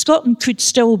case, Scotland could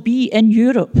still be in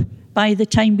Europe by the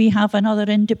time we have another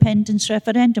independence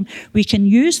referendum. We can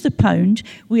use the pound.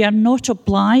 We are not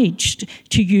obliged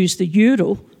to use the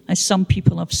euro, as some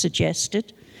people have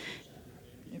suggested.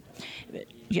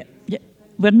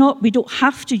 We don't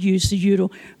have to use the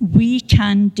euro. We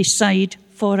can decide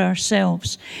for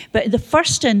ourselves. But in the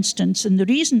first instance, and the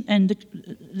reason and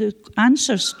the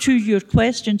answers to your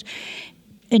questions,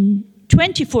 in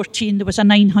 2014 there was a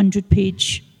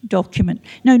 900-page document.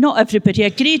 Now, not everybody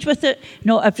agreed with it,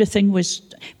 not everything was,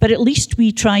 but at least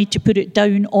we tried to put it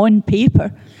down on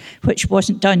paper, which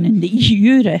wasn't done in the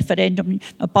EU referendum.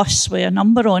 A bus with a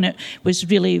number on it was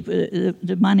really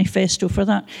the manifesto for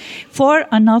that. For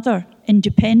another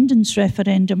independence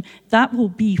referendum, that will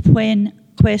be when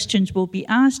questions will be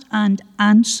asked and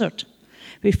answered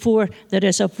before there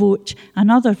is a vote,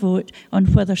 another vote, on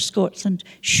whether Scotland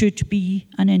should be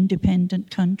an independent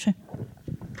country.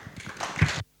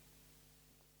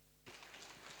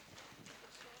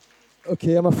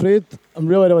 Okay, I'm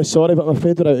really, really sorry, but I'm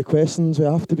afraid we're out of questions. We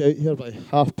have to be out here by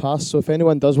past. So if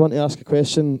anyone does want to ask a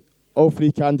question, all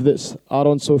three candidates are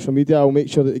on social media. I'll make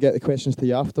sure that they get the questions to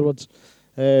you afterwards.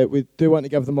 We do want to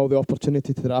give them all the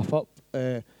opportunity to wrap up.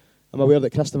 I'm aware that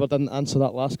Christopher didn't answer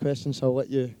that last question, so I'll let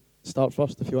you start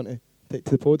first if you want to take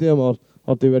to the podium or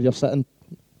do where you're sitting.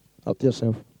 Up to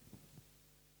yourself.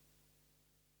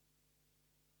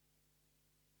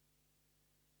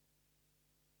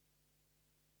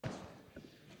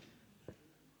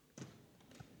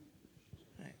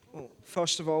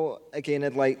 First of all, again,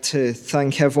 I'd like to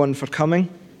thank everyone for coming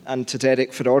and to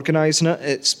Derek for organising it.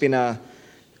 It's been a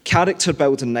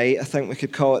character-building night, I think we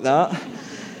could call it that.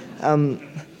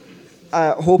 I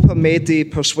hope I made the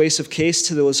persuasive case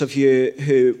to those of you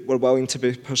who were willing to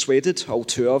be persuaded, all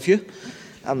two of you.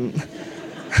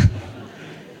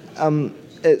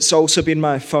 It's also been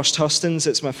my first hustings.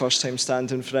 It's my first time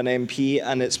standing for an MP,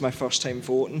 and it's my first time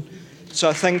voting. So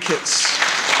I think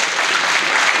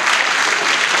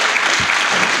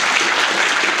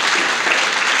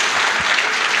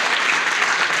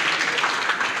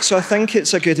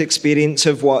it's a good experience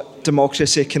of what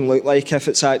democracy can look like if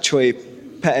it's actually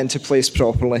put into place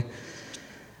properly.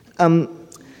 A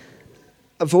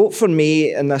vote for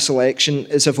me in this election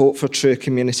is a vote for true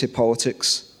community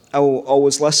politics. I'll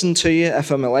always listen to you if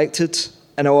I'm elected,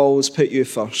 and I'll always put you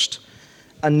first.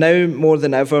 And now, more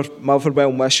than ever,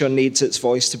 Motherwell Wishaw needs its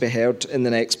voice to be heard in the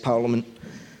next Parliament.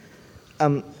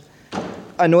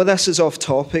 I know this is off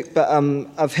topic, but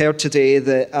I've heard today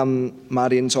that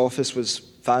Marion's office was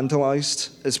vandalised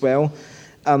as well.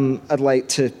 I'd like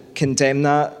to condemn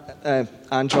that.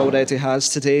 Angela already has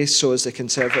today, so as the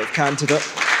Conservative candidate.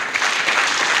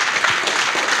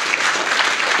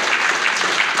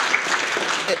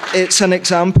 It's an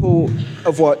example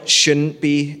of what shouldn't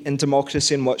be in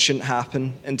democracy and what shouldn't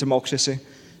happen in democracy.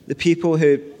 The people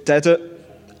who did it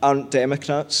aren't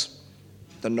Democrats.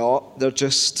 They're not. They're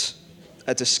just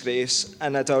a disgrace.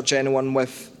 And I'd urge anyone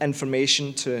with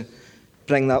information to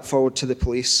bring that forward to the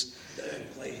police.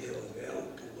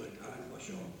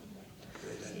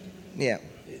 Yeah.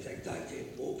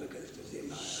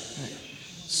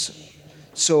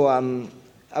 So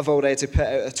I've already put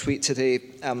out a tweet today,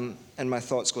 and my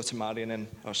thoughts go to Marion and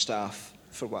our staff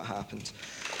for what happened.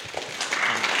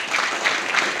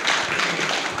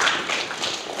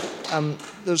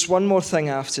 There's one more thing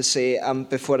I have to say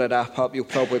before I wrap up. You'll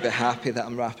probably be happy that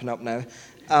I'm wrapping up now.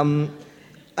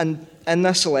 And in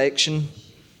this election,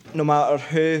 no matter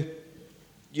who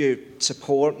you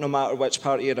support, no matter which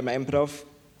party you're a member of,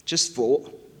 just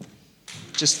vote.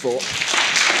 Just vote.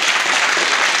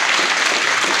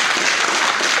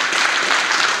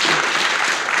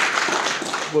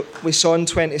 We saw in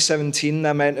 2017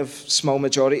 the amount of small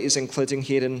majorities, including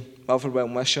here in Motherwell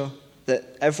Wishaw,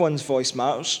 that everyone's voice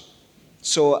matters.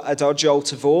 So I'd urge you all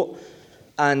to vote.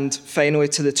 And finally,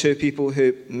 to the two people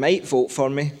who might vote for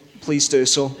me, please do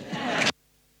so.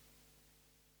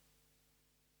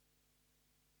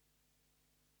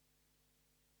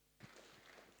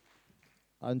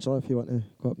 Angela, if you want to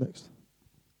go up next.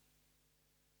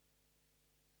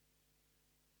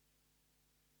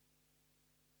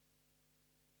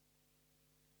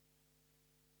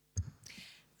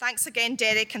 Thanks again,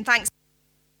 Derek, and thanks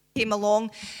for came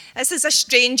along. This is a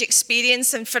strange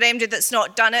experience, and for anybody that's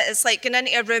not done it, it's like going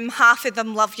into a room, half of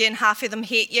them love you and half of them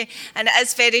hate you, and it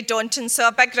is very daunting. So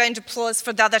a big round of applause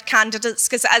for the other candidates,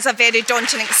 because it is a very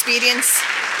daunting experience.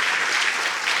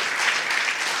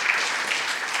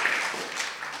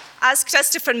 As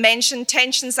Christopher mentioned,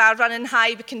 tensions are running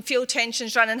high. We can feel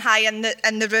tensions running high in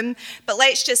the room, but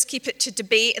let's just keep it to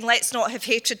debate and let's not have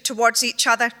hatred towards each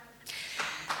other.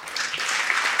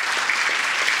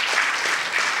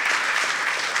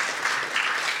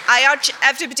 I urge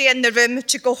everybody in the room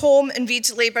to go home and read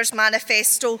Labour's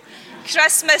manifesto.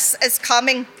 Christmas is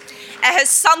coming. It has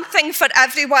something for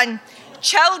everyone.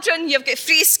 Children, you've got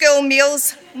free school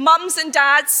meals. Mums and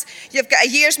dads, you've got a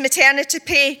year's maternity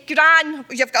pay. Gran,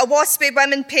 you've got a WASPy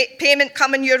women payment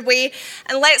coming your way.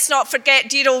 And let's not forget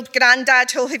dear old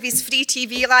Grandad who'll have his free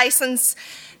TV licence.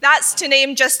 That's to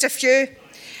name just a few.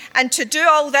 And to do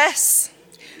all this,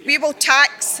 we will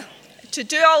tax. To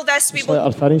do all this, we will...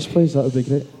 Let her finish, please. That would be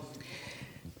great.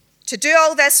 To do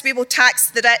all this, we will tax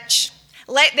the rich.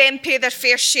 Let them pay their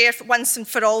fair share once and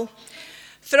for all.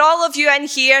 For all of you in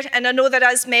here, and I know there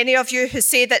is many of you who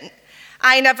say that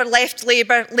I never left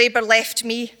Labour, Labour left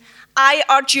me, I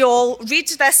urge you all, read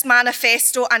this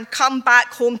manifesto and come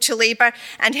back home to Labour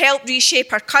and help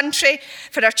reshape our country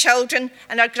for our children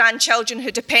and our grandchildren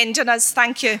who depend on us.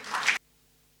 Thank you.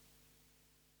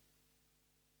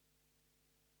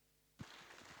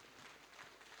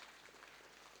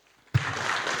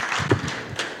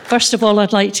 First of all,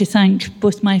 I'd like to thank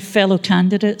both my fellow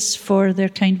candidates for their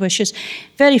kind wishes.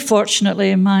 Very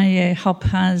fortunately, my hub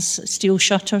has steel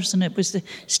shutters, and it was the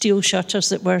steel shutters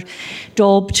that were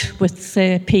daubed with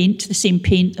paint, the same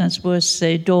paint as was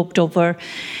daubed over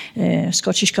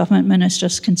Scottish Government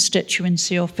Minister's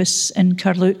constituency office in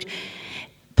Carluke.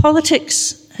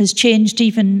 Politics has changed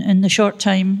even in the short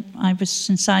time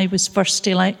since I was first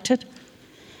elected.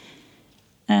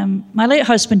 My late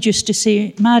husband used to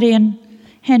say, Marion,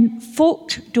 And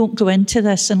folk don't go into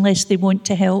this unless they want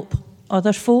to help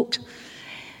other folk.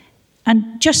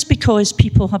 And just because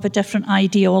people have a different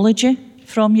ideology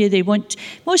from you,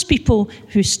 most people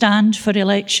who stand for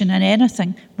election in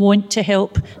anything want to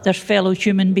help their fellow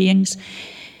human beings.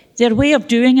 Their way of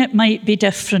doing it might be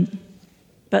different,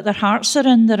 but their hearts are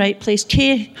in the right place.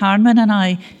 Kay Harman and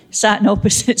I sat on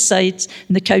opposite sides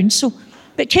in the council,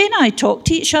 but Kay and I talked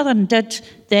to each other and did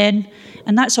then,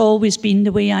 and that's always been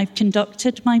the way I've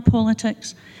conducted my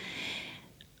politics.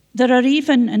 There are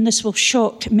even, and this will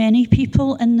shock many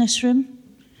people in this room,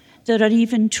 there are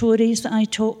even Tories that I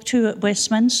talk to at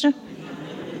Westminster.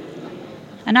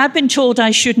 And I've been told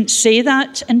I shouldn't say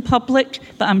that in public,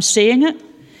 but I'm saying it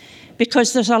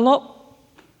because there's a lot.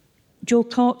 Joe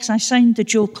Cox, I signed the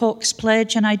Joe Cox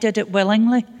pledge and I did it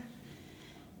willingly.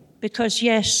 Because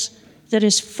yes, there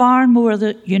is far more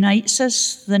that unites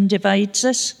us than divides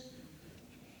us.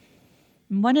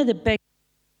 And one of the big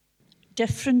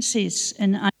differences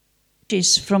in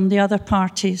ideologies from the other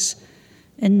parties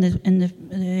in the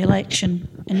election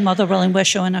in Motherwell and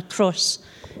Wishaw and across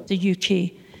the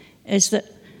UK is that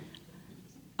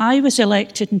I was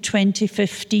elected in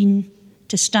 2015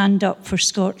 to stand up for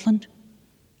Scotland.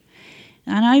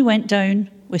 And I went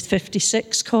down with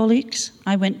 56 colleagues.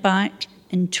 I went back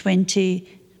in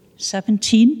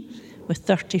 2017 with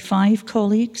 35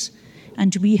 colleagues,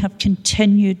 and we have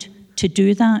continued to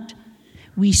do that.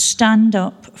 We stand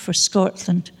up for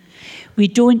Scotland. We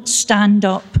don't stand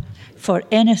up for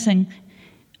anything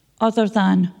other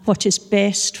than what is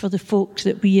best for the folk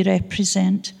that we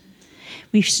represent.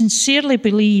 We sincerely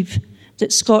believe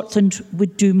that Scotland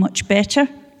would do much better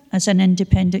as an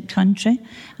independent country,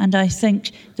 and I think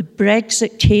the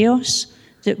Brexit chaos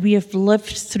that we have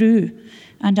lived through,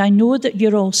 and I know that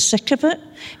you're all sick of it,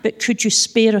 but could you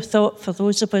spare a thought for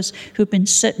those of us who've been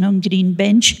sitting on green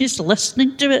benches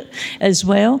listening to it as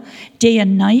well, day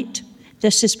and night?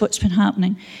 This is what's been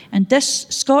happening. And this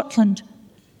Scotland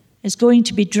is going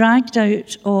to be dragged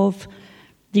out of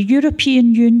the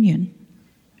European Union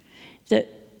that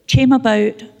came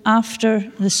about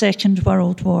after the Second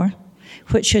World War,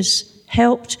 which has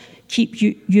helped keep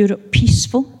Europe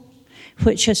peaceful,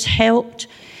 which has helped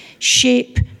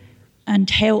shape and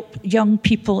help young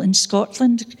people in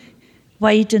Scotland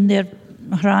widen their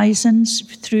horizons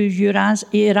through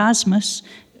Erasmus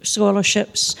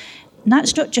scholarships. And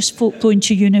that's not just folk going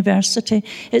to university,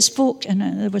 it's folk, and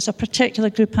there was a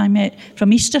particular group I met from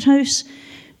Easterhouse,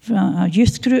 a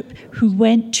youth group, who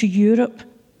went to Europe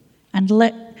and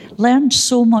learned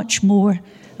so much more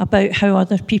about how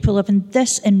other people live. And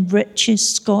this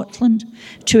enriches Scotland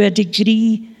to a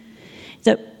degree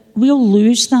that we'll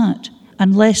lose that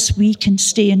unless we can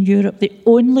stay in Europe. The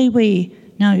only way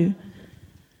now,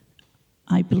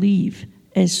 I believe,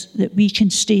 is that we can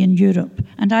stay in Europe.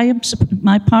 And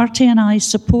my party and I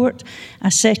support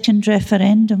a second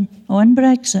referendum on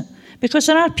Brexit, because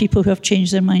there are people who have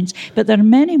changed their minds, but there are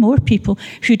many more people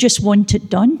who just want it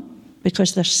done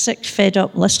because they're sick, fed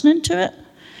up listening to it.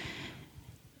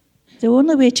 The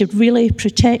only way to really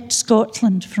protect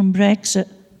Scotland from Brexit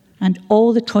and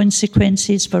all the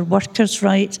consequences for workers'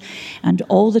 rights and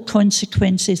all the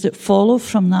consequences that follow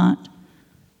from that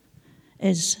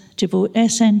is to vote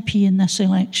SNP in this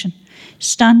election.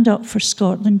 Stand up for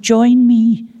Scotland. Join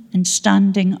me in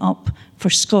standing up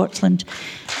for Scotland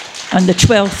on the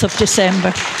 12th of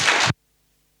December.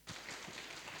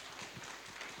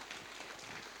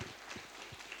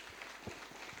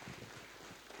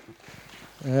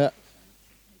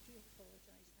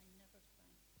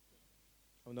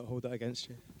 I'll not hold it against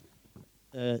you.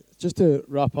 Just to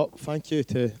wrap up, thank you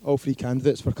to all three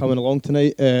candidates for coming along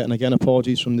tonight, and again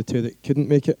apologies from the two that couldn't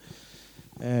make it.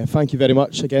 Thank you very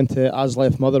much again to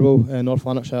ASLEF Motherwell, North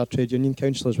Lanarkshire Trade Union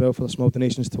Council as well for the small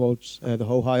donations towards the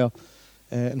hall hire.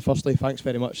 And firstly,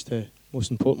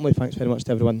 most importantly, thanks very much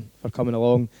to everyone for coming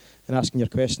along and asking your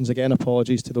questions. Again,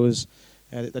 apologies to those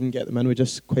that didn't get them in. We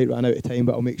just quite ran out of time,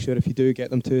 but I'll make sure if you do get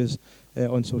them to us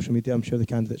on social media, I'm sure the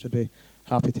candidates would be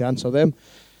happy to answer them.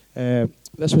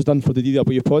 This was done for the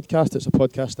DW podcast. It's a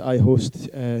podcast that I host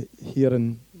here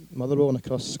in Motherwell and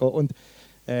across Scotland.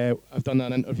 I've done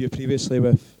an interview previously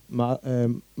with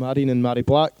Marion and Mary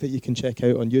Black that you can check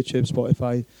out on YouTube,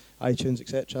 Spotify, iTunes,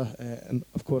 etc. And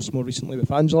of course, more recently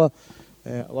with Angela.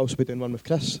 I'll also be doing one with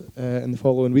Chris in the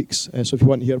following weeks. So if you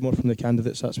want to hear more from the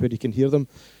candidates, that's where you can hear them.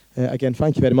 Again,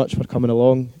 thank you very much for coming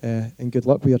along, and good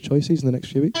luck with your choices in the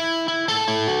next few weeks.